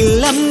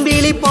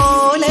 മഴവില്ലമ്പിളി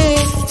പോലെ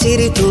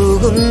ചിരി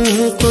തൂകും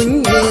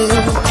കുഞ്ഞ്.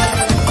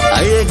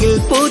 അഴകിൽ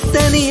പൂത്ത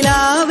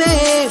നിലാവേ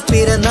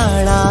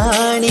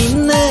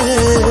പിറന്നാളാണിന്ന്.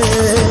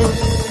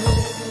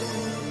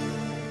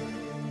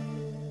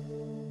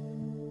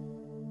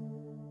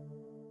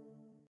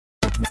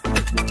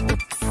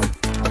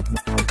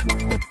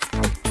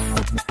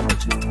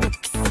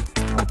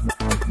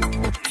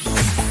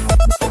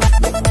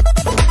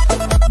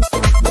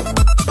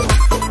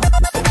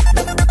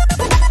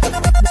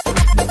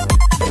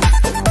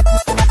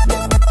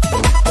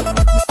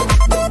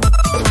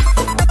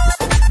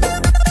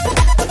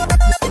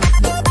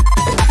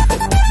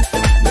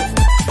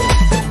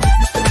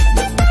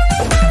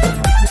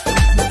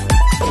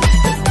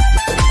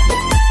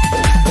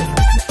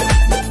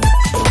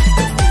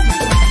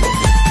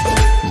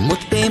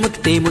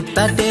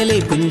 മുത്താറ്റേലെ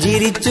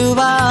പുഞ്ചിരിച്ചു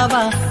വാവ,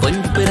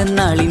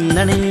 പൊൻപിറന്നാൾ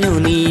ഇന്നണഞ്ഞു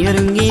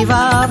നീയൊരുങ്ങി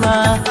വാവ.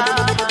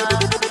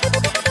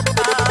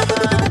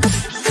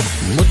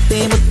 മുത്തേ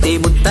മുത്തേ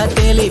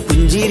മുത്താറ്റേലെ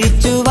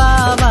പുഞ്ചിരിച്ചു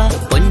വാവ,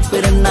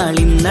 പൊൻപിറന്നാൾ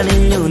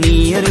ഇന്നണഞ്ഞു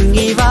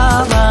നീയൊരുങ്ങി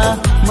വാവ.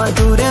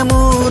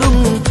 മധുരമൂറും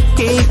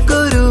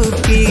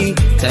കേക്കൊരുക്കി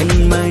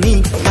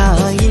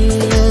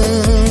കൺമണിക്കായിന്ന്.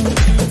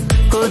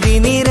 കൊതി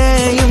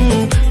നിറയും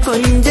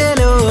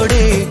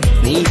കൊഞ്ചലോടെ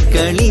നീ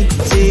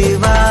കളിച്ച്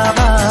വാവ.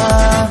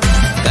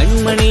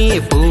 കൺമണിയെ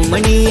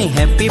പൂമണിയെ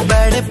ഹാപ്പി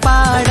ബർത്ത്ഡേ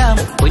പാടാം.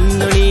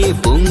 പൊന്നൊളിയെ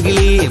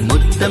പൂങ്കിളിയെ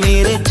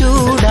മുത്തമേറെ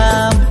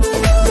ചൂടാം.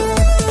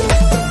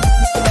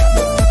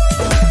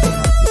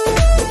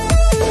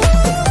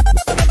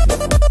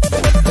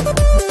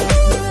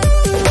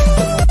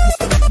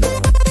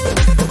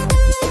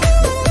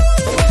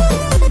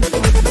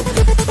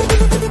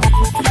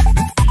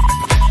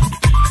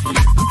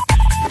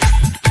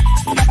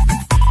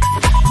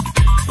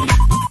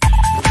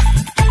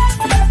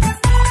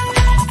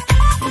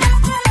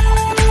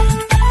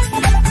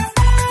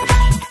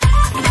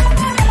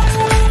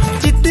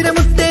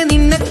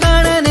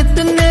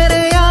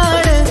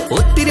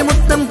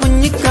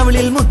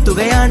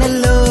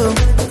 മുത്തുകയാണല്ലോ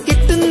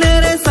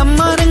കിട്ടുന്നേരെ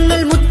സമ്മാനങ്ങൾ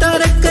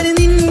മുത്താരക്കന്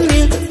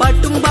നിന്നിൽ.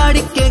 പാട്ടും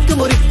പാടി കേക്ക്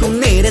മുറിക്കും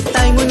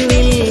നേരത്തായി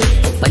മുന്നിൽ.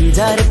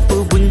 പഞ്ചാരപ്പൂ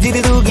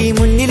പുഞ്ചിരി തൂകി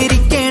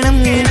മുന്നിലിരിക്കണം.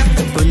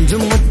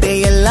 കൊഞ്ചും മുത്തേ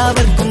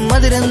എല്ലാവർക്കും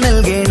മധുരം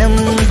നൽകണം.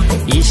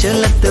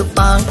 ഈശ്വരത്ത്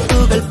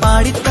പാട്ടുകൾ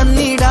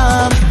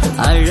പാടിത്തന്നിടാം.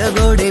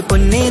 അഴകോടെ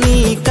പൊന്നെ നീ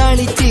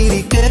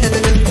കളിച്ചിരിക്ക.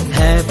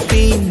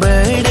 ഹാപ്പി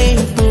ബർത്ത്ഡേ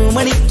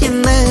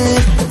പൂമണിക്കുന്ന്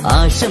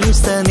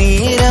ആശംസ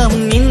നേരം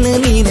ഇന്ന്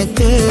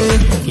നിനക്ക്.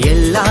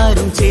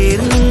 എല്ലാരും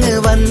ചേർന്നിങ്ങ്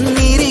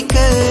വന്നിരിക്ക.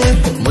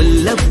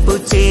 മുല്ലപ്പൂ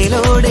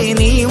ചേലോടെ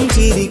നീയും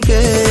ചിരിക്ക.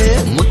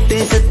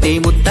 മുത്തേസത്തെ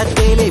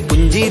മുത്തത്തേലെ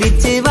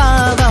പുഞ്ചിരിച്ച്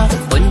വാവ,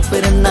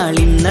 പൊൻപിറന്നാൾ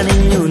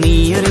ഇന്നണഞ്ഞു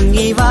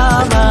നീയൊരുങ്ങി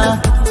വാവ.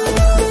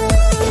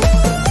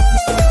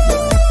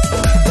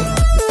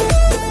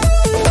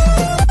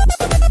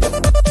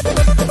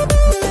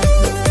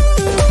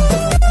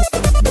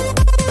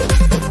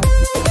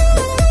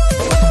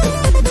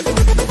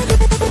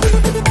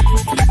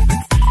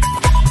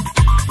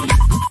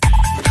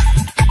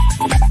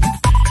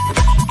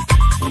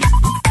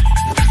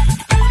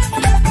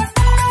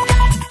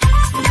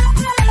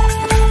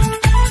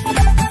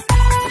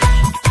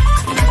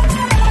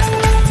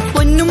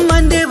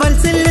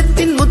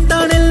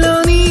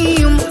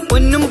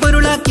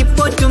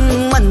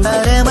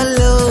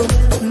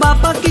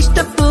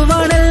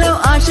 ഇഷ്ടപ്പൂവാണല്ലോ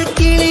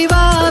ആശക്കിളി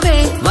വാവേ.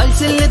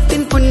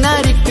 വാത്സല്യത്തിൻ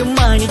പുന്നാരിക്കും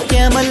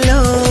മാണിക്യമല്ലോ.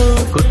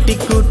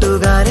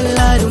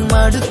 കുട്ടിക്കൂട്ടുകാരെല്ലാരും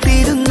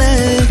അടുത്തിരുന്ന്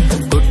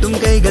കൊട്ടും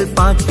കൈകൾ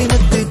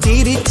പാട്ടിനൊത്ത്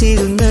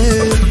ചിരിച്ചിരുന്ന്.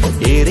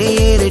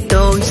 ഏറെ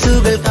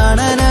ടോയ്സുകൾ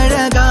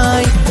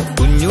കാണാനഴകായി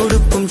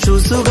കുഞ്ഞുടുപ്പും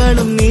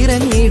ഷൂസുകളും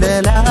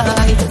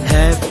നിറഞ്ഞിടലായി.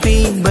 ഹാപ്പി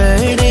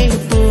ബർത്ത്ഡേ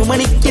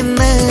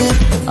പൂമണിക്കുന്ന്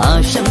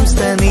ആശംസ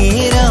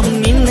നേരം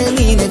ഇന്ന്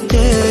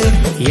നിനക്ക്.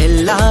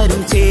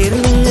 എല്ലാരും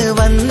ചേർന്നിങ്ങ്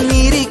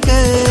വന്നിരിക്ക.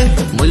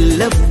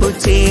 മുല്ലപ്പൂ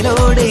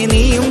ചേലോടെ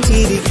നീയും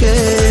ചിരിക്ക.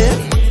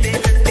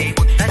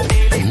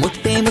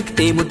 മുത്തേ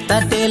മുത്തേ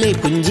മുത്താറ്റേലെ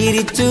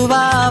പുഞ്ചിരിച്ചു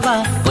വാവ,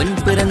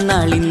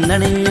 പൊൻപിറന്നാൾ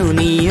ഇന്നണഞ്ഞു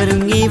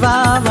നീയൊരുങ്ങി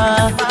വാവ.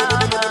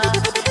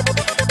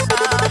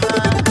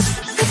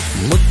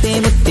 മുത്തേ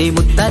മുത്തേ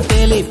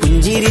മുത്താറ്റേലെ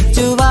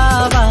പുഞ്ചിരിച്ചു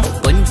വാവ,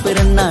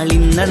 പൊൻപിറന്നാൾ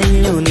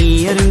ഇന്നണഞ്ഞു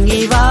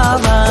നീയൊരുങ്ങി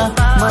വാവ.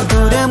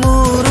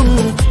 മധുരമൂറും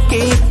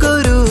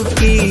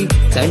കേക്കൊരുക്കി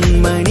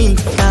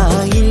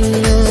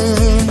കൺമണിക്കായിന്ന്.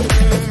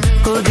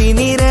 കൊതി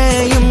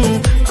നിറയും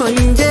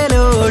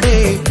കൊഞ്ചലോടെ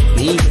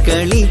നീ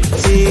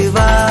കളിച്ച്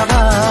വാവ.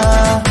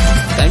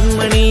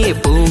 കൺമണിയെ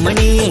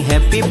പൂമണിയെ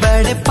ഹാപ്പി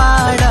ബർത്ത്ഡേ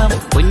പാടാം.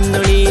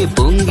 പൊന്നൊളിയെ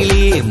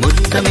പൂങ്കിളിയെ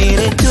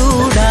മുത്തമേറെ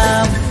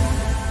ചൂടാം.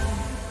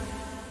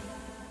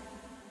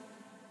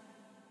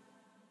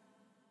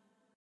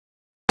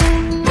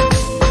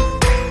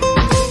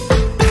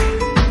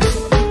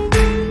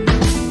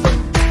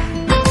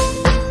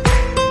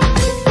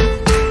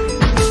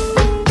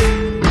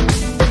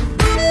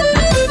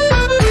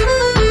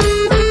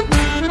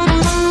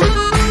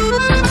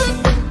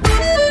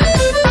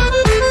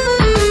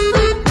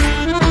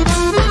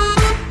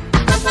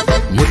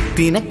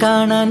 മുത്തിനെ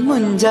കാണാൻ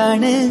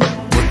മുഞ്ചാണ്,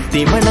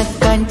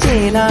 മുത്തിമണക്കാൻ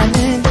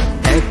ചേലാണ്.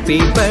 Happy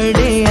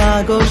birthday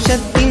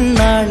ആഘോഷത്തിൻ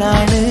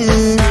നാളാണ്.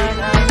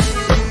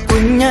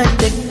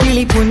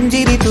 കുഞ്ഞാറ്റക്കിളി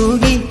പുഞ്ചിരി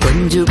തൂകി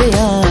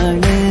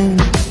കൊഞ്ചുകയാണ്.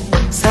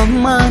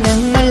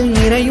 സമ്മാനങ്ങൾ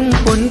നിറയും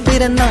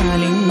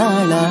പൊൻപിറന്നാളിൻ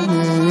നാളാണ്.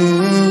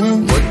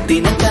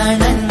 മുത്തിനെ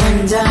കാണാൻ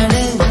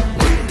മുഞ്ചാണ്,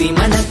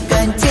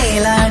 മുത്തിമണക്കാൻ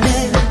ചേലാണ്.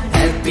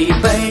 Happy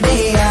birthday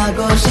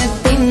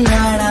ആഘോഷത്തിൻ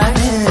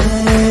നാളാണ്.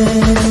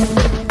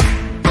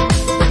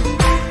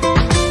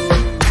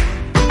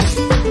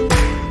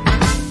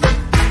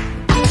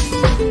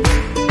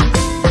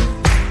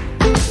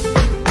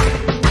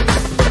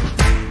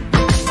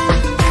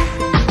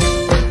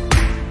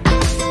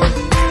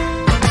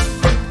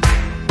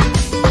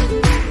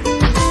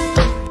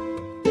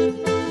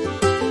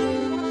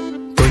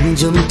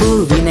 കൊഞ്ചും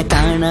പൂവിനെ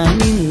കാണാൻ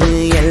ഇന്ന്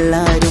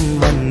എല്ലാരും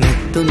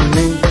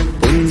വന്നെത്തുന്നു.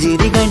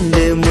 പുഞ്ചിരി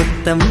കണ്ട്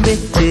മുത്തം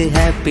വെച്ച്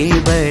ഹാപ്പി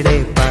ബർത്ത്ഡേ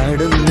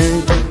പാടുന്നു.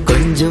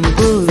 കൊഞ്ചും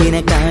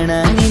പൂവിനെ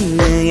കാണാൻ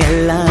ഇന്ന്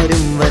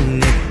എല്ലാരും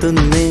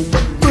വന്നെത്തുന്നു.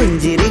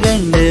 പുഞ്ചിരി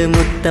കണ്ട്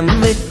മുത്തം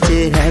വെച്ച്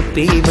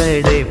ഹാപ്പി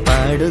ബർത്ത്ഡേ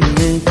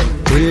പാടുന്നു.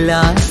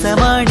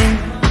 ഉല്ലാസമാണ്,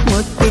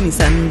 മുത്തിന്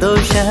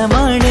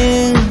സന്തോഷമാണ്.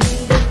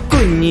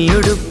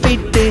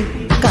 കുഞ്ഞിയുടുപ്പിട്ട്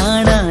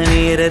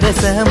കാണാനേറെ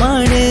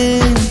രസമാണ്.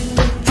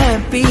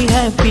 Happy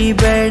happy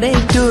birthday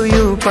to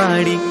you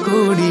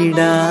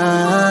പാടിക്കൂടിടാ.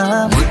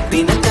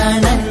 മുത്തിനെ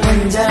കാണാൻ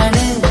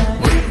മുഞ്ചാണ്,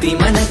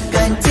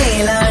 മുത്തിമണക്കാൻ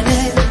ചേലാണ്.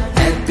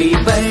 Happy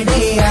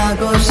birthday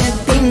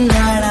ആഘോഷത്തിൻ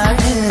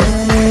നാളാണ്.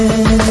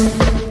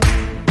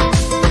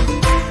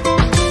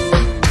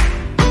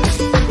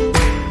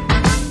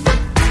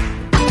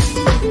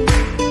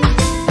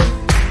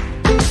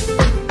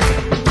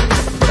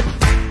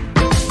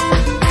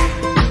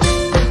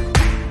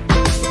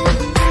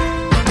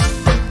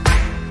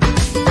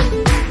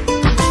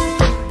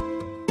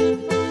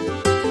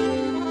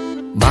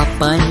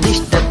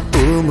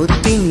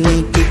 ബാപ്പാന്റിഷ്ടപ്പൂമുത്തിന്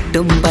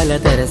കിട്ടും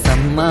പലതര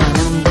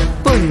സമ്മാനം.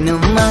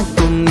 പൊന്നും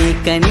മാക്കും ഈ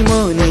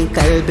കനിമോന്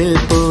കൽബിൽ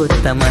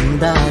പൂത്ത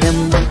മന്ദാരം.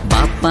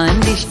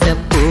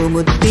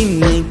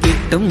 ബാപ്പാന്റിഷ്ടപ്പൂമുത്തിന്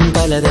കിട്ടും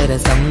പലതര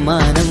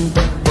സമ്മാനം.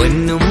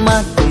 പൊന്നും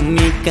മാക്കും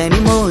ഈ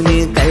കനിമോന്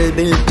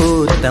കൽബിൽ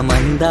പൂത്ത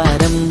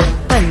മന്ദാരം.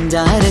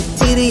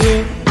 പഞ്ചാരച്ചിരിയെ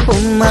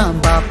ഉമ്മ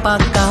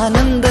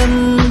ബാപ്പാക്കാനന്ദം.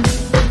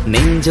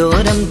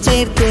 നെഞ്ചോരം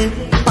ചേർത്ത്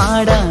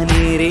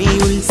പാടാനേറെ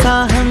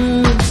ഉത്സാഹം.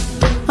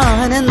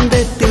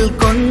 ആനന്ദത്തിൽ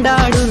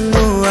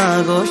കൊണ്ടാടുന്നു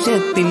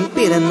ആഘോഷത്തിൻ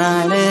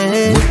പിറന്നാള്.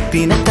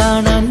 മുത്തിനെ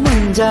കാണാൻ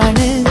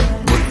മുഞ്ചാണ്,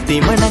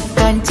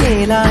 മുത്തിമണക്കാൻ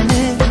ചേലാണ്.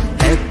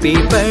 Happy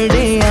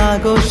birthday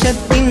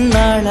ആഘോഷത്തിൻ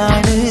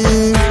നാളാണ്.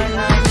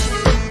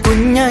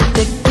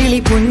 കുഞ്ഞാറ്റക്കിളി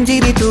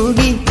പുഞ്ചിരി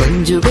തൂകി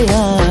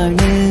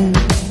കൊഞ്ചുകയാണ്.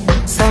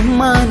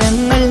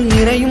 സമ്മാനങ്ങൾ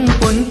നിറയും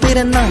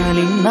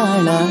പൊൻപിറന്നാളിൻ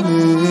നാളാണ്.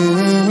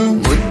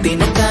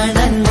 മുത്തിനെ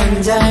കാണാൻ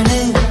മുഞ്ചാണ്,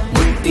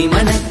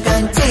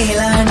 മുത്തിമണക്കാൻ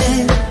ചേലാണ്.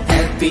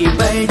 Happy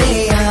birthday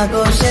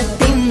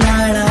ആഘോഷത്തിൻ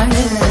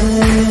നാളാണ്.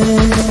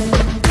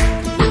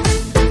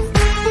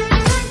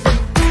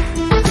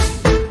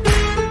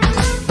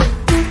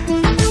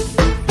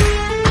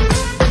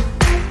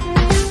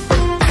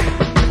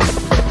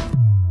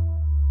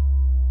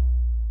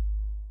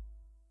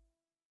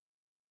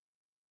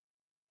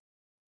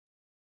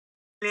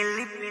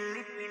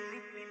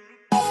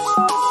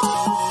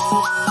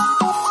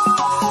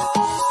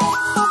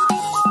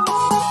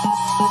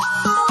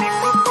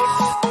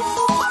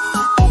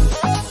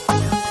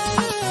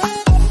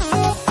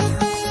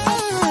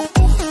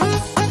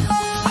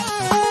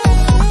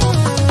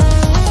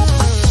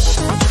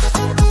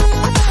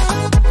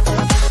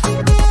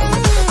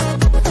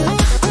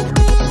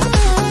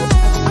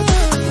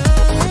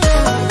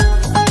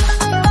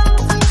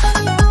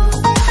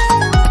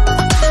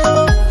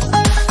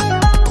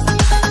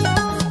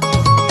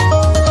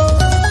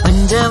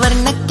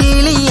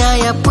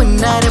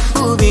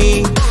 പുന്നാരപ്പൂവേ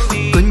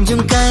കുഞ്ചും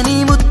കാനി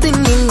മുത്തിൻ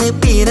നിന്ന്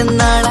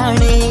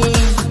പിറന്നാളാണേ.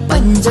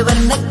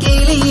 പഞ്ചവർണ്ണ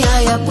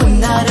കേളിയായ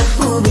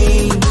പുന്നാരപ്പൂവേ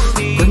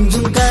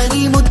കുഞ്ചും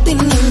കാനി മുത്തിൻ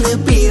നിന്ന്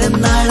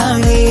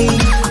പിറന്നാളാണേ.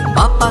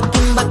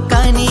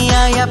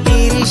 പാപ്പാക്കിമ്പക്കാനിയായ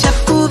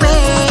പേരിഷപ്പൂവേ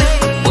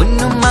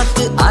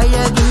പൊന്നുമ്മക്ക്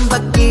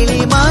അഴകിമ്പക്കിളി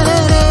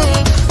മാലരേ.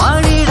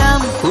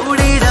 പാടിടാം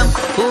കൂടിടാം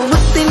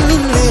പൂമുത്തിൻ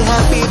നിന്ന്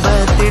ഹാപ്പി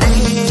ബർത്ത്ഡേ.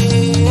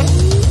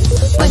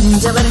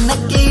 പഞ്ചവർണ്ണ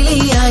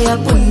കേളിയായ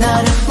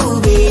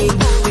പുന്നാരപ്പൂവേ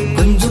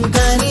കുഞ്ചും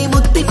കാനി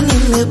മുത്തിൻ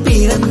നിന്ന്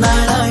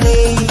പിറന്നാളാണേ.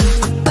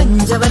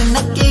 പഞ്ചവർണ്ണ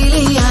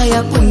കേളിയായ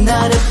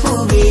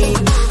പുന്നാരപ്പൂവേ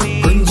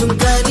കുഞ്ചും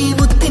കാനി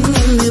മുത്തിൻ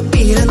നിന്ന്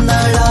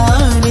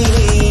പിറന്നാളാണേ.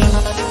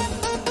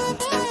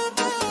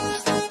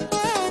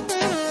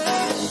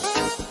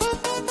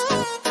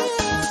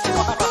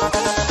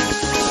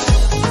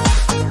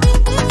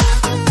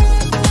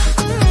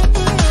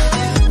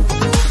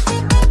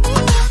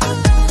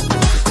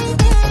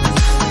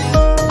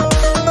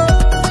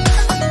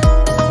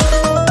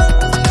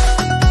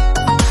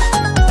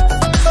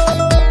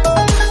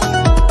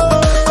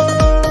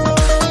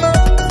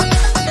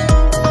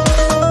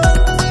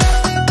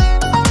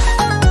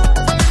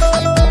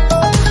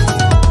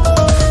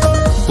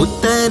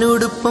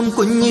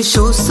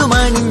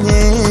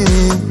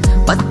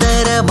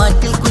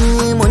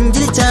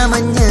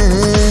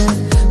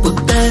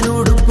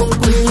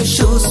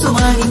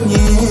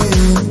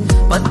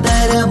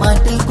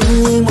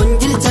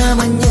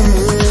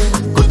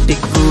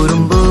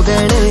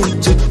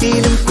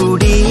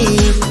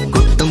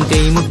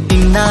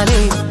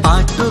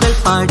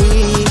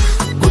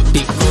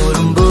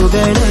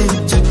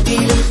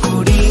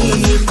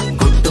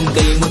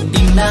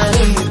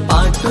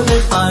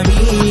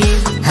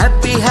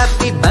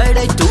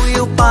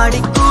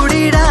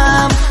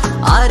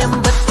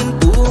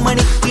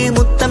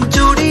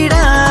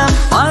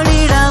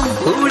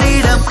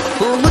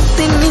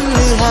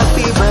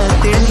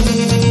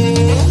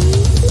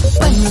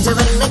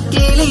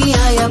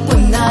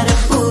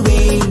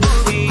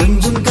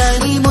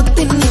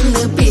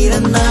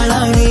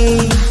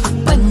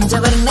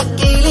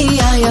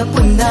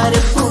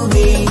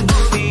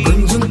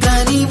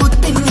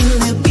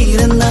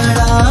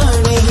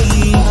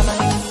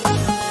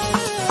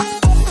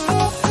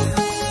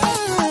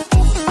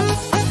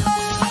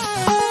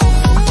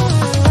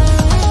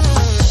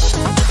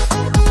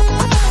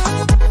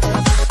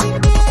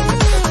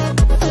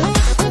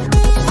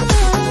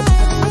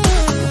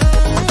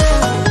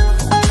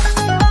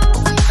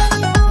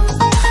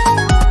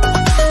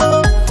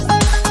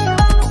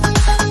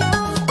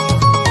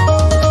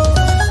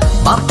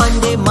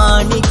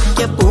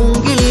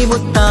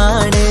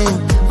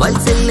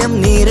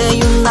 വാത്സല്യം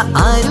നിറയുന്ന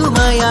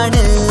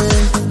ആരുമയാണ്.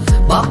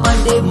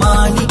 പാപ്പാന്റെ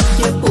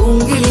മാണിക്യ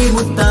പൂങ്കിളി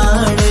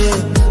മുത്താണ്.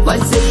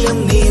 വാത്സല്യം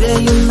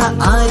നിറയുന്ന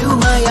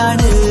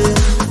ആരുമയാണ്.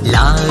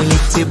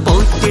 ലാളിച്ച്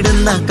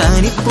പോറ്റിടുന്ന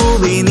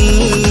കനിപ്പൂവേ നീ.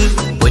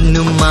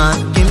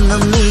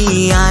 പൊന്നുമ്മാക്കെന്നും നീ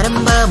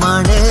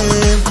ആരംഭമാണ്.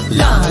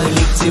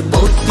 ലാളിച്ച്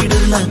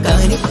പോറ്റിടുന്ന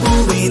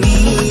കനിപ്പൂവേ നീ.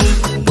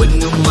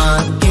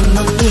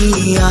 പൊന്നുമ്മാക്കെന്നും നീ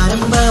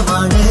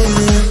ആരംഭമാണ്.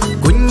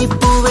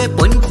 കുഞ്ഞിപ്പൂവെ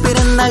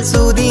പൊൻപിറന്നാൾ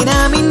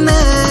സുദിനമിന്ന്.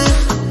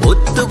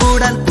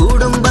 ഒത്തുകൂടാൻ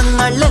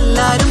കുടുംബങ്ങൾ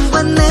എല്ലാരും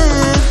വന്ന്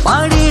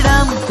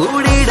പാടിടാം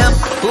കൂടിടാം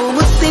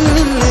പൂമുത്തിൻ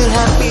നിന്ന്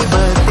ഹാപ്പി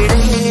ബർത്ത്ഡേ.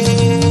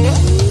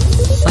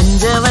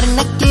 പഞ്ചവർണ്ണ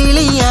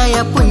കിളിയായ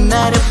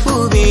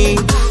പുന്നാരപ്പൂവേ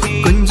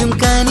കുഞ്ചും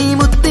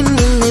കാനിമുത്തിൻ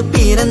നിന്ന്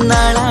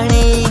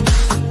പിറന്നാളാണേ.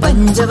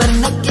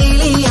 പഞ്ചവർണ്ണ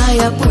കിളിയായ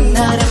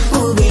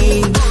പുന്നാരപ്പൂവേ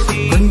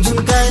കുഞ്ചും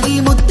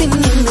കാനിമുത്തിൻ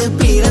നിന്ന്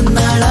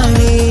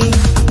പിറന്നാളാണേ.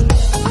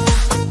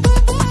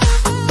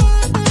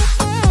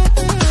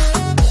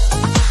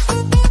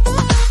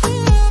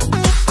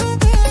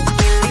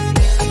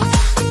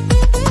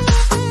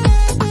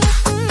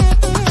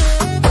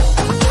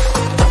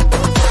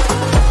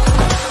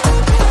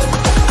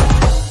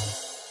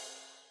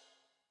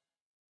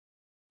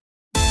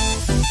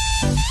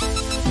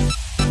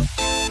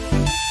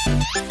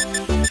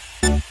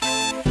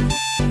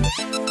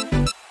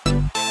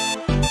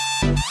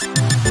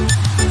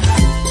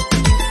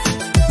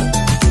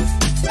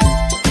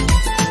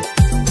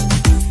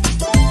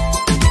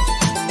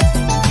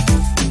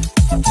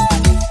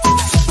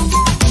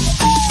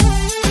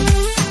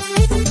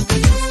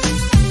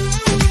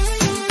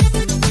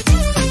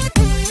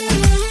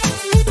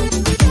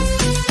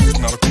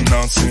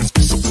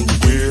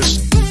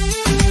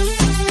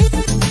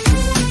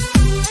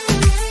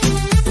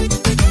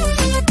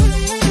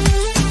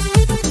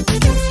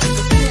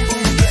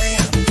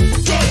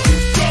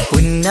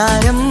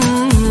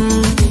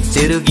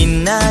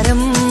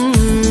 ചെറുകിന്നാരം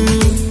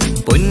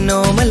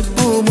പൊന്നോമൽ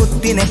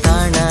പൂമുത്തിനെ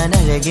കാണാൻ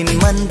അഴകിൻ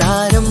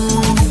മന്ദാരം.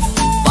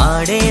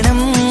 പാടേണം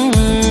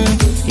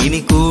ഇനി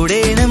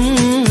കൂടേണം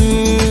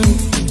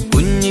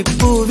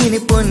കുഞ്ഞിപ്പൂവിന്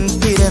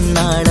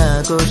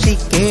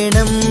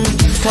പൊൻപിറന്നാളാഘോഷിക്കേണം.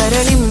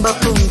 കരളിമ്പ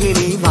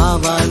പൂങ്കിളി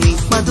വാവാനി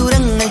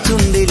മധുരങ്ങൾ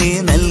ചുണ്ടില്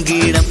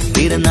നൽകിയിടം.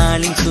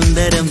 പിറന്നാളിൻ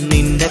സുന്ദരം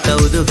നിന്റെ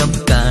കൗതുകം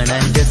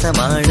കാണാൻ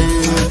രസമാണ്.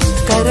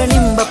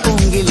 കരളിമ്പ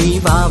പൂങ്കിളി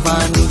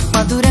വാവാനി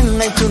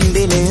മധുരങ്ങൾ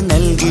ചുണ്ടില്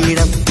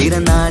നൽകിയിടം.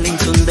 പിറന്നാളിൻ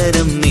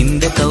സുന്ദരം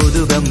നിന്റെ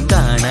കൗതുകം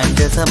കാണാൻ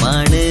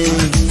രസമാണ്.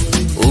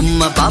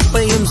 ഉമ്മ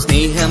പാപ്പയും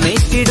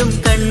സ്നേഹമേറ്റിടും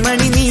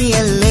കൺമണി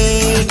നീയല്ലേ.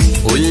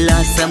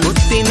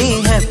 ഉല്ലാസമുത്തിനെ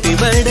ഹാപ്പി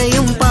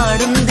ബർത്ത്ഡേയും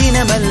പാടും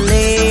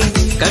ദിനമല്ലേ.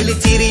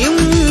 കളിച്ചിരിയും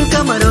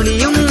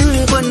കമലൊളിയും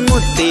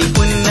പൊന്മുത്തി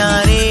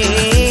പുന്നാരേ.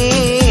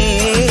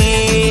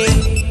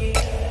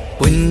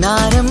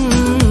 പുന്നാരം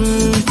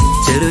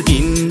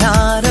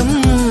ചെറുകിന്നാരം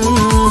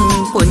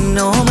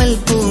പൊന്നോമൽ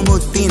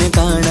പൂമുത്തിനെ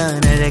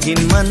കാണാൻ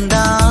അഴകിൻ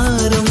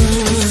മന്ദാരം.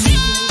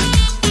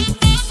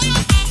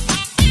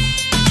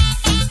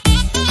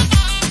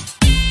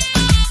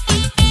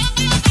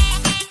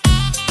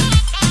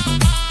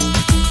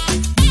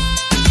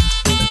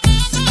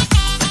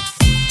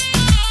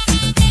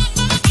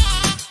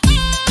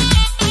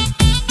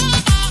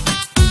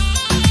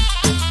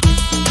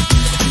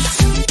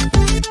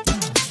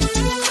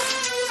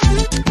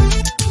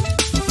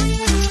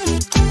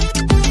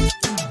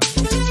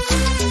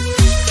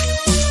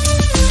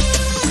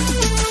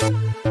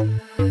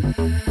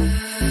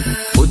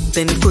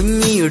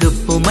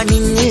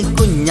 കുഞ്ഞിയുടുപ്പുമണിഞ്ഞ്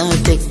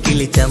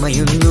കുഞ്ഞാറ്റക്കിളി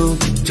ചമയുന്നു.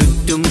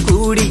 ചുറ്റും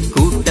കൂടി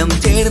കൂട്ടം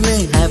ചേർന്ന്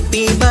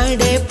ഹാപ്പി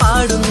ബർത്ത്ഡേ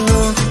പാടുന്നു.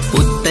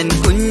 പുത്തൻ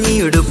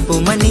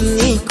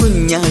കുഞ്ഞിയുടുപ്പുമണിഞ്ഞ്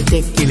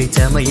കുഞ്ഞാറ്റക്കിളി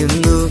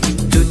ചമയുന്നു.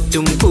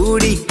 ചുറ്റും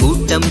കൂടി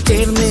കൂട്ടം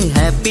ചേർന്ന്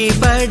ഹാപ്പി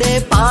ബർത്ത്ഡേ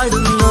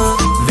പാടുന്നു.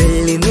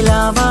 വെള്ളി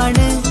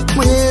നിലാവാണ്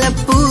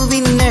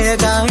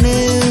മുല്ലപ്പൂവിനഴകാണ്.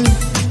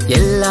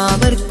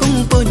 എല്ലാവർക്കും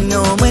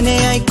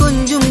പൊന്നോമനയായി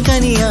കൊഞ്ചും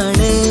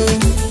കനിയാണ്.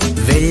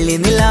 വെള്ളി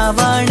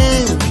നിലാവാണ്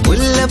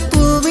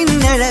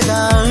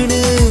മുല്ലപ്പൂവിനഴകാണ്.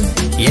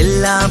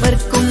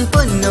 എല്ലാവർക്കും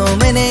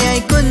പൊന്നോമനയായി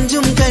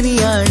കൊഞ്ചും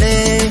കനിയാണ്.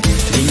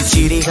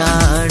 ചിരി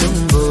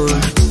കാണുമ്പോൾ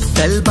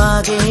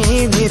കൽബാകെ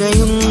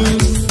നിറയും.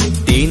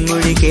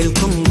 തേൻമൊഴി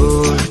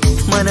കേൾക്കുമ്പോൾ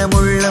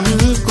മനമുള്ളം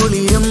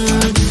കുളിരും.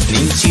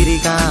 ചിരി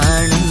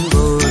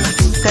കാണുമ്പോൾ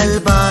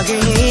കൽബാകെ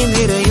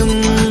നിറയും.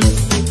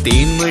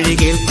 തേൻമൊഴി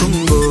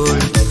കേൾക്കുമ്പോൾ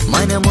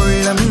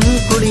മനമുള്ളം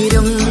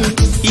കുളിരും.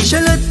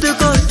 ഇശലത്ത്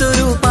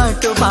കോർത്തൊരു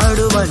പാട്ടു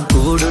പാടുവാൻ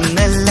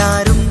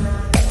കൂടുന്നെല്ലാരും.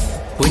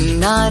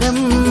 പുന്നാരം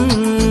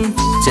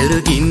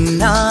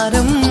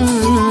ചെറുകിന്നാരം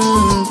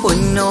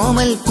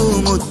പൊന്നോമൽ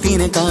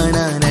പൂമുത്തിനെ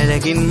കാണാൻ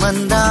അഴകിൻ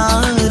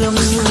മന്ദാരം.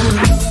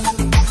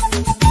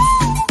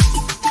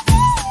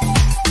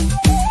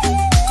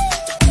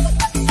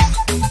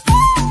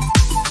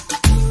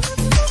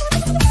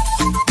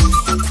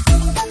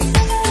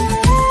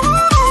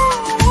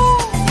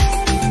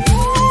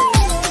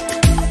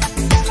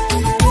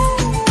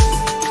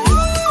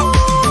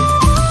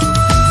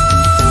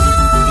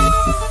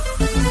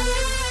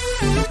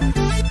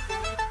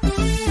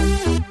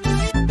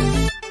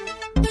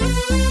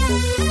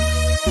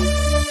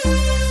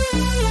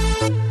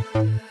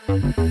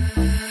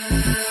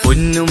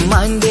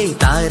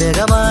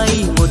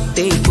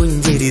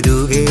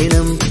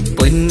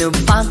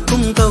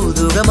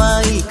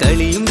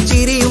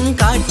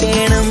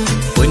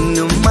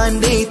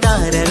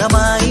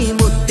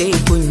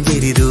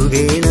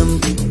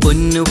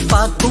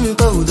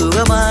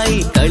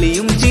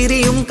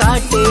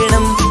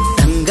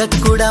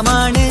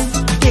 തങ്കക്കുടമാണ്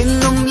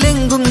എന്നും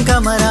ലെങ്കും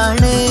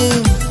കമറാണ്.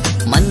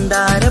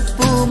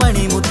 മന്ദാരപ്പൂ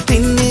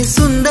മണിമുത്തിന്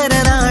സുന്ദര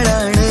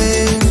നാളാണ്.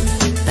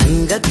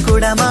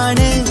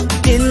 തങ്കക്കുടമാണ്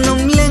എന്നും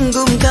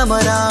ലെങ്കും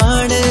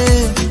കമറാണ്.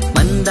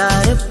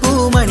 മന്ദാരപ്പൂ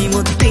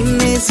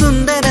മണിമുത്തിന്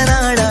സുന്ദര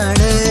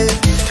നാളാണ്.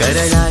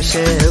 കരളാശ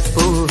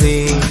പൂവേ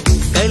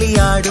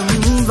കളിയാടും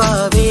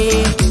വാവേ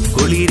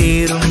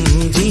കുളിരേറും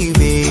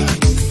ജീവേ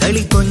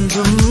കളി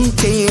കൊഞ്ചും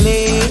ചേലേ.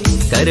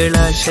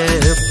 കരളാശ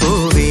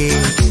പൂവേ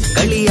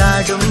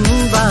കളിയാടും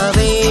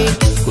വാവേ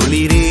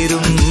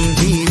കുളിരേറും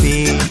ജീവേ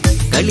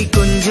കളി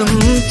കൊഞ്ചും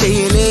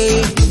ചേലേ.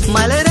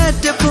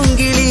 മലരാറ്റ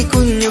പൂങ്കിളി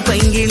കുഞ്ഞു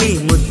പൈങ്കിളി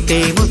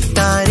മുത്തേ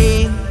മുത്താരേ.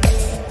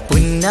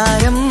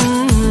 പുന്നാരം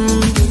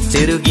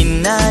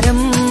ചെറുകിന്നാരം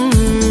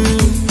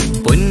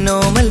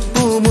പൊന്നോമൽ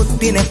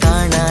പൂമുത്തിനെ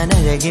കാണാൻ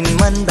അഴകിൻ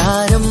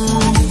മന്ദാരം.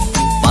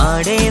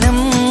 പാടേണം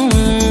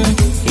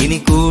ഇനി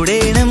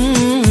കൂടേണം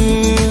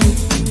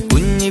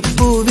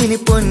കുഞ്ഞിപ്പൂവിന്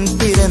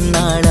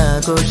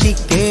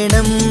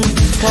പൊൻപിറന്നാളാഘോഷിക്കേണം.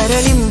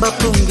 കരളിമ്പ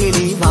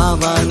പൂങ്കിളി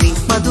വാവാനി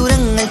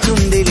മധുരങ്ങൾ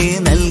ചുണ്ടില്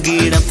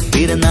നൽകിയിടം.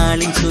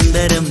 പിറന്നാളിൻ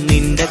സുന്ദരം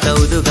നിന്റെ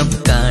കൗതുകം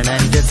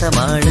കാണാൻ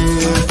രസമാണ്.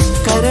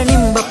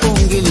 കരളിമ്പ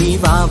പൂങ്കിളി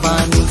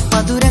വാവാനി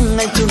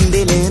മധുരങ്ങൾ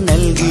ചുണ്ടില്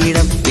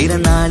നൽകിയിടം.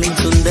 പിറന്നാളിൻ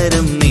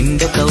സുന്ദരം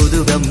നിന്റെ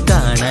കൗതുകം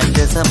കാണാൻ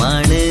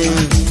രസമാണ്.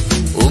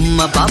 ഉമ്മ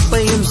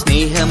പാപ്പയും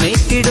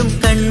സ്നേഹമേറ്റിടും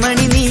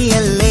കൺമണി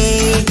നീയല്ലേ.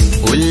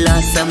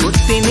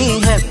 ഉല്ലാസമുത്തിനെ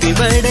ഹാപ്പി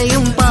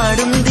ബർത്ത്ഡേയും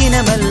പാടും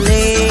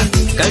ദിനമല്ലേ.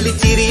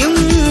 കളിച്ചിരിയും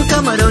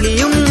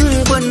കമറൊളിയും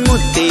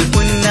പൊന്മുത്തേ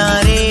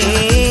പുന്നാരേ.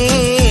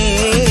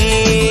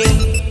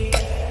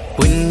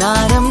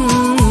 പുന്നാരം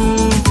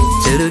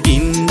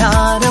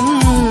ചെറുകിന്നാരം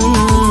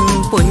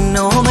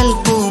പൊന്നോമൽ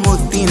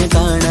പൂമുത്തിന്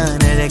കാണാൻ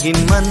അഴകിൻ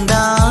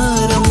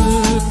മന്ദാരം.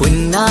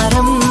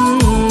 പുന്നാരം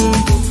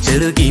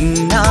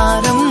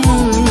ചെറുകിന്നാരം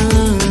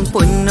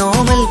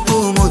പൊന്നോമൽ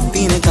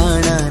പൂമുത്തിന്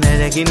കാണാൻ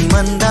അഴകിൻ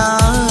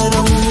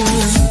മന്ദാരം.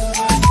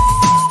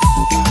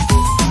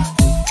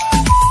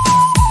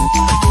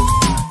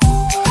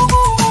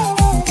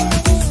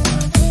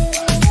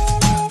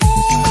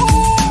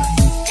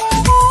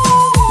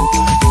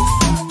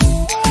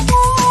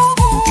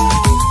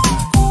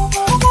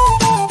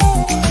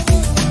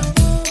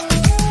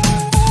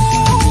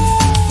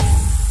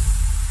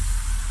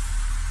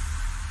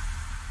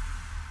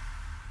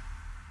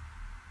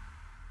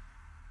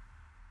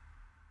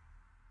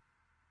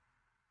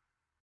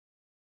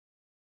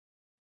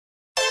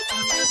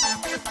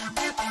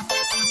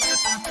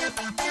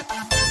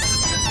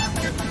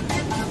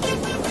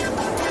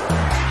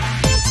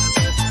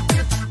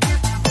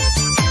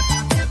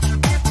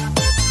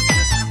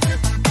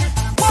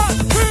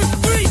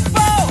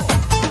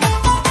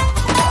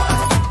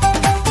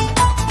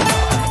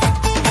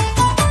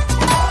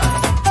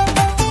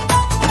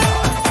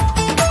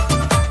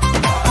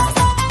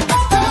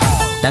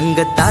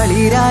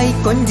 തങ്കത്താളിരായി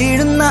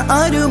കൊഞ്ചിടുന്ന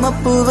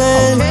അരുമപ്പൂവ്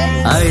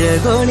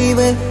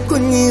അഴകോളിവ്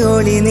കുഞ്ഞി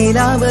ഓളി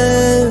നിലാവ്.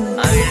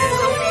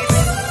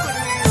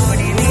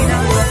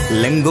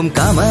 ലങ്കും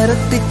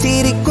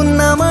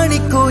കമറത്തിച്ചിരിക്കുന്ന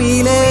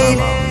മണിക്കോയില്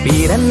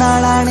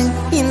പിറന്നാളാണ്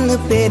ഇന്ന്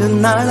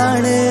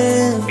പെരുന്നാളാണ്.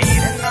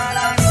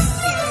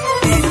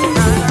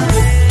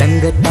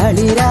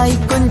 തങ്കത്താളിരായി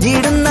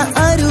കൊഞ്ചിടുന്ന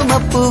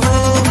അരുമപ്പൂവ്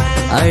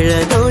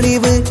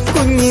അഴകോളിവ്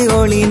കുഞ്ഞി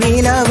ഓളി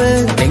നിലാവ്.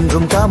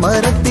 ലങ്കും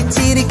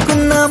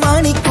കമറത്തിച്ചിരിക്കുന്ന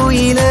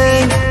മണിക്കോയില്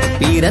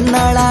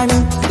പിറന്നാളാണ്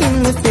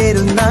ഇന്ന്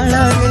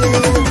പെരുന്നാളാണ്.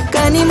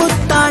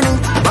 കനിമുത്താണ്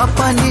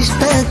പാപ്പാന്റെ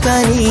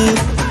ഇഷ്ടക്കനി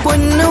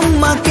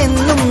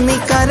പൊന്നുമ്മക്കെന്നും നീ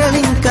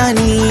കരളിൻ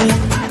കനി.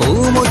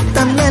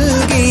 പൂമുത്തം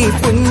നൽകി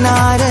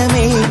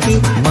പുന്നാരമേകി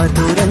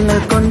മധുരങ്ങൾ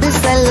കൊണ്ട്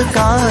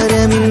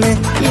സൽക്കാരമിന്ന്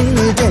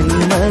ഇന്ന്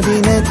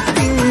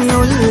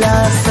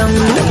ജന്മദിനത്തിനുല്ലാസം.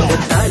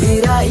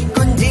 തളിരായി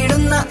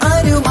കൊഞ്ചിടുന്ന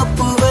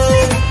അരുമപ്പൂവ്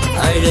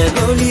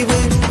അഴകൊളിവ്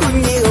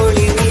കുഞ്ഞി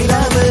ഒളി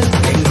നിലാവ്.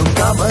 എങ്കും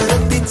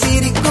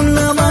കമറത്തിച്ചിരിക്കുന്ന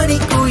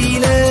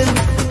മണിക്കുയില്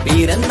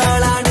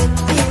പിറന്നാളാണ്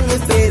ഇന്ന്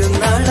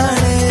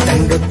പെരുന്നാളാണ്.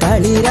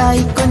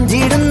 തങ്കത്തളിരായി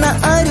കൊഞ്ചിടുന്ന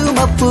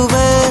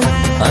അരുമപ്പൂവ്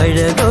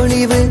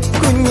അഴകൊളിവ്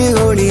കുഞ്ഞു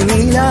ഒളി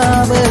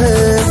നിലാവ്.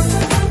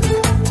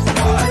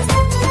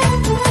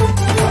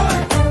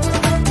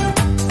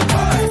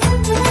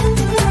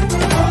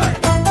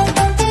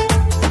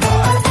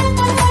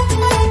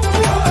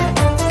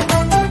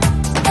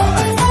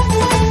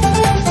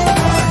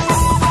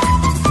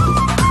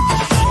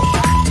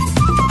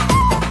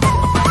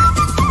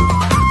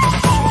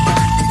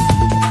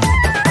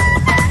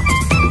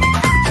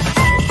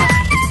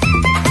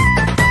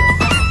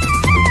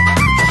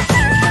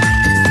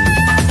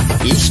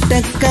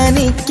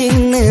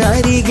 ഇഷ്ടക്കനിക്കിന്ന്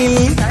അരികിൽ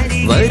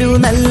വരൂ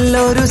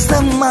നല്ലൊരു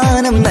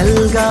സമ്മാനം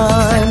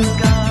നൽകാൻ.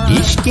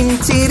 ഇഷ്കിൻ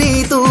ചിരി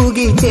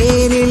തൂകി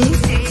ചേരിൽ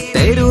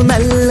തരൂ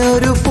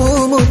നല്ലൊരു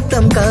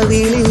പൂമുത്തം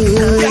കവിളിൽ.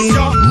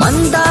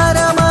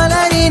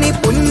 മന്ദാരമലരിനി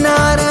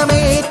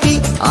പുന്നാരമേറ്റി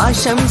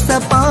ആശംസ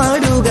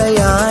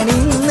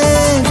പാടുകയാണിന്ന്.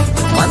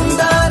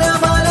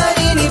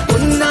 മന്ദാരമലരിനി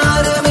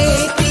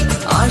പുന്നാരമേറ്റി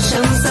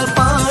ആശംസ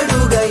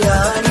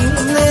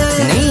പാടുകയാണിന്ന്.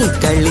 നീ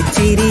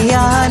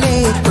കളിച്ചിരിയാലേ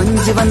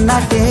കൊഞ്ചു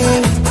വന്നാട്ടെ,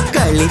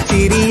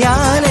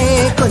 കളിച്ചിരിയാലേ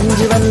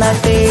കൊഞ്ചു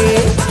വന്നാട്ടെ.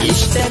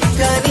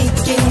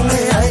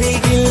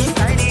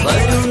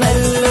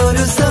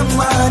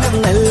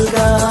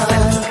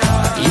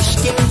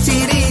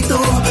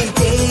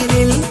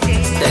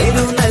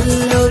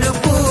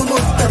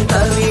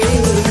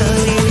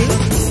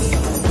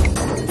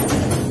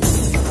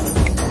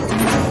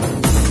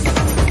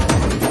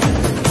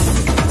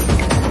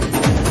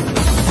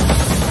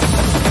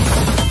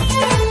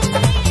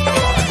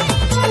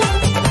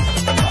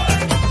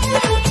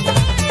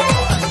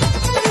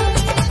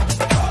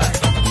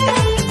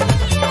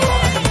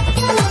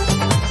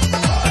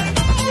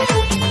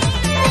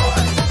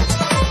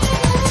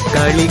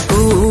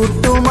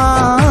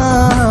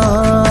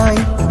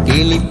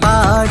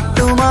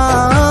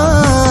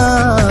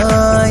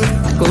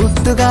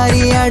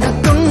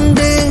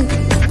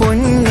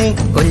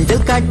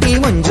 കാട്ടി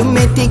മൊഞ്ചും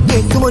മേറ്റി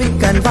കേക്ക്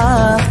മുറിക്കാൻ വാ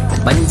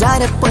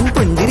പഞ്ചാരപ്പൊൻ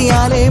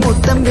പുഞ്ചിരിയാലെ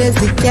മുത്തം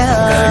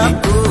രസിക്കാം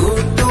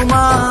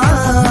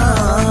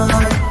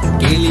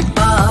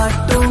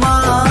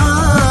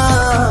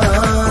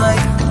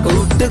കിളിപ്പാട്ടുമായി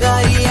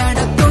കൂട്ടുകാരി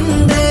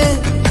അടത്തുണ്ട്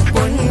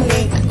പൊന്നെ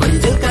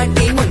കൊഞ്ചൽ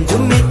കാട്ടി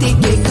മൊഞ്ചും മേറ്റി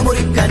കേക്ക്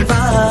മുറിക്കാൻ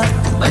വാ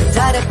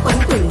പഞ്ചാരപ്പൊൻ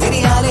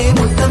പുഞ്ചിരിയാലെ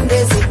മുത്തം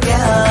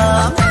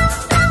രസിക്കാം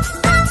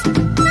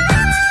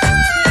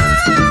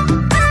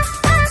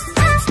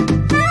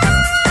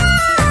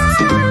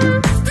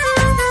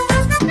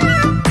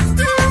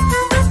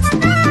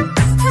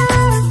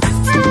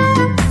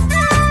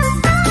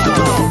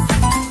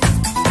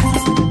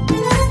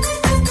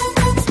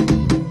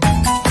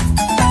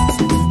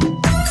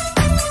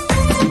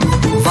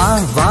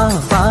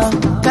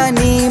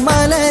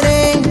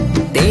കനിമലരെ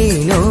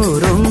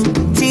തേനൂറും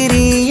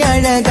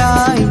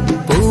ചിരിയഴകായി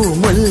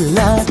പൂമുല്ല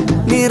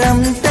നിറം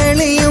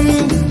തെളിയും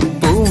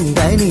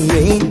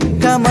പൂങ്കനിയെ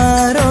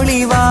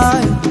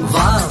കമറൊളിവായി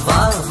വാ വാ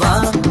വാ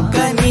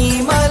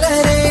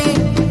കനിമലരെ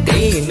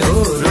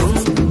തേനൂറും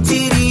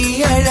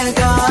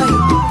ചിരിയഴകായി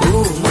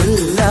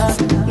പൂമുല്ല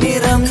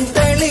നിറം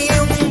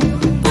തെളിയും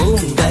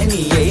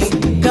പൂങ്കനിയെ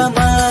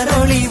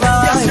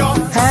കമറൊളിവായി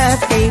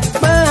happy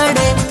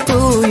birthday to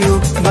you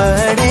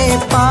birthday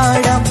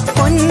പാടാം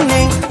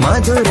പൊന്നെ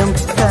മധുരം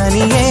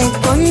കനിയെ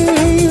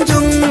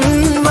കൊഞ്ചും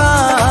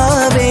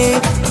വാവേ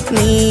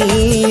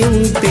നീയും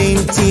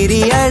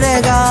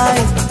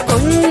തേൻചിരിയഴകായി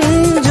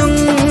കൊഞ്ചും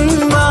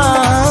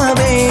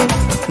വാവേ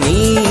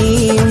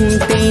നീയും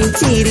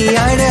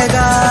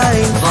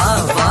തേൻചിരിയഴകായി വാ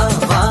വാ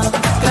വാ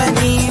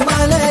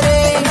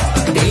കനിമലരെ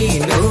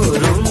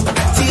തേനൂറും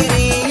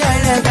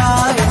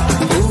ചിരിയഴകായി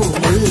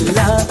പൂമുല്ല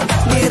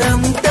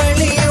നിറം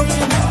തെളിയും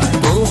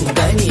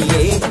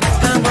പൂങ്കനിയെ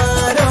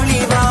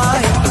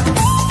കമറൊളിവായി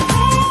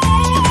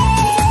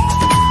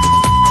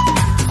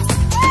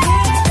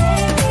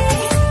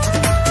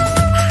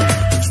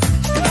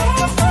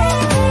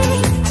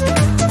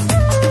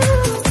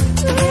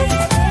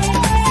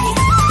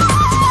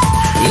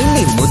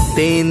ഇനി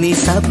മുത്തേ നീ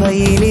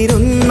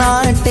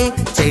സഭയിലിരുന്നാട്ടെ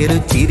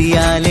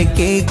ചെറുചിരിയാലെ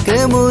കേക്ക്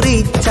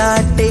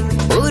മുറിച്ചാട്ടെ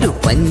ഒരു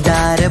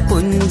പഞ്ചാര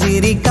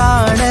പുഞ്ചിരി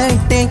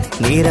കാണട്ടെ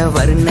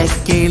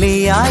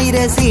നിറവർണ്ണക്കിളിയായി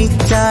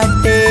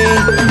രസിച്ചാട്ടെ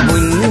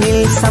മുന്നിൽ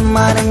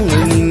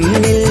സമ്മാനങ്ങൾ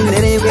നിന്നിൽ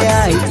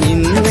നിറവയായി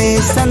ഇന്ന്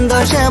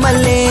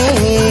സന്തോഷമല്ലേ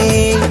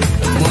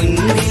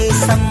മുന്നിൽ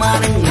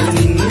സമ്മാനങ്ങൾ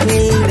നിന്നിൽ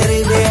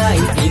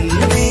നിറവയായി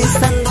ഇന്ന്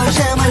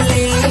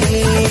സന്തോഷമല്ലേ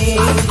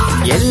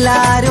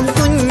എല്ലാരും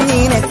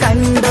കുഞ്ഞിനെ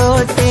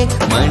കണ്ടോട്ടെ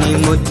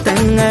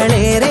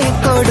മണിമുത്തങ്ങളേറെ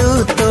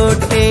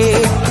കൊടുത്തോട്ടെ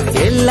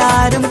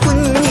എല്ലാരും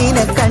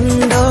കുഞ്ഞിനെ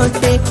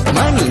കണ്ടോട്ടെ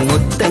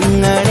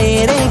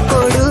മണിമുത്തങ്ങളേറെ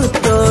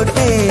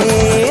കൊടുത്തോട്ടെ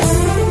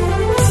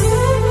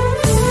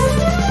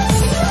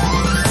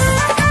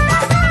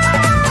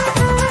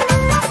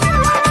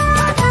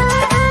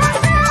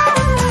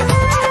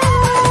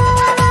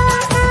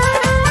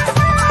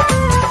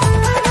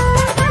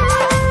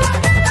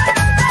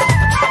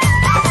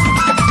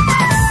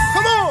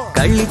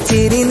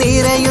കളിച്ചിരി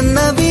നിറയുന്ന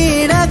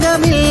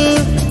വീടകമിൽ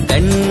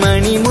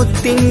കൺമണി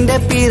മുത്തിന്റെ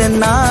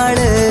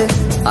പിറന്നാള്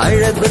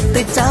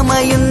അഴകുത്ത്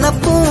ചമയുന്ന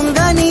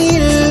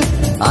പൂങ്കനിയിൽ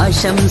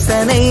ആശംസ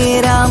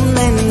നേരാം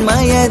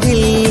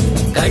നന്മയതിൽ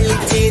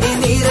കളിച്ചിരി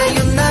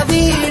നിറയുന്ന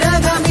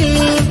വീടകമിൽ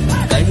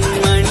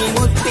കൺമണി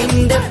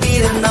മുത്തിന്റെ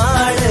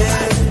പിറന്നാള്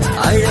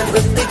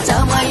അഴകുത്ത്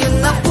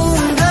ചമയുന്ന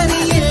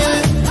പൂങ്കനിയിൽ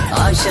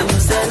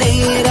ആശംസ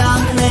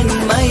നേരാം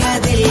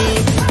നന്മയതിൽ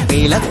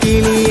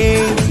വിളക്കിളിയേ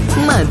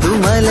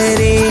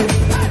മധുമലരെ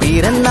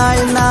പിറന്നാൾ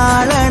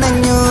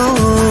നാളണഞ്ഞു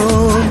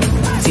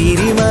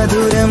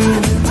ചിരിമധുരം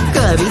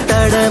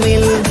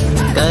കവിതടമിൽ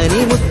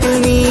കരിമുത്തിൽ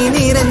നീ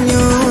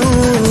നിറഞ്ഞു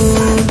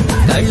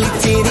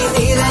കളിച്ചിരി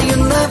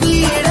നിറയുന്ന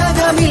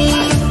വീടകമിൽ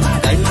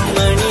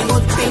കൺമണി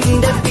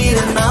മുത്തിന്റെ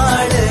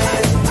പിറന്നാള്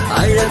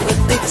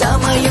അഴകുത്ത്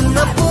ചമയുന്ന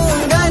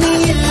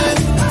പൂങ്കനിയിൽ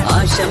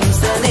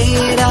ആശംസ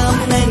നേരാം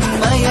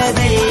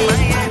നന്മയതേ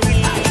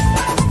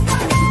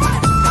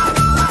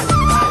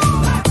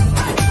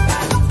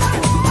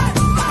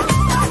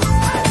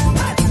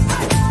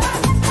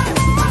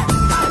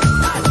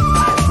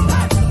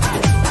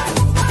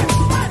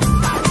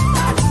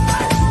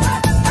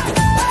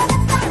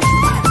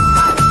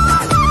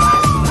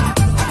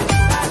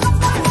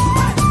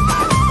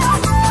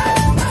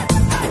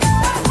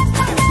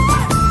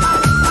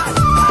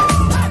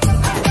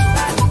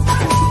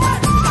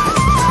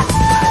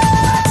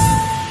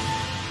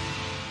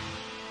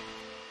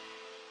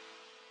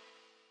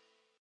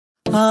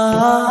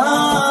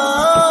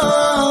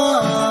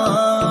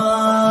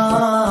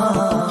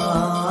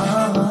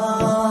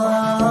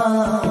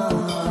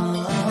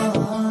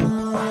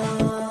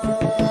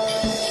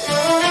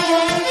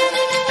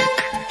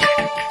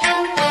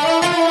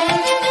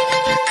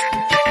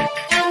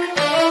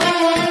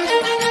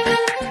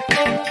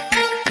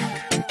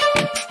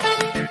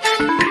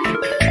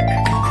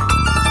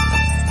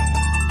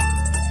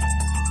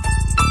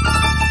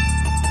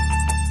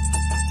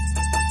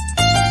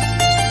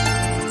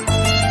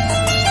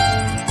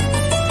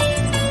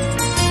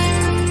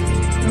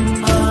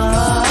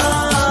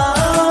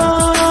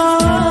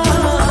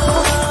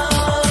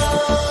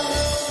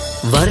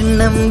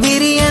വർണ്ണം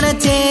വിരിയണ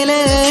ചേല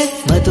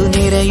മധു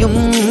നിറയും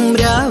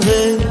രാവ്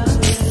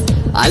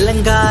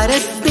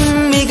അലങ്കാരത്തിൻ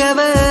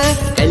മികവ്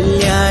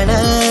കല്യാണ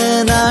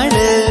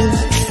നാട്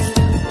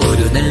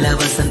ഒരു നല്ല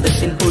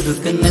വസന്തത്തിൻ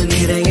പുതുക്കങ്ങൾ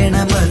നിറയണ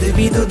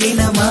മധുവിധു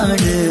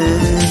ദിനമാണ്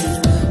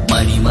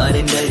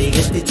മണിമാരന്റെ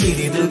അരികത്ത്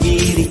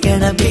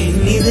ചിരിതുകീരിക്കണ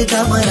പെണ്ണിത്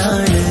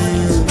കമലാണ്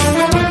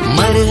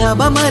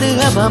മർഹബ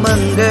മർഹബ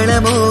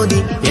മംഗളമോദി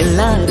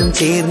എല്ലാരും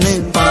ചേർന്ന്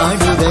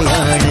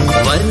പാടുകയാണ്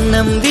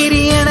വർണ്ണം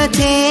വിരിയണ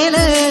ചേല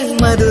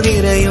മധു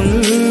നിറയും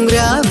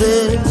രാവ്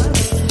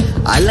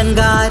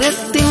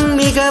അലങ്കാരത്തിൻ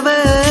മികവ്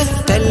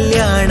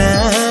കല്യാണ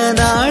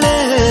നാള്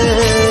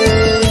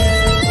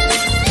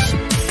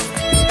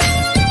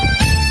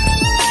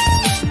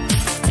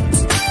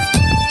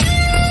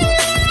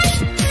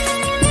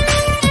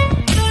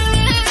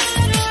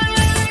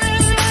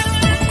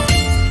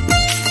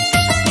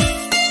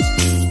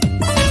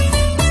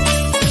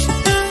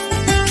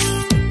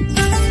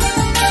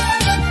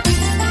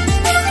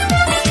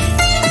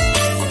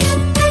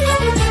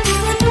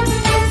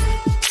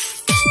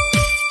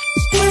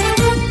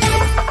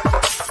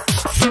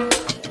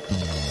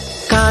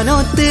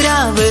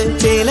കാനോത്തിരാവ്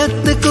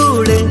ചേലത്ത്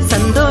കൂട്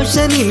സന്തോഷ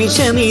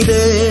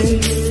നിമിഷമിത്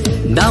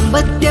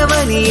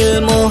ദാമ്പത്യവനിയിൽ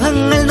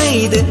മോഹങ്ങൾ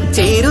നെയ്ത്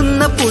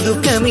ചേരുന്ന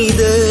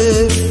പുതുക്കമിത്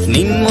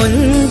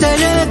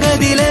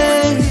നിൻമൊഞ്ചഴകതില്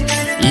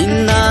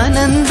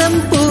ഇന്നാനന്ദം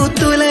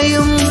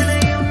പൂത്തുലയും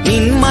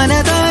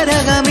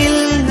നിൻമനതാരകമിൽ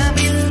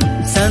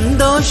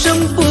സന്തോഷം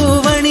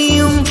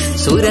പൂവണിയും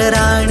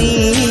സുരറാണി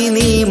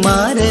നീ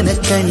മാരനെ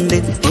കണ്ട്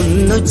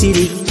ഒന്നു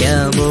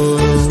ചിരിക്കാമോ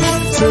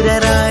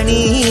സുരറാണി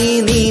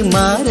നീ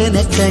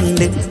മാരനെ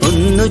കണ്ട്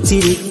ഒന്നു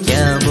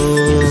ചിരിക്കാമോ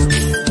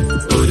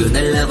ഒരു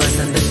നല്ല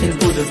വസന്തത്തിൽ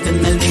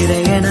പുതുക്കങ്ങൾ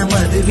നിറയണ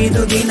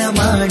മധുവിധു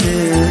ദിനമാണ്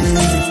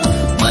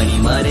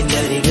മണിമാരന്റെ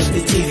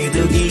അരികത്ത്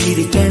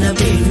ചിരിതുകീരിക്കണ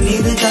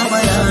പെണ്ണിത്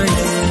കമലാണ്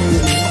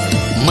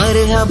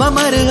മർഹബ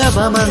മർഹബ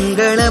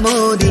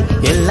മംഗളമോദി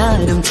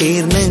എല്ലാരും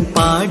ചേർന്ന്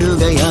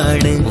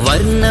പാടുകയാണ്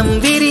വർണ്ണം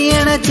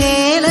വിരിയണ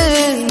ചേല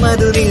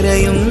മധു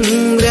നിറയും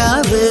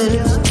രാവ്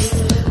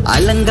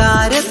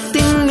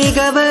അലങ്കാരത്തിൻ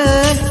മികവ്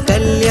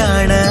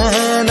കല്യാണ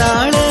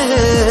നാള്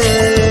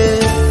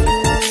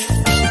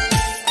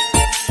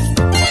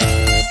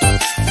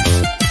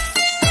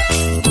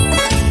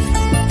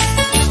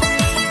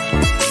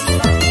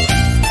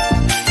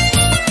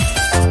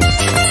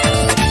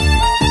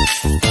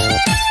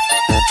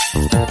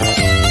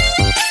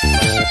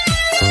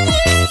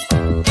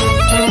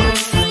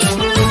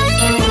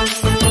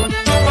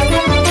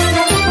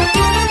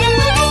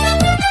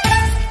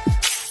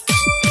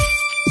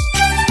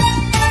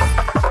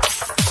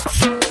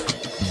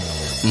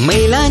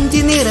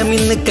മൈലാഞ്ചി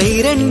നിറമിന്ന്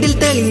കൈരണ്ടിൽ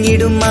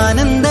തെളിഞ്ഞിടും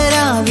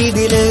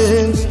ആനന്ദരാവിതില്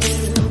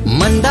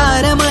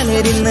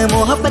മന്ദാരമലരിന്ന്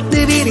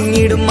മോഹപ്പത്ത്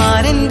വിരിഞ്ഞിടും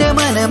മാരന്റെ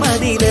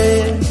മനമതില്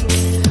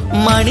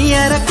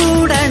മണിയറ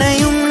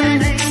കൂടണയും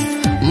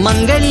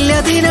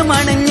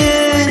മംഗല്യദിനമണഞ്ഞ്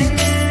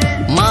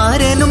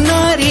മാരനും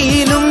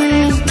നാരിയിലും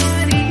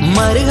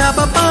മർഹബ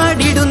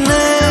പാടിടുന്ന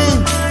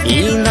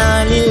ഈ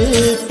നാളിൽ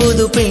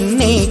പുതു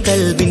പെണ്ണെ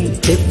കൽവിൻ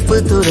ചെപ്പ്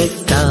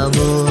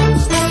തുറക്കാമോ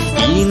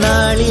ഈ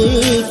നാളിൽ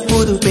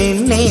പുതു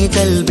പെണ്ണെ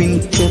കൽവിൻ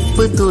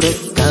ചെപ്പ്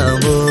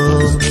തുറക്കാമോ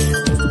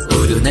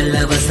ഒരു നല്ല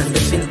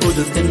വസന്തത്തിൽ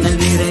പുതുക്കങ്ങൾ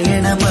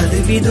നിറയണ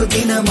മധുവിധു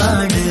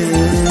ദിനമാണ്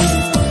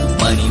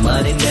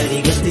മണിമാരന്റെ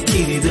അരികത്ത്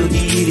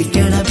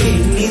ചിരിതുകീരിക്കണ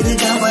പെണ്ണിത്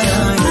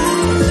കമലാണ്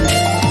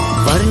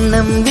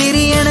വർണ്ണം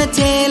വിരിയണ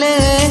ചേല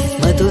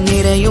മധു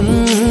നിറയും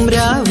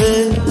രാവ്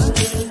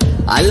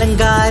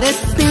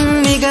അലങ്കാരത്തിൻ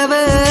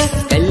മികവ്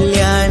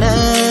കല്യാണ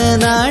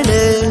നാട്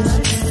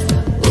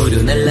ഒരു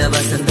നല്ല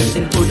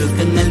വസന്തത്തിൽ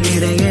പുതുക്കങ്ങൾ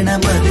നിറയണ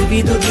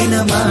മധുവിധു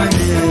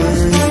ദിനമാണ്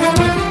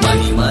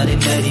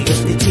മണിമാരന്റെ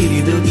അരികത്ത്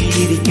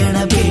ചിരിതുകീരിക്കണ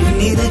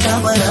പെണ്ണിത്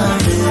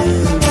കമലാണ്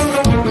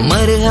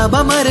മർഹബ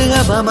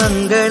മർഹബ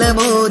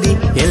മംഗളമോദി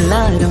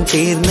എല്ലാരും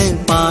ചേർന്ന്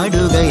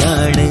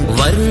പാടുകയാണ്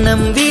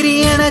വർണ്ണം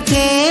വിരിയണ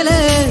ചേല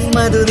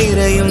മധു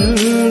നിറയും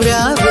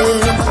രാവ്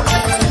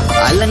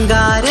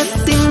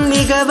അലങ്കാരത്തിൻ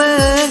മികവ്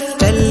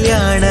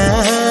കല്യാണ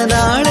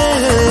നാള്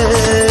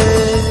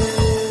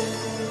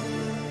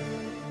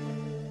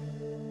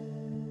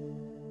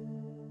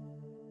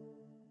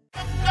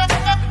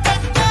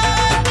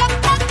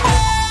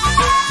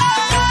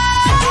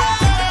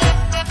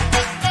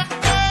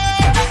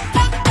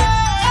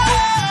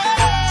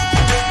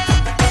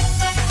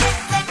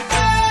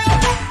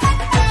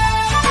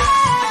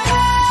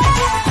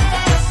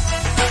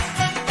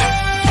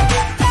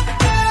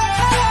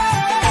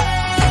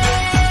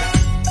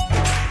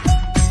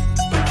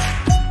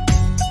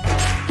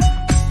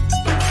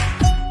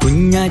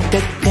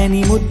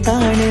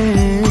കുഞ്ഞാറ്റക്കനിമുത്താണ്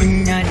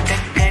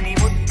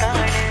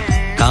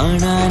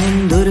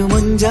കാണാനെന്തൊരു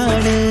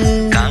മൊഞ്ചാണ്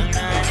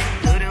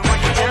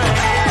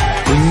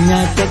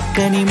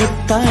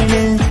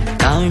കുഞ്ഞാറ്റക്കനിമുത്താണ്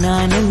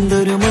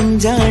കാണാനെന്തൊരു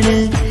മൊഞ്ചാണ്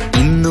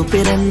ഇന്നു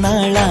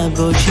പിറന്നാൾ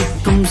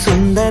ആഘോഷിക്കും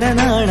സുന്ദര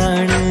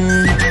നാളാണ്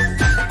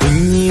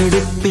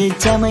കുഞ്ഞിയുടുപ്പിൽ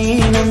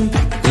ചമയണം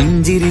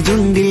പുഞ്ചിരി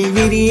ചുണ്ടിൽ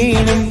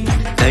വിരിയണം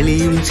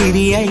കളിയും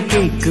ചിരിയായി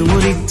കേക്ക്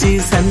മുറിച്ച്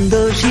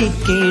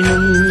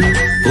സന്തോഷിക്കണം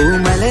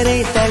പൂമലരെ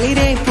തളിര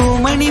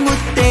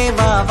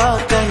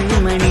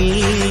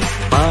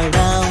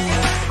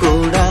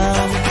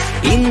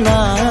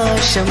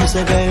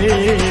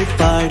ഇന്നാശംസകൾ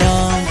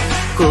പാടാം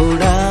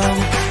കൂടാം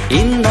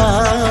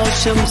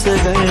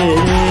ഇന്നാശംസകൾ.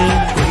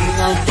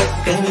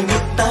 കുഞ്ഞാറ്റക്കനി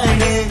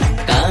മുത്താണ്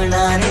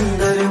കാണാൻ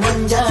എന്തൊരു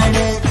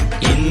മൊഞ്ചാണ്,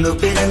 ഇന്നു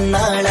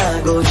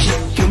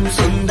പിറന്നാളാഘോഷിക്കും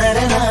സുന്ദര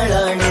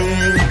നാളാണ്.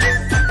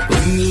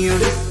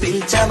 കുഞ്ഞിയുടുപ്പിൽ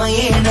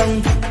ചമയേണം,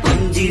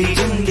 പുഞ്ചിരി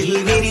ചുണ്ടിൽ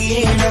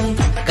വിരിയണം,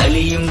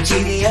 കളിയും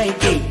ചിരിയായി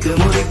കേക്ക്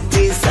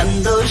മുറിച്ച്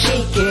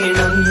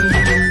സന്തോഷിക്കണം.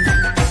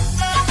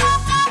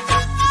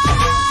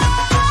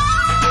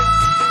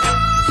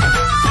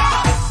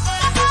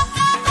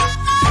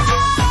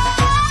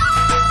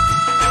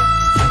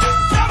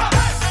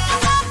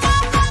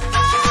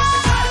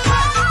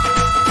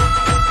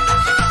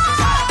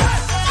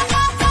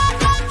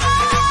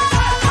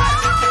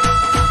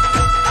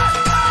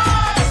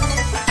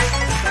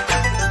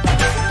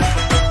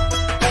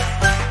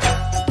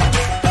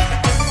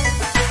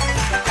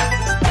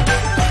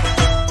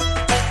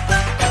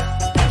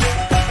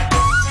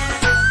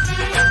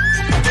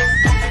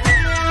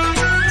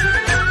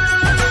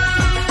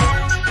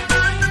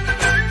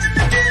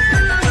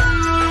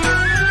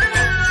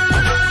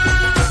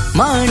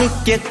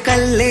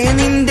 മാണിക്യക്കല്ലേ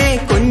നിന്റെ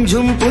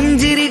കൊഞ്ചും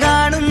പുഞ്ചിരി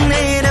കാണും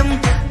നേരം,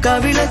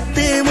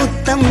 കവിളത്ത്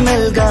മുത്തം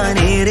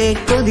നൽകാനേറെ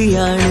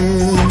കൊതിയാണ്.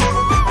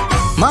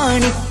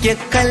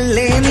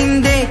 മാണിക്യക്കല്ലേ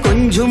നിന്റെ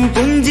കൊഞ്ചും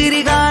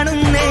പുഞ്ചിരി കാണും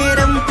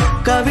നേരം,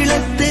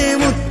 കവിളത്ത്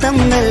മുത്തം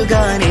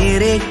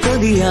നൽകാനേറെ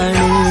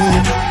കൊതിയാണ്.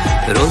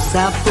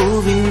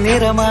 റോസാപ്പൂവിൻ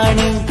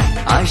നിറമാണ്,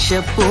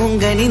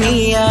 ആശപ്പൂങ്കനി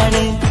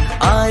നീയാണ്,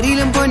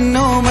 ആരിലും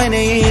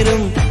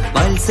പൊന്നോമനയേറും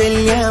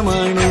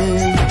വാത്സല്യമാണ്.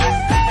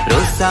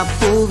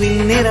 റോസാപ്പൂവിൻ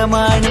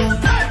നിറമാണ്,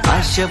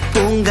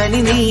 ആശപ്പൂങ്കനി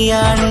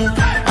നീയാണ്,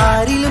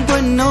 ആരിലും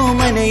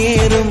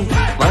പൊന്നോമനയേറും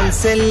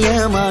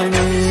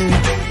വാത്സല്യമാണ്.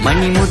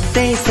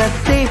 മണിമുത്തേ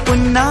സത്തേ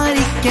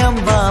പുന്നാരിക്കാം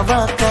വാവ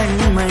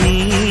കൺമണി,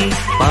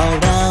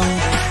 പാടാം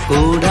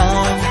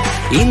കൂടാം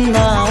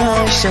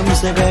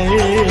ഇന്നാശംസകൾ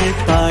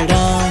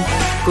പാടാം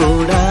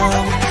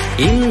കൂടാം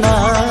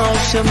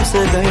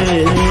ഇന്നാശംസകൾ.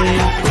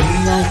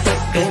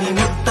 കുഞ്ഞാറ്റക്കനി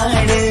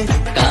മുത്താണ്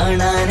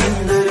കാണാൻ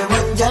എന്തൊരു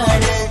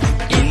മൊഞ്ചാണ്,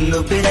 ഇന്നു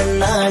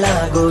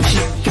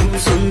പിറന്നാളാഘോഷിക്കും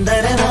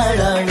സുന്ദര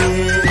നാളാണ്.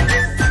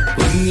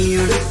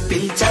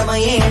 കുഞ്ഞിയുടുപ്പിൽ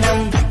ചമയേണം,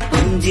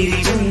 പുഞ്ചിരി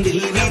ചുണ്ടിൽ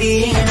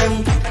വിരിയണം,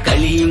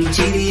 കളിയും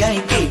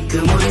ചിരിയായി കേക്ക്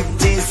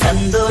മുറിച്ച്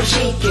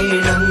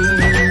സന്തോഷിക്കണം.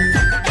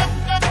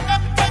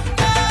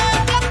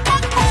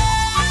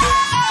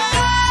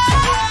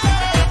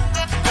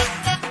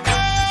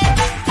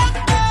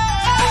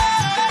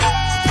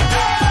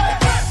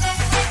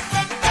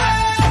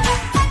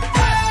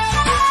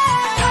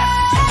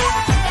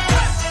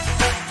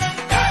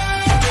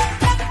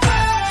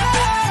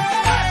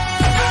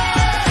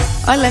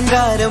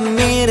 അലങ്കാരം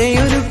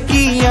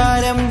മേരെയൊരുക്കി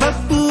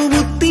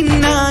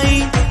ആരംഭപ്പൂമുത്തിനായി,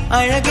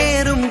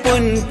 അഴകേറും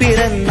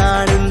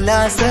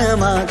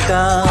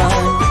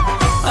പൊൻപിറന്നാളുല്ലാസമാക്കാൻ.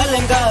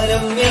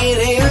 അലങ്കാരം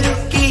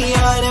മേരെയൊരുക്കി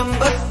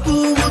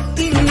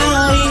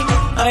ആരംഭപ്പൂമുത്തിനായി,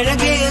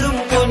 അഴകേറും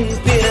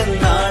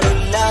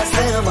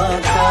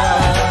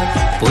പൊൻപിറന്നാളുല്ലാസമാക്കാൻ.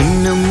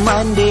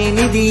 പൊന്നുമ്മാന്റെ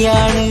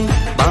നിധിയാണ്,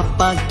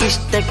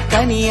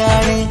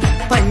 പാപ്പാക്കിഷ്ടക്കനിയാണ്,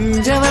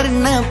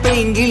 പഞ്ചവർണ്ണ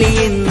പെങ്കിളി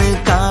എന്ന്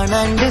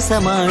കാണാൻ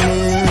രസമാണ്.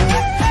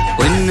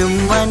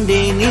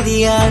 പൊന്നുമ്മാന്റെ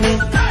നിധിയാണ്,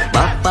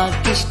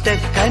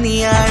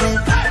 പാപ്പാക്കിഷ്ടക്കനിയാണ്,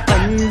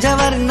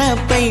 പഞ്ചവർണ്ണ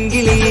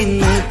പെങ്കിളി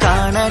എന്ന്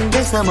കാണാൻ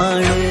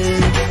രസമാണ്.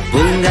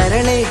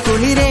 പൂങ്കരളെ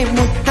കുളിരെ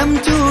മുത്തം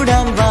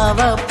ചൂടാം വാവ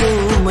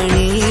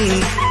പൂമണി,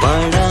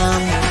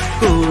 പാടാം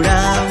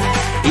കൂടാം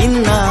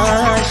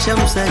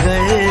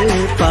ഇന്നാശംസകൾ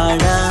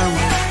പാടാം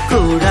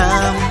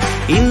കൂടാം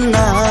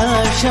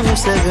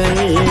ഇന്നാശംസകൾ.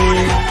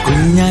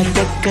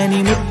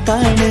 കുഞ്ഞാറ്റക്കനി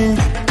മുത്താണ്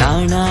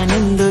കാണാൻ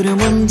എന്തൊരു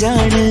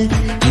മൊഞ്ചാണ്,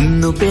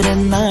 ഇന്നു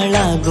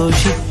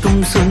പിറന്നാളാഘോഷിക്കും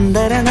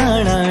സുന്ദര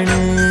നാളാണ്.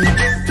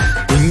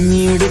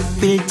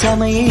 കുഞ്ഞിയുടുപ്പിൽ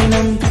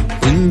ചമയേണം,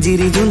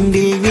 പുഞ്ചിരി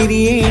ചുണ്ടിൽ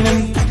വിരിയണം,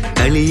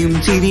 കളിയും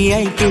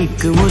ചിരിയായി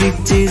കേക്ക്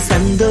മുറിച്ച്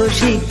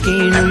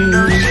സന്തോഷിക്കണം.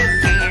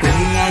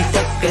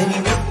 കുഞ്ഞാറ്റക്കനി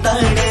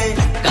മുത്താണ്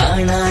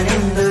കാണാൻ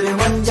എന്തൊരു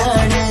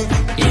മൊഞ്ചാണ്,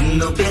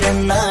 ഇന്നു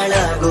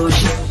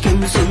പിറന്നാളാഘോഷിക്കും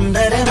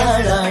സുന്ദര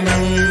നാളാണ്.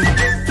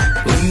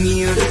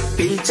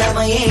 കുഞ്ഞിയുടുപ്പിൽ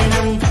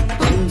ചമയേണം,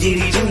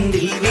 പുഞ്ചിരി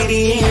ചുണ്ടിൽ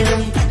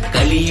വിരിയണം,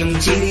 കളിയും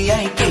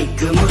ചിരിയായി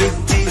കേക്ക്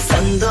മുറിച്ച്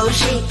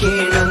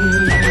സന്തോഷിക്കണം.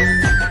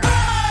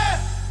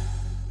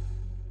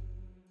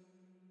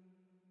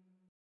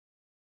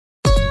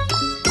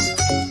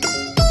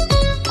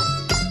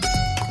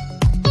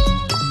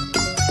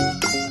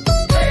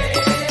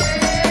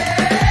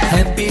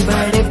 ഹാപ്പി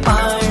ബർത്ത്ഡേ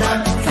പാടാം,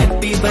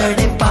 ഹാപ്പി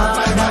ബർത്ത്ഡേ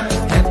പാടാം,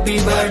 ഹാപ്പി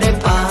ബർത്ത്ഡേ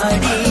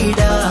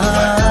പാടിടാം.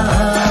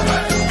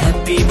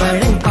 ഹാപ്പി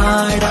ബർത്ത്ഡേ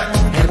പാടാം,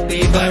 ഹാപ്പി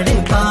ബർത്ത്ഡേ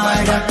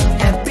പാടാം,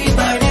 ഹാപ്പി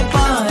ബർത്ത്ഡേ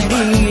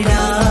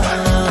പാടിടാം,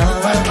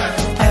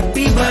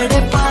 ഹാപ്പി ബർത്ത്ഡേ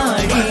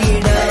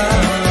പാടിടാം.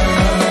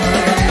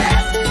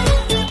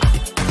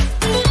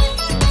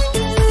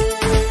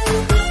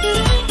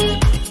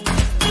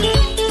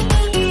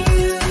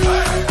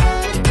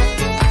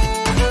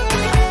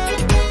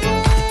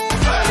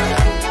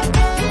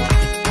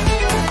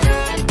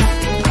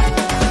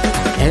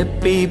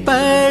 ഹാപ്പി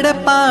ബർത്ത്ഡേ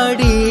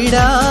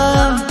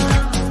പാടിടാം,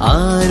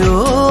 ആരോ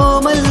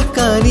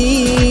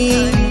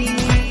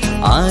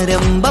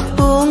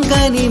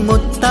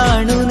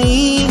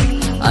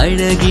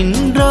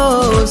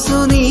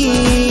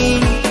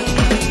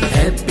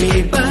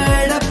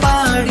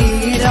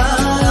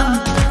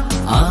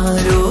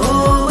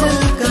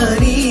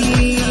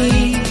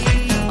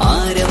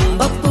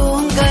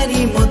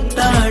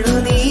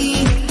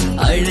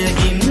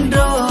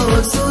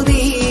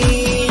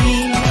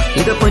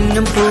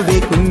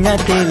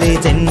കുഞ്ഞാറ്റയിലെ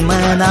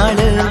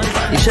ജന്മനാള്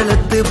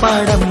ഇഷലത്ത്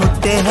പാടം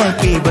മുത്തേ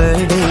ഹാപ്പി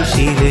ബർത്ത്ഡേ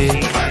ഷീല്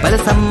പല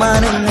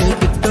സമ്മാനങ്ങൾ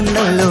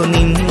കിട്ടുന്നല്ലോ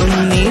നിൻ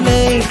മുന്നില്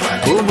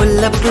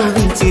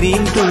പൂമുല്ലപ്പൂവിൻ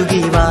ചിരിയും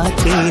തൂകി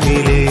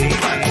വാക്കേലില്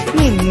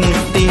നിന്നെ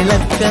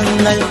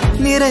തിളക്കങ്ങൾ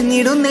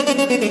നിറഞ്ഞിടുന്നേ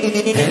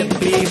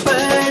ഹാപ്പി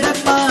ബർത്ത്ഡേ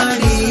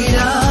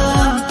പാടിടാ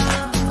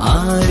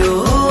ആരോ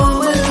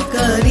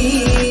മൽക്കരി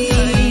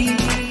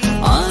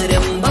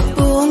ആരംഭ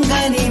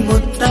പൂങ്കനി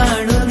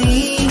മുത്താണു നീ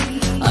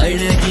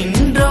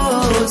അഴകിன்றோ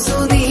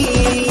സുനീ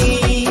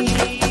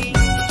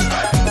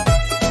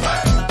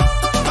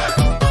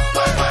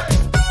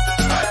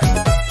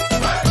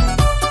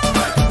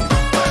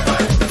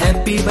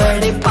ഹാപ്പി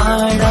ബർത്ത്ഡേ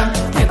പാടാ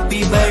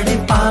ഹാപ്പി ബർത്ത്ഡേ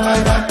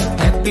പാടാ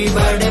ഹാപ്പി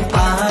ബർത്ത്ഡേ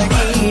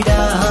പാടിടാ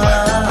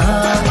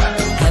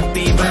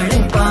ഹാപ്പി ബർത്ത്ഡേ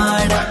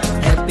പാടാ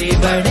ഹാപ്പി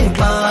ബർത്ത്ഡേ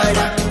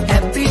പാടാ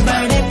ഹാപ്പി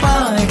ബർത്ത്ഡേ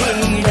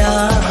പാടിടാ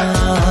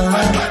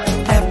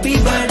ഹാപ്പി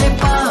ബർത്ത്ഡേ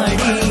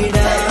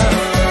പാടിടാ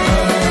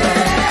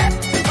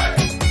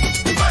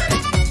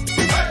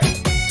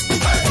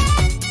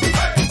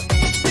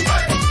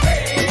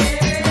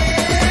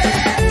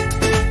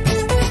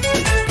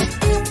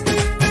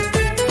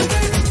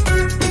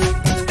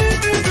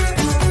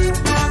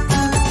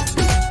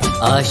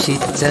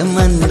ആശിച്ച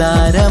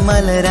മന്ദാര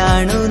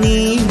മലരാണു നീ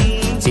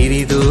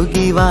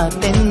ചിരിതൂകി വാ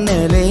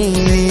തെന്നലേ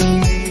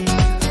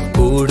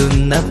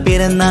കൂടുന്ന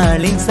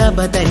പിറന്നാളിൻ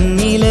സഭ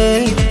തന്നില്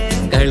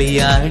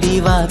കളിയാടി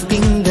വാ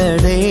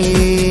തിങ്കളേ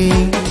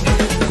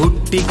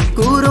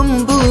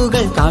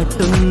കുട്ടിക്കുറുമ്പുകൾ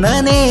കാട്ടുന്ന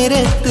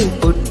നേരത്ത്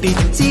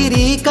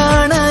പൊട്ടിച്ചിരി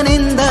കാണാൻ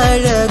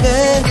എന്തഴക്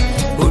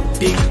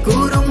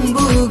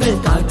കുട്ടിക്കുറുമ്പുകൾ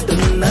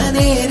കാട്ടുന്ന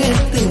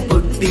നേരത്ത്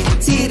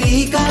പൊട്ടിച്ചിരി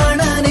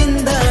കാണാൻ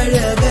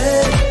എന്തഴക്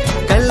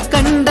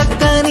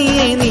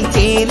കൽക്കണ്ടക്കനിയെ നീ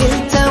ചേലിൽ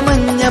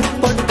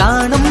ചമഞ്ഞപ്പോൾ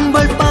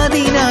കാണുമ്പോൾ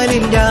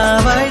 14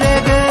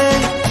 രാവഴക്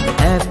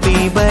ഹാപ്പി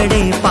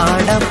ബർത്ത്ഡേ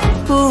പാടാം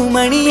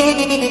പൂമണിയേ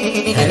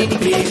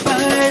ഹാപ്പി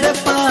ബർത്ത്ഡേ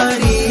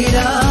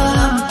പാടിടാ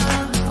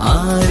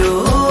ആരോ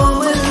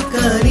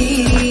മൽക്കരി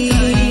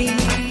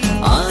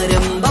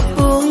ആരംഭ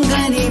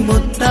പൂങ്കനി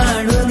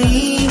മുത്താണു നീ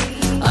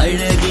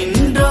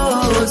അഴകിன்றோ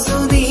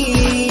സുനീ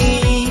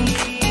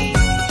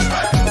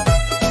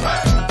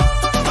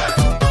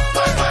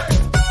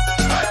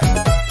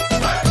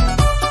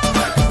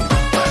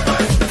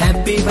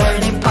ഹാപ്പി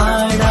ബർത്ത്ഡേ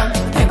പാടാ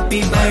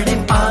ഹാപ്പി ബർത്ത്ഡേ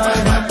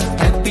പാടാ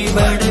ഹാപ്പി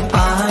ബർത്ത്ഡേ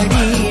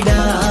പാടിടാ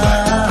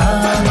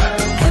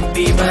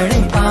ഹാപ്പി ബർത്ത്ഡേ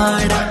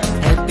പാടാ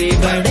ഹാപ്പി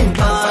ബർത്ത്ഡേ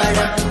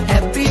പാടാ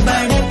ഹാപ്പി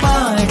ബർത്ത്ഡേ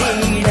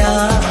പാടിടാ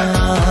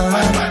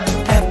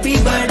ഹാപ്പി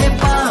ബർത്ത്ഡേ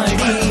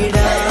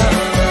പാടിടാ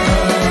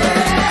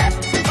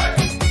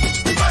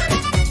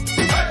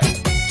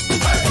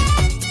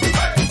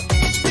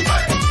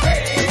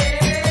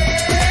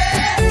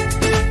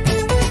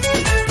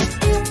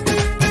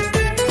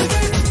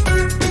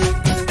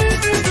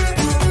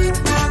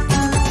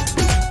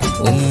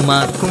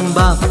ഉമ്മാക്കും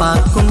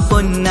ബാപ്പാക്കും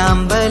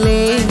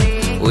പൊന്നാമ്പലേ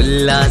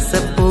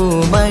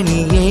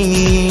ഉല്ലാസപ്പൂമണിയേ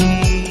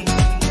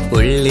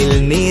ഉള്ളിൽ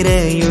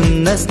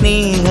നിറയുന്ന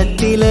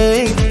സ്നേഹത്തില്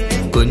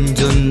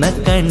കൊഞ്ചുന്ന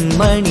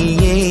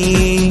കൺമണിയേ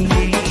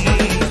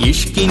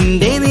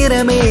ഇഷ്കിന്റെ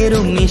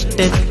നിറമേറും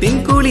ഇഷ്ടത്തിൻ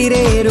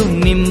കുളിരേറും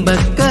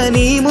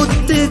നിമ്പക്കനി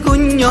മുത്ത്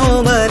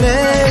കുഞ്ഞോമല്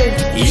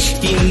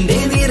ഇഷ്കിന്റെ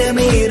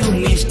നിറമേറും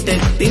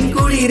ഇഷ്ടത്തിൻ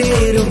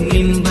കുളിരേറും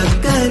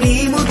നിമ്പക്കനി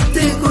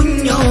മുത്ത്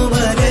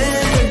കുഞ്ഞോമല്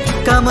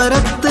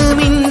കമറത്ത്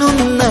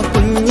മിന്നുന്ന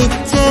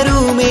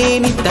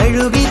കുഞ്ഞിച്ചെറുമേനി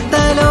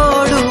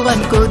തഴുകിത്തലോടുവാൻ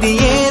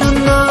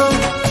കൊതിയേറുന്നു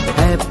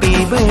ഹാപ്പി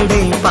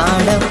ബർത്ത്ഡേ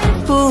പാടാം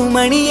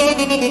പൂമണിയേ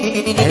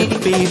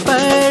ഹാപ്പി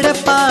ബർത്ത്ഡേ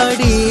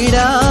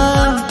പാടിടാ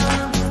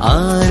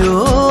ആരോ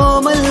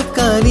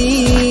മൽക്കനി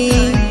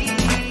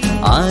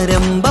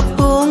ആരംഭ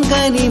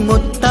പൂങ്കനി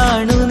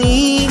മുത്താണു നീ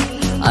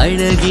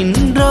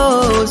അഴകിன்றோ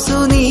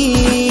സുനീ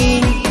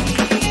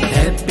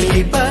ഹാപ്പി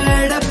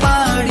ബർത്ത്ഡേ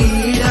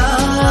പാടിടാ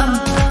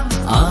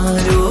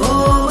ആരോ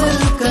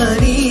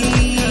മൽക്കരി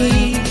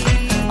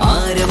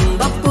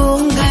ആരംഭ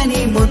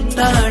പൂങ്കനി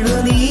മുത്താണു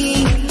നീ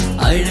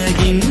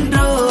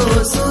അഴകിன்றோ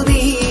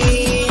സുനീ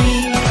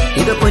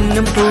ഇത്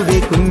പൊന്നും പൂവേ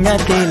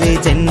കുഞ്ഞാറ്റയിലെ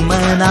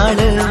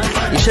ജന്മനാള്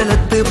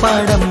ഇഷലത്ത്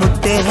പാടം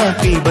മുത്തേ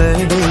ഹാപ്പി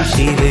ബർത്ത്ഡേ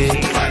ഷീല്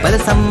പല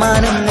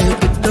സമ്മാനങ്ങൾ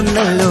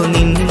കിട്ടുന്നല്ലോ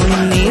നിൻ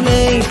മുന്നില്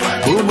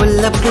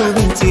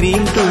പൂമുല്ലപ്പൂവിൻ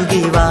ചിരിയും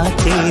തൂകി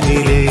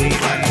വാക്കേലില്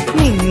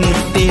നിന്നെ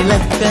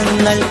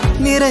തിളക്കങ്ങൾ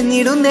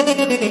നിറഞ്ഞിടുന്നേ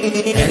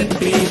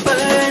ഹാപ്പി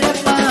ബർത്ത്ഡേ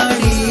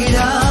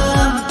പാടിടാ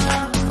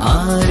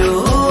ആരോ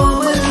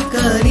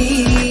മൽക്കരി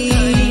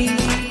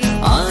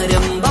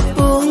ആരംഭ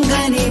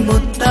പൂങ്കനി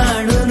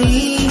മുത്താണു നീ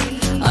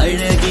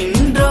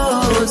അഴകിன்றோ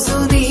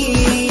സുനീ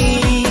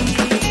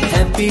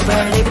ഹാപ്പി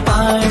ബർത്ത്ഡേ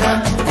പാടാ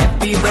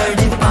ഹാപ്പി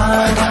ബർത്ത്ഡേ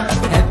പാടാ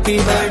ഹാപ്പി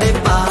ബർത്ത്ഡേ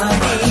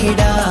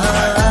പാടിടാ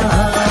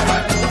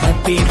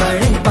ഹാപ്പി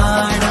ബർത്ത്ഡേ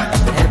പാടാ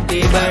ഹാപ്പി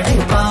ബർത്ത്ഡേ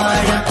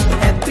പാടാ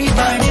ഹാപ്പി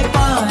ബർത്ത്ഡേ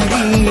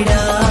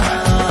പാടിടാ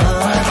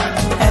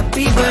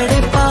ഹാപ്പി ബർത്ത്ഡേ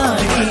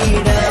പാടിടാ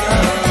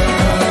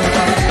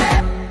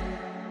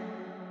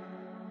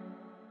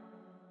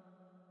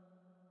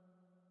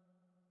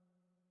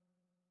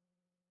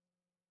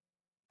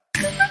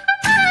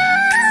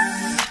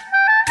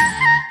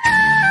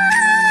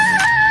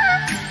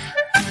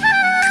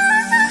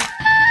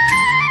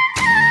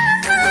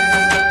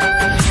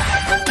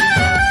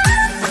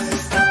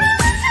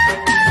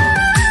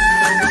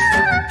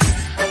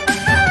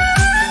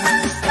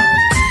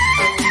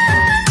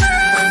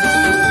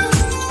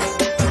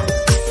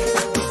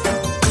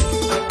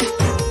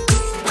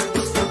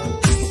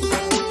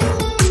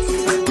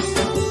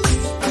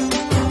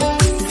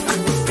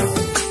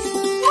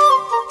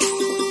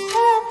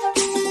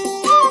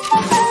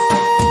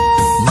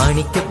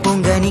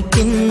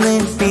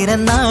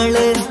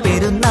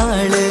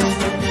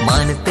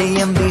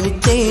മാനത്തെയം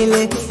വിളിച്ചേല്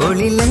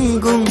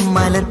ഒളിലങ്കും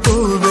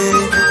മലർപ്പൂവ്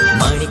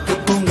മാണിക്ക്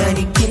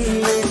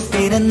പൊങ്കനിക്കിന്ന്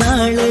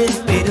പിറന്നാള്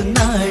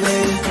പെരുന്നാള്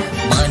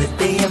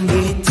മാനത്തെയം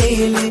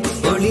വിളിച്ചേല്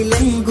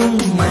ഒളിലങ്കും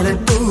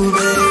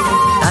മലർപ്പൂവ്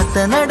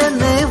താത്ത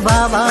നടന്ന്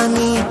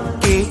വാവാനി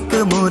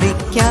കേക്ക്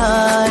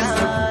മുറിക്കാൻ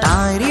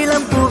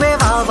താരിളം പൂവേ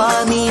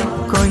വാവാനി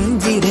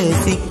കൊഞ്ചി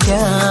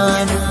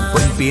രസിക്കാൻ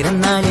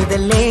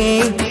പൊൻപിറന്നാളിതല്ലേ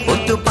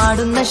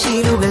ഒത്തുപാടുന്ന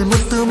ശീലുകൾ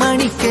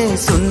മുത്തുമണിക്ക്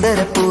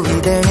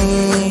സുന്ദരപ്പൂവിതളേ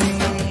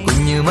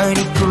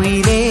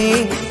കുഞ്ഞുമണിക്കുയിലേ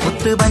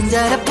മുത്തു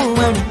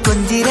പഞ്ചാരപ്പൂമണി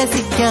കൊഞ്ചി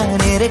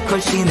രസിക്കാനേറെ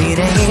കൊഷി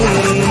നിറയേ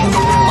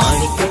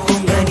മാണിക്ക്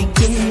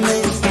പൊങ്കനിക്കിന്ന്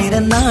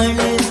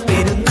പിറന്നാള്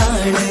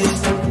പെരുന്നാള്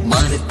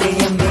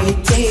മാനത്തെയം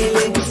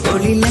വിളിച്ചേല്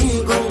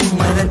ഒളിലങ്കും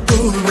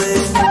മലർപ്പൂവ്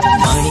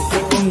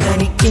മാണിക്ക്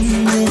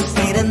പൊങ്കനിക്കിന്ന്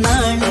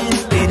പിറന്നാള്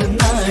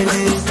പെരുന്നാള്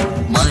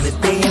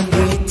മാനത്തെയം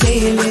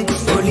വിളിച്ചേല്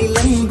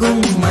ഒളിലങ്കും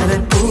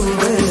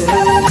മലർപ്പൂവ്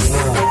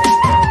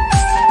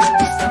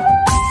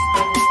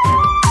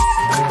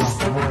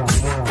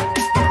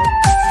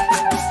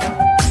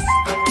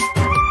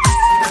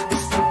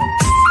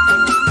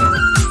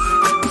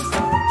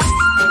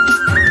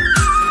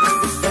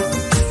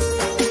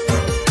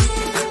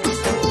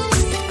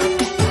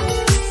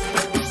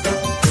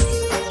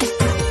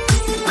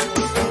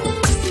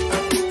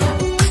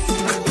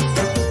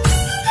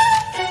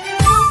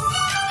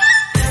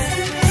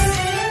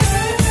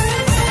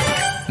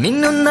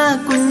മിന്നുന്ന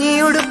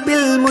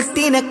കുഞ്ഞിയുടുപ്പിൽ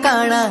മുത്തിനെ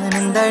കാണാൻ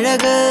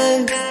എന്തഴക്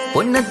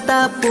പൊന്നത്താ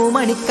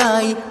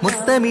പൂമണിക്കായി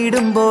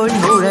മുത്തമിടുമ്പോൾ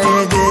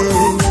നൂഴഴക്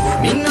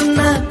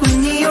മിന്നുന്ന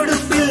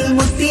കുഞ്ഞിയുടുപ്പിൽ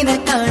മുത്തിനെ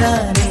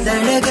കാണാൻ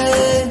എന്തഴക്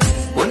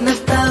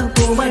പൊന്നത്താ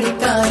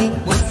പൂമണിക്കായി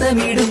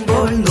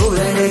മുത്തമിടുമ്പോൾ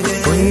നൂഴഴക്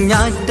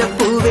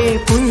കുഞ്ഞാറ്റപ്പൂവേ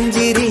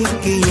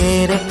പുഞ്ചിരിക്ക്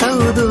ഏറെ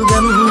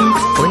കൗതുകം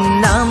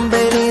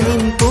പൊന്നാമ്പലെ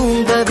നിൻ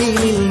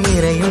പൂങ്കവിയിൽ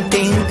നിറയും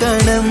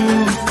തേങ്കണം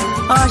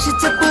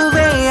ആശിച്ച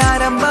പൂവേ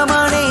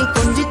ആരംഭമാണേ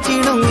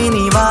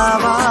കൊഞ്ചിച്ചിടുങ്ങിനി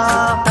വാവാ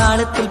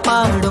താളത്തിൽ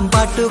പാടും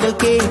പാട്ടുകൾ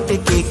കേട്ട്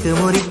കേക്ക്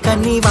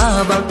മുറിക്കണ്ണി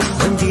വാവാ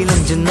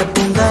കൊഞ്ചിലഞ്ചുന്ന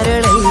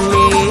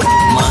പൂങ്കരളല്ലേ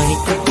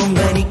മാണിക്ക്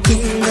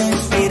പൊങ്കനിക്കിന്ന്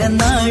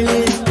പിറന്നാള്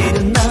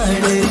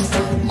പെരുന്നാള്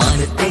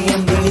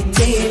മാനത്തെയം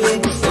വിളിച്ചേല്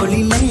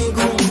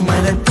ഒളിലങ്കും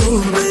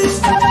മലർപ്പൂവ്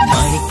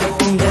മാണിക്ക്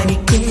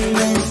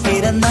പൊങ്കനിക്കിന്ന്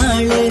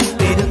പിറന്നാള്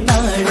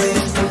പെരുന്നാള്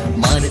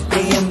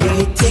മാനത്തെയം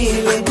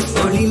വിളിച്ചേല്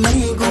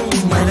ഒളിലങ്കും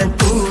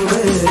മലർപ്പൂവ്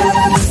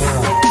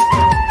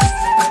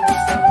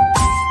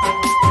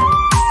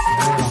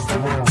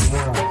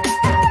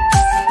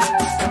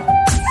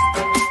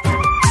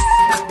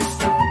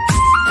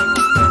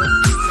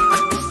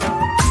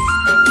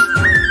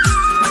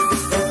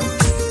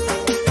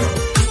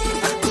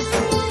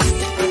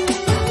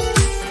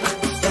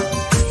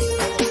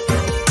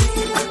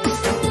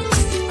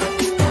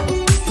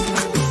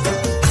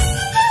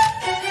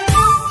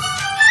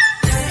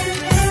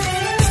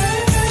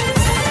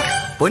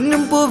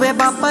പൊന്നും പൂവെ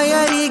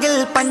പാപ്പയരികൾ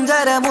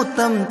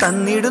പഞ്ചാരമുത്തം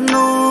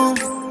തന്നിടുന്നു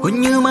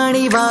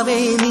കുഞ്ഞുമണി വാവേ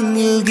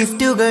നിന്നിൽ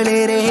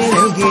ഗിഫ്റ്റുകളേറെ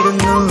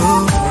നൽകിടുന്നു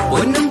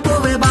പൊന്നും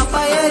പൂവെ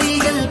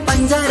പാപ്പയരികൾ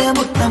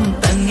പഞ്ചാരമുത്തം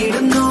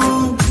തന്നിടുന്നു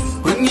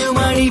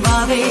കുഞ്ഞുമണി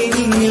വാവേ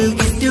നിന്നിൽ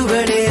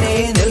ഗിഫ്റ്റുകളേറെ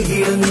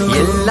നൽകിടുന്നു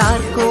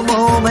എല്ലാവർക്കും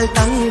ഓമൽ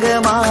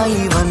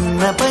തങ്കമായി വന്ന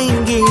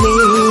പൈങ്കിളി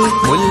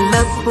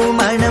മുല്ലപ്പൂ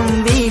മണം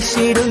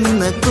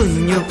വീശിടുന്ന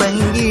കുഞ്ഞു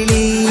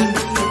പൈങ്കിളി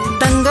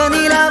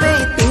തങ്കനിലാവേ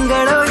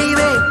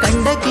തിങ്കളൊളിവേ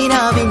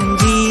കണ്ടക്കിനാവിൻ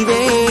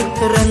ജീവേ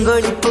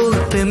റംഗോളിപ്പൂത്ത്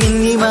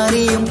മിന്നി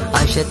മാറിയും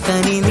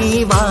അശക്കനി നീ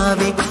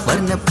വാവേ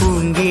വർണ്ണ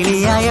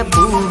പൂങ്കിളിയായ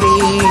പൂവേ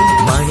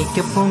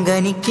മാണിക്ക്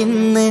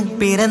പൊങ്കനിക്കിന്ന്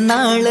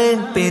പിറന്നാള്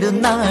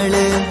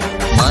പെരുന്നാള്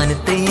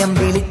മാനത്തെയം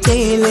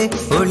വിളിച്ചേല്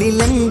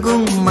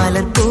ഒളിലങ്കും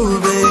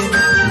മലർപ്പൂവ്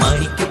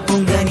മാണിക്ക്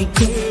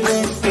പൊങ്കനിക്കിന്ന്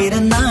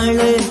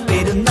പിറന്നാള്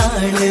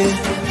പെരുന്നാള്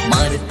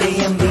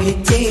മാനത്തെയം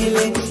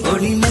വിളിച്ചേല്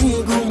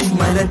ഒളിലങ്കും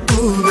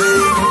മലർപ്പൂവ്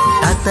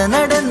താത്ത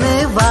നടന്ന്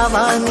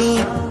വാവാനി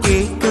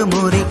കേക്ക്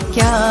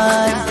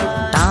മുറിക്കാൻ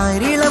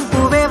താരിളം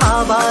പൂവേ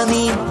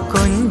വാവാനി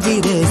കൊഞ്ചി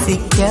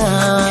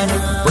രസിക്കാൻ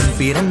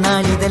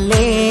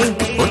പൊൻപിറന്നാളിതല്ലേ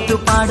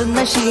ഒത്തുപാടുന്ന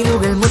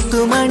ശീലുകൾ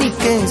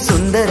മുത്തുമണിക്ക്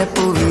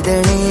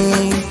സുന്ദരപ്പൂവിതളേ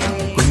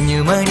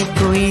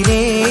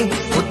കുഞ്ഞുമണിക്കുയിലേ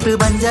മുത്തു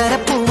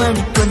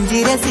പഞ്ചാരപ്പൂമണി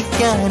കൊഞ്ചി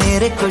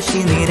രസിക്കാനേറെ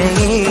കൊഷി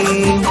നിറയേ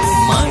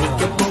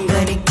മാണിക്ക്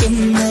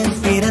പൊങ്കനിക്കിന്ന്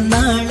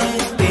പിറന്നാള്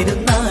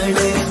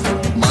പെരുന്നാള്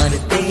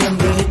മാനത്തെയം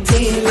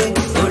വിളിച്ചേല്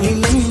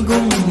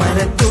ഒളിലങ്കും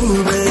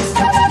മലർപ്പൂവ്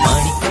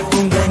മാണിക്ക്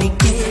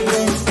പൊങ്കനിക്കിന്ന്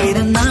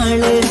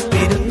പിറന്നാള്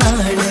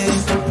പെരുന്നാള്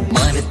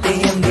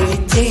മാനത്തെയം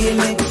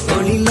വിളിച്ചേല്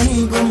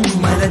ഒളിലങ്കും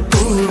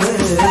മലർപ്പൂവ്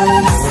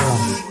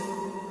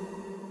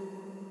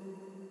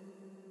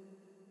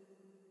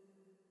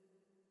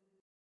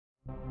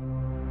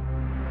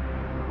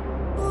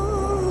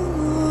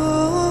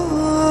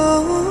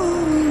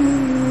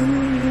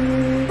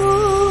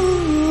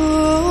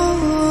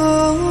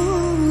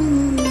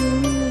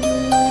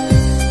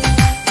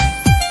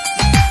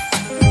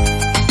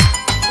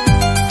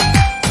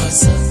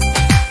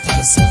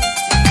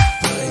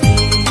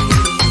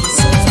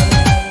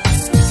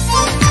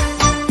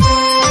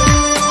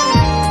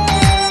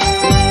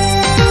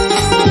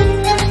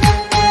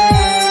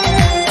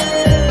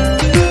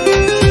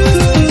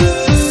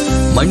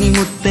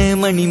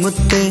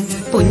മണിമുത്ത്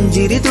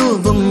പുഞ്ചിരി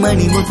തൂകും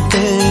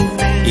മണിമുത്ത്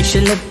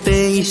ഇശലത്ത്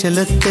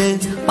ഇശലത്ത്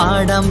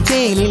പാടാം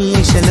ചേലിൽ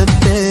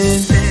ഇശലത്ത്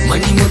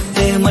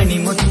മണിമുത്ത്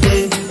മണിമുത്ത്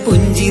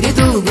പുഞ്ചിരി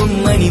തൂകും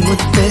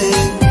മണിമുത്ത്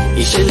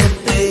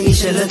ഇശലത്ത്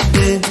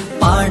ഇശലത്ത്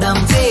പാടാം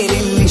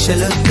ചേലിൽ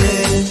ഇശലത്ത്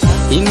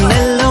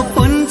ഇന്നല്ലോ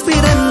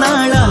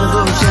പൊൻപിറന്നാളാഘോഷത്തിൻ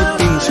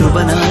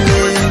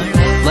ശുഭനാള്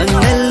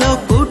വന്നല്ലോ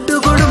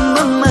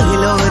കൂട്ടുകുടുംബം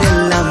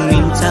മഹിളോരെല്ലാം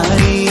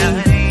മിൻചാരി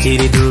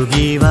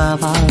ചിരിതൂകി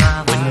വാവാ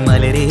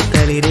പൊന്മലരെ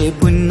തളിരെ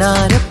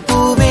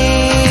പുന്നാരപ്പൂവേ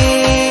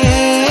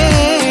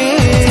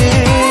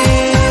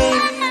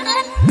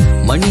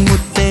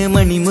മണിമുത്ത്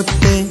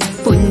മണിമുത്ത്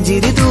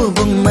പുഞ്ചിരി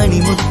തൂകും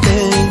മണിമുത്ത്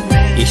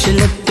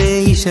ഇശലത്ത്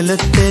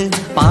ഇശലത്ത്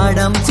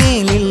പാടാം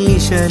ചേലിൽ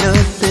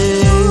ഇശലത്ത്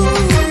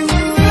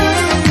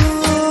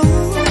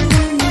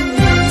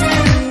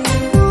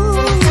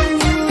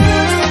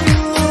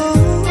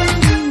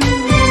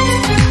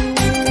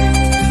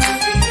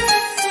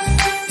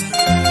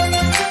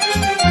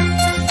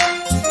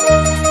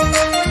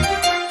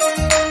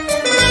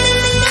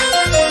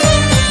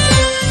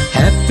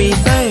ഹാപ്പി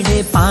ബർത്ത്ഡേ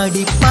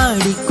പാടി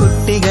പാടി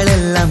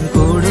കുട്ടികളെല്ലാം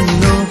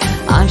കൂടുന്നു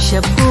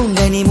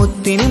ആശപ്പൂങ്കനി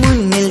മുത്തിന്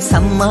മുന്നിൽ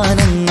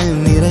സമ്മാനങ്ങൾ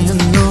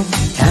നിറയുന്നു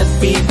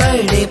ഹാപ്പി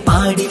ബർത്ത്ഡേ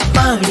പാടി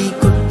പാടി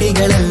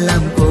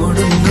കുട്ടികളെല്ലാം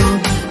കൂടുന്നു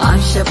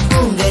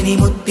ആശപ്പൂങ്കനി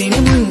മുത്തിന്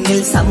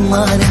മുന്നിൽ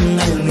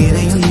സമ്മാനങ്ങൾ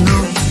നിറയുന്നു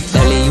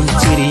കളിയും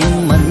ചിരിയും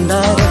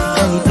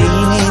മന്ദാരക്കൈ തേനെ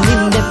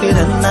നിന്റെ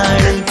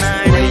പിറന്നാള്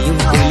കളിയും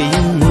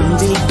കിളിയും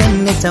മുഞ്ചിൽ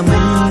തന്നെ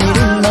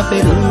ചമഞ്ഞിരുന്ന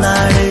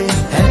പെരുന്നാള്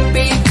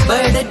ഹാപ്പി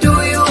ബർത്ത്ഡേ ടു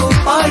യു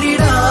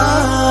പാടിടാ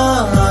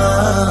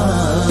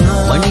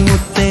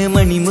മണിമുത്ത്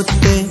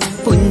മണിമുത്ത്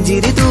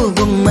പുഞ്ചിരി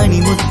തൂകും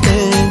മണിമുത്ത്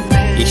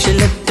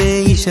ഇശലത്ത്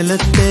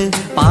ഇശലത്ത്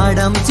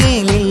പാടാം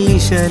ചേലിൽ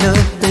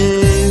ഇശലത്ത്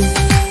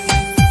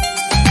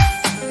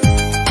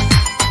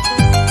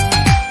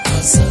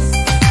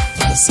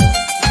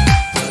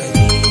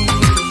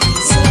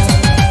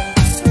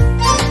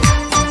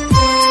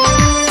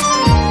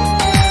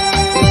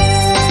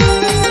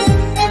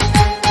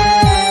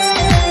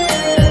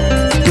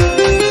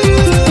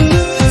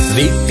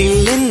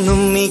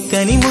വീട്ടിലെന്നും ഈ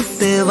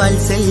കനിമുത്ത്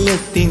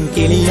വാത്സല്യത്തിൻ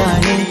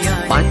കിളിയാണ്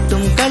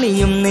പാട്ടും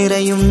കളിയും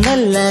നിറയും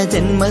നല്ല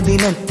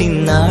ജന്മദിനത്തിൻ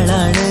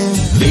നാളാണ്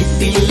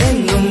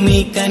വീട്ടിലെന്നും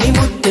ഈ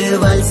കനിമുത്ത്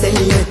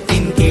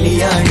വാത്സല്യത്തിൻ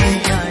കിളിയാണ്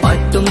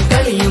പാട്ടും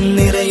കളിയും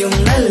നിറയും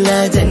നല്ല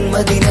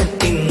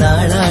ജന്മദിനത്തിൻ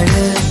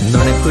നാളാണ്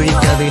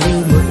നുണക്കുഴിക്കവിളിൽ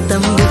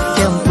മുത്തം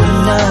വയ്ക്കാം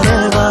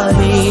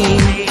പുന്നാരവാനേ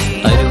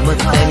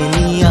അരുമക്കനി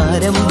നീ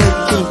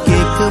ആരംഭത്തിൽ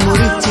cake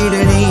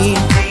മുറിച്ചിടണേ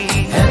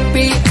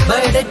happy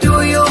birthday to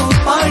you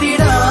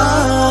പാടിടാ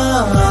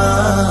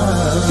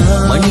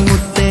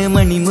മണിമുത്ത്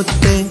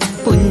മണിമുത്ത്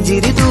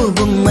പുഞ്ചിരി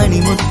തൂകും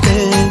മണിമുത്ത്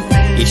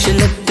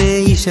ഇശലത്ത്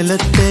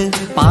ഇശലത്ത്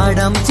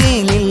പാടാം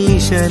ചേലിൽ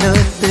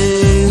ഇശലത്ത്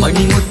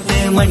മണിമുത്ത്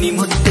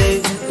മണിമുത്ത്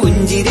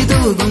പുഞ്ചിരി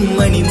തൂകും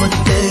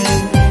മണിമുത്ത്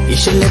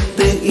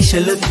ഇശലത്ത്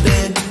ഇശലത്ത്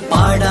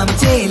പാടാം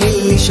ചേലിൽ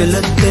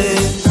ഇശലത്ത്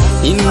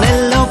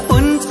ഇന്നല്ലോ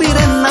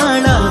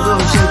പൊൻപിറന്നാളാഘോഷത്തിൻ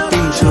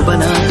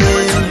ശുഭനാള്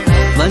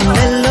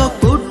വന്നല്ലോ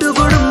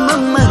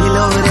കൂട്ടുകുടുംബം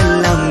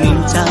മഹിളോരെല്ലാം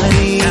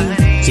മിൻചാരി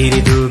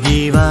ചിരിതൂകി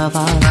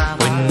വാവാ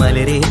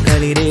പൊന്മലരെ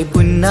കളിരെ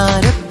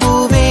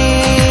പുന്നാരപ്പൂവേ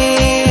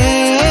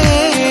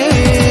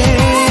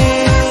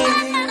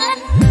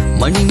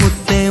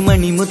മണിമുത്ത്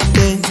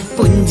മണിമുത്ത്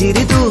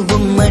പുഞ്ചിരി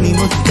തൂകും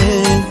മണിമുത്ത്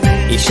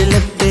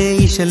ഇശലത്ത്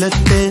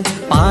ഇശലത്ത്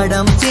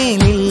പാടാം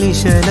ചേലിൽ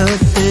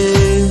ഇശലത്ത്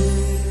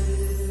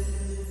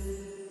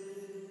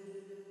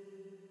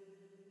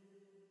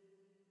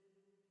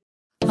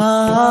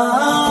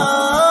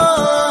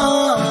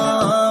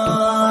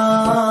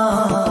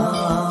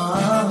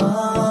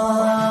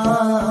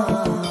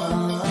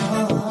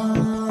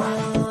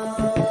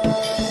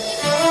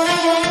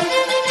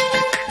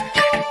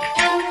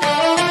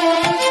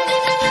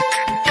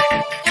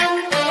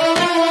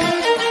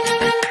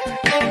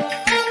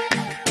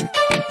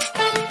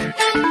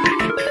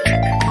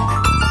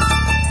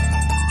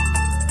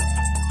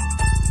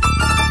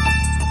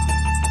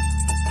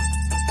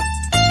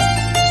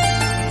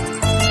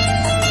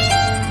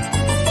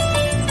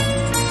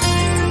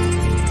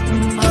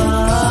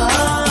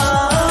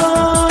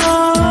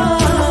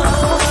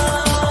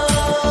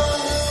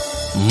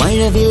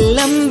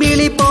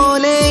മഴവില്ലമ്പിളി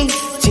പോലെ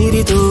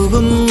ചിരി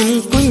തൂകും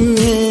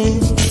കുഞ്ഞ്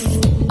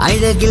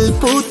അഴകിൽ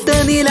പൂത്ത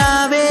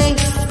നിലാവേ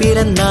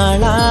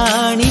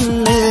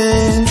പിറന്നാളാണിന്ന്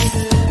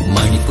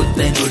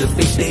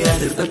മണിപ്പുത്തനുടുപ്പിട്ട്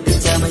അത് തൊട്ട്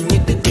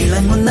ചമഞ്ഞിട്ട്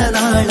തിളങ്ങുന്ന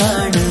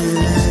നാളാണ്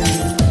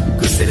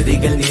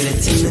കുസൃതികൾ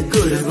നിറച്ചിന്ന്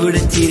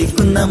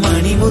കുടുകുടച്ചിരിക്കുന്ന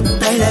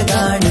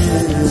മണിമുത്തഴകാണ്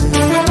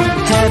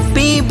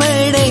happy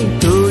birthday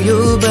to you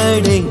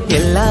birthday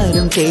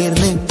എല്ലാരും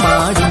ചേർന്ന്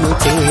പാടുന്നു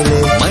ചേല്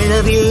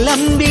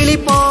മഴവില്ലമ്പിളി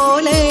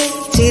പോലെ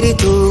ചിരി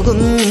തൂകും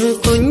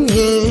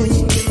കുഞ്ഞ്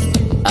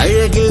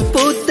അഴകിൽ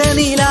പൂത്ത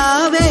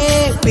നിലാവേ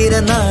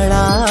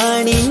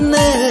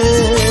പിറന്നാളാണിന്ന്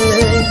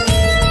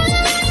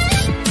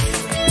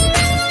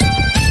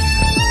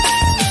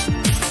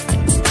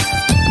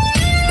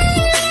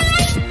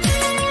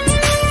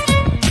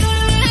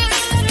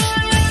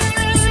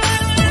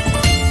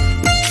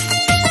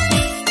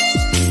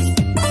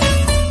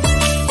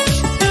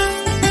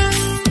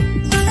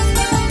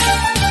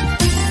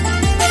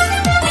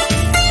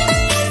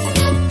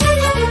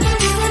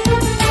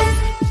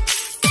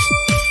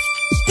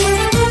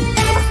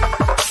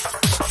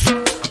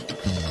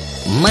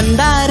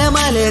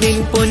മന്ദാരമലരിൻ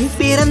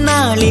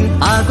പൊൻപിറന്നാളിൻ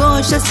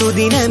ആഘോഷ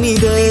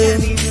സുദിനമിത്.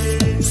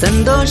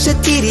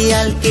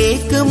 സന്തോഷത്തിരിയാൽ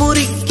കേക്ക്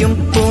മുറിക്കും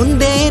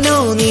പൂന്തേനോ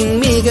നിൻ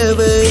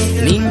മികവ്.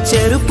 നിൻ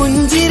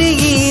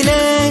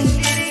ചെറുപുഞ്ചിരിയില്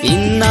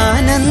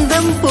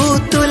ഇന്നാനന്ദം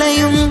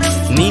പൂത്തുലയും.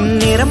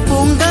 നിന്നിറം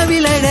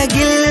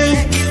പൂങ്കവിളഴകിൽ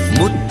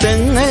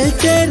മുത്തങ്ങൾ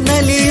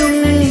ചേർന്നലിയും.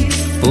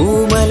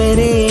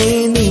 പൂമലരെ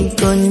നീ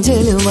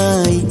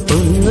കൊഞ്ചലുമായി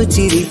ഒന്നു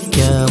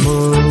ചിരിക്കാമോ?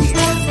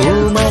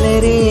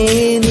 പൂമലരെ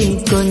നീ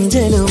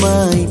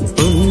കൊഞ്ചലുമായി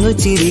ഒന്നു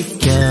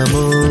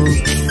ചിരിക്കാമോ?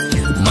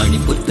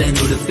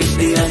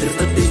 മണിപ്പുത്തനുടുപ്പിട്ട്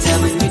അടുപ്പത്തിൽ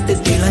ചമഞ്ഞിട്ട്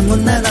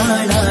തിളങ്ങുന്ന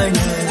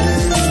നാളാണ്.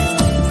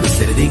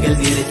 കുസൃതികൾ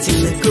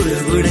നിറച്ചിന്ന്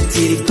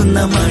കുഴുകുടച്ചിരിക്കുന്ന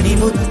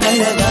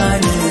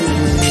മണിമുത്തഴകാണ്.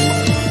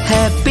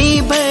 Happy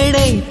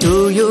birthday to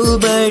you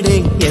birthday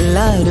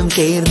എല്ലാരും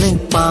ചേർന്ന്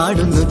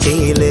പാടുന്നു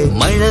ചേല്.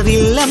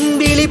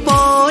 മഴവില്ലമ്പിളി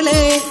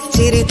പോലെ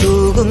ചിരി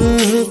തൂകും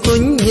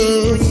കുഞ്ഞ്.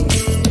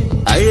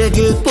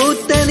 അഴകിൽ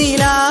പൂത്ത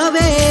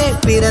നിലാവേ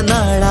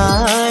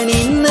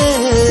പിറന്നാളാണിന്ന്.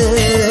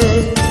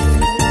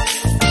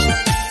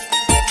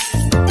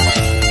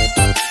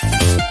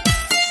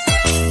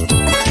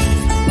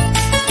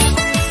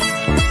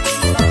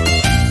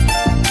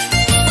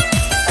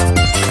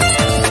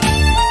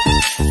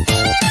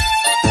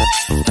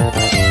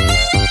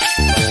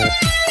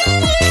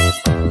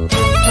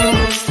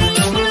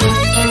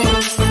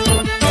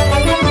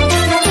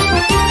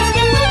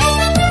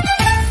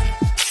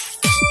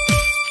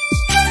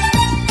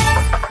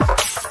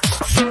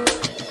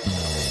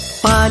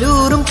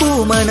 പാലൂറും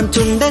പൂമണം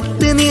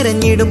ചുണ്ടത്ത്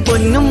നിറഞ്ഞിടും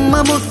പൊന്നുമ്മ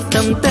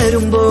മുത്തം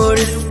തരുമ്പോൾ.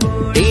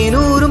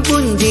 തേനൂറും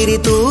പുഞ്ചിരി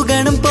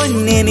തൂകണം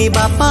പൊന്നനി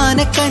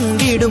ബാപ്പാനെ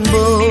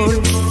കണ്ടിടുമ്പോൾ.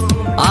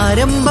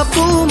 ആരംഭ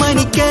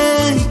പൂമണിക്ക്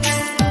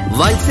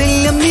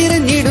വാത്സല്യം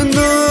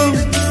നിറഞ്ഞിടുന്നു.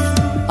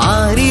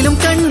 ആരിലും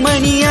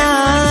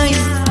കൺമണിയായി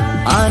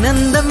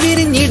ആനന്ദം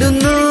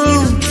വിരിഞ്ഞിടുന്നു.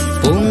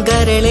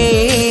 പൂങ്കരളെ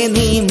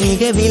നീ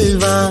മികവിൽ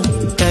വാ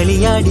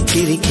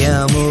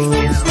കളിയാടിച്ചിരിക്കാമോ?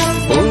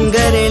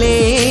 പൂങ്കരളെ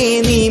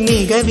നീ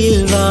മികവിൽ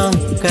വാ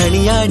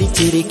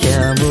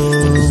കളിയാടിച്ചിരിക്കാമോ?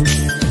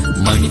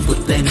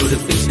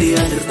 മണിപ്പുത്തനുടുപ്പിട്ട്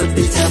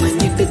അടുപ്പത്തിൽ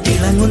ചമഞ്ഞിട്ട്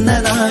തിളങ്ങുന്ന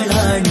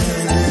നാളാണ്.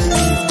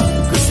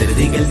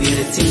 കുസൃതികൾ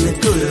നിറച്ചിന്ന്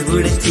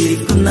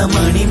കുഴുകുടച്ചിരിക്കുന്ന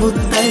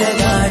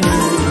മണിമുത്തഴകാണ്.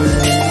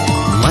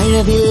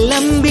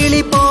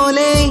 മഴവില്ലമ്പിളി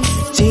പോലെ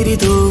ചിരി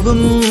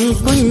തൂകും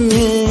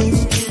കുഞ്ഞ്.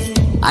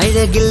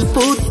 അഴകിൽ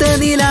പൂത്ത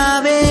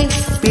നിലാവേ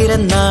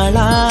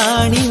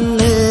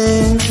പിറന്നാളാണിന്ന്.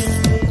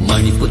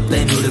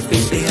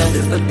 മണിപ്പുത്തനുടുപ്പിട്ട്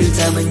അടുപ്പത്തിൽ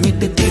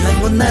ചമഞ്ഞിട്ട്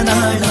തിളങ്ങുന്ന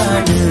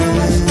നാളാണ്.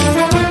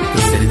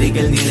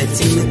 കുസൃതികൾ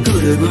നിറച്ചിന്ന്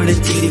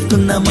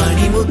കുഴുകുടച്ചിരിക്കുന്ന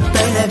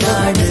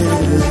മണിമുത്തഴകാണ്.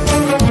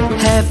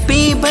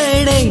 Happy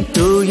birthday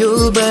to you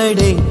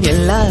birthday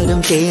എല്ലാരും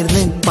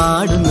ചേർന്ന്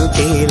പാടുന്നു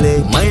ചേല്.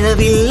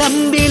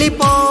 മഴവില്ലമ്പിളി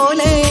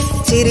പോലെ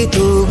ചിരി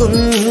തൂകും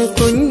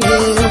കുഞ്ഞ്.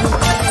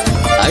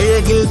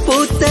 അഴകിൽ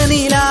പൂത്ത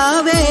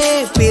നിലാവേ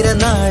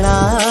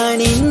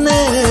പിറന്നാളാണിന്ന്.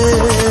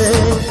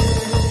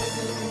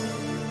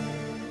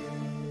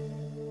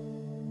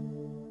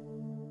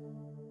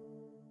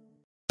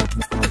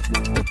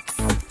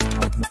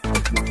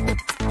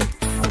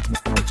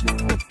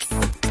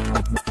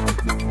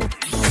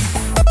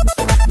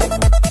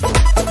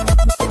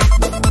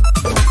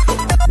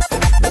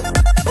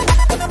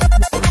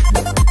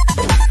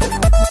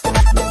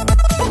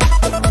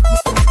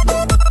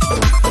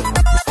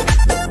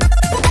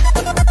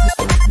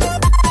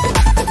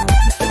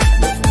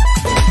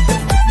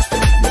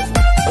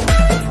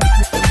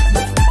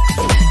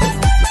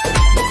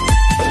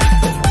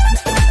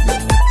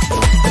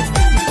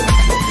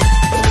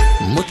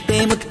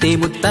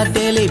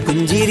 മുത്താട്ടേലെ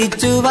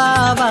പുഞ്ചിരിച്ചു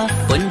വാവാ.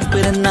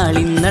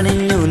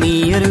 പൊൻപിറന്നാളിന്നണഞ്ഞു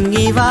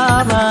നീയൊരുങ്ങി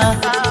വാവാ.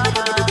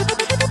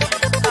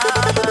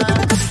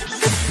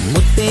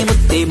 മുത്തേ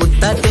മുത്തേ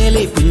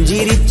മുത്താട്ടേലെ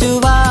പുഞ്ചിരിച്ചു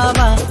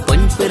വാവാ.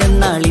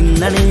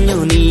 പൊൻപിറന്നാളിന്നണഞ്ഞു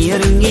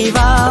നീയൊരുങ്ങി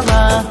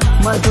വാവാ.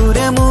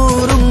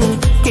 മധുരമൂറും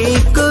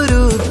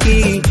കേക്കൊരുക്കി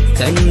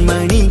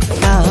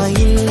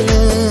കൺമണിക്കായിന്ന്.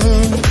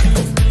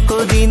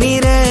 കൊതി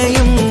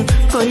നിറയും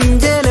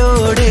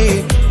കൊഞ്ചലോടെ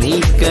നീ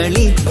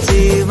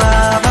കളിച്ച്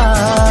വാവാ.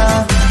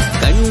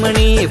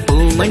 കൺമണിയെ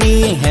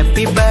പൂമണിയെ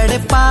ഹാപ്പി ബർത്ത്ഡേ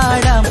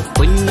പാടാം.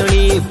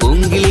 പൊന്നൊളിയെ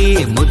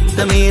പൂങ്കിളിയെ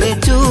മുത്തമേറെ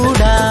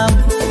ചൂടാം.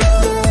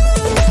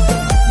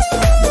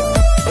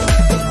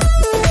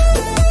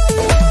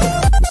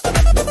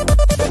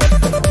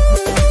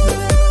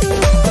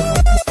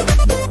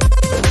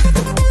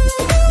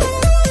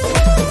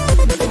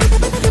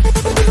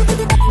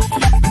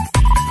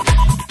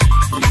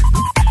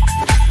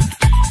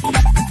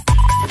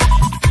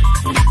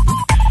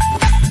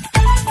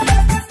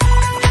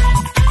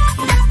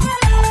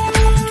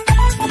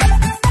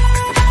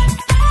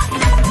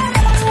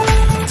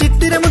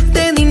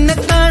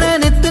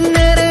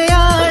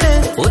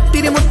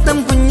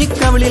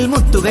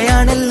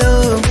 മുത്തുകയാണല്ലോ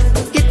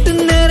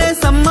കിട്ടുന്നേറെ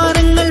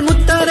സമ്മാനങ്ങൾ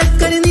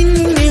മുത്താരക്കനി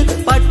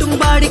നിന്നിൽ. പാട്ടും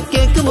പാടി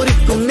കേക്ക്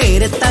മുറിക്കും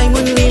നേരത്തായി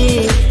മുന്നിൽ.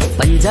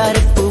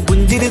 പഞ്ചാരപ്പൂ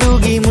പുഞ്ചിരി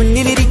തൂകി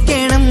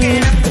മുന്നിലിരിക്കണം.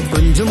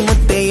 കൊഞ്ചും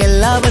മുത്തേ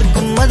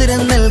എല്ലാവർക്കും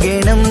മധുരം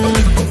നൽകണം.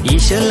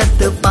 ഈശ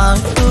ഈശലത്ത്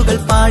പാട്ടുകൾ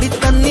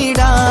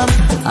പാടിത്തന്നിടാം.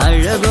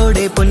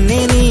 അഴകോടെ പൊന്നെ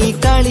നീ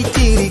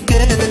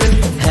കളിച്ചിരിക്ക്.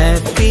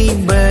 ഹാപ്പി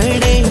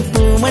ബർത്ത്ഡേ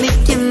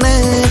പൂമണിക്കുന്ന്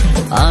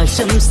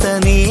ആശംസ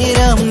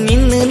നേരം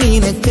ഇന്ന്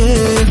നിനക്ക്.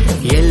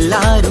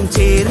 എല്ലാരും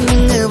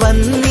ചേർന്നിങ്ങ്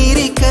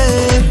വന്നിരിക്ക്.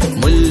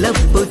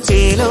 മുല്ലപ്പൂ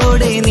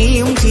ചേലോടെ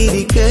നീയും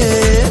ചിരിക്ക്.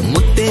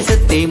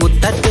 മുത്തേസത്തെ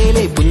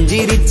മുത്തത്തേലെ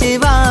പുഞ്ചിരിച്ച്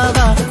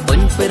വാവാ.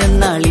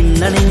 പൊൻപിറന്നാൾ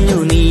ഇന്നണിഞ്ഞു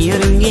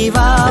നീയൊരുങ്ങി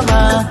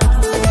വാവാ.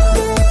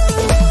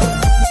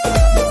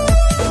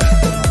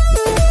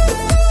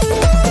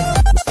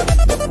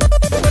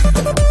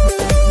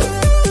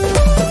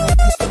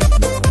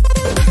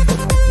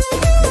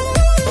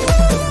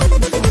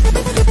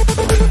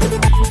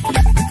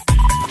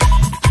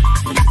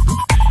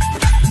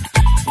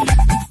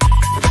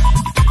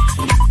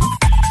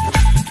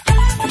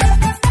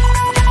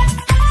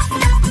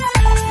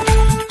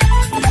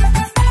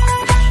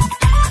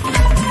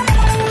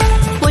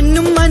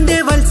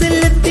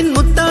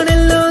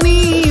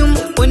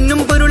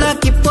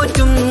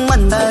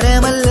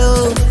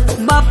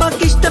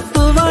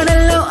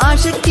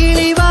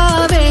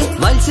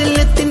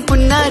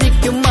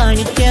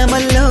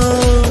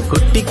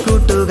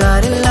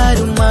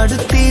 കുട്ടിക്കൂട്ടുകാരെല്ലാരും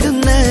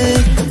അടുത്തിരുന്ന്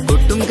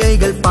കൊട്ടും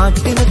കൈകൾ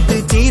പാട്ടിനത്ത്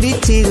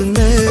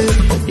ചിരിച്ചിരുന്ന്.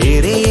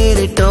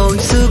 ഏറെ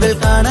ടോയ്സുകൾ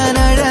കാണാൻ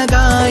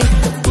അഴകായി.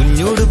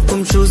 കുഞ്ഞുടുപ്പും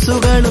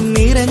ഷൂസുകളും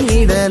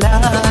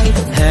നിറഞ്ഞിടലായി.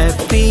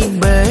 ഹാപ്പി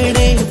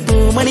ബർത്ത്ഡേ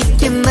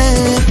പൂമണിക്കുന്ന്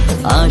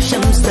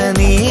ആശംസ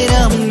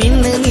നേരം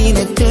ഇന്ന്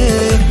നിനക്ക്.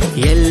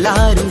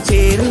 എല്ലാരും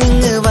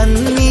ചേർന്നിങ്ങ്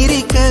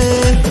വന്നിരിക്ക്.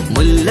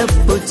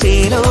 മുല്ലപ്പൂ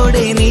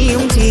ചേലോടെ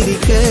നീയും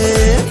ചിരിക്ക്.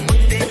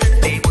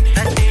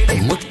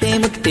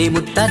 മുത്തേ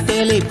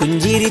മുത്താത്തേലെ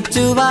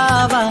പുഞ്ചിരിച്ചു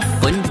വാവാ.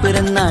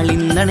 പൊൻപിറന്നാൾ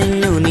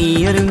ഇന്നണിഞ്ഞു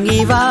നീയൊരുങ്ങി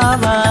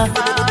വാവാ.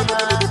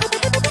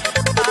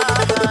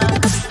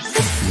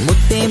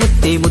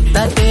 മുത്തേ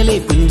മുത്താത്തേലെ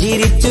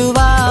പുഞ്ചിരിച്ചു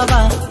വാവാ.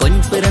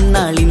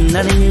 പൊൻപിറന്നാൾ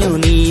ഇന്നണിഞ്ഞു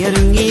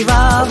നീയൊരുങ്ങി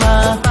വാവാ.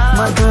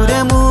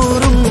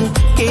 മധുരമൂറും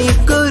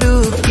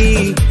കേക്കൊരുക്കി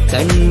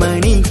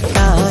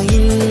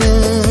കൺമണിക്കായിന്ന്.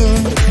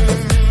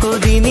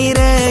 കൊതി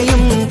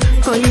നിറയും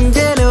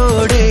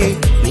കൊഞ്ചലോടെ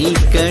നീ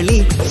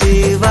കളിച്ച്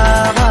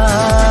വാവാ.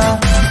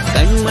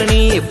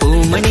 കൺമണിയെ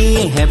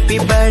പൂമണിയെ ഹാപ്പി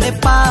ബർത്ത്ഡേ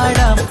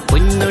പാടാം.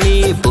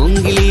 പൊന്നൊളിയെ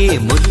പൂങ്കിളിയെ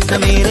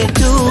മുത്തമേറെ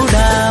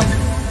ചൂടാം.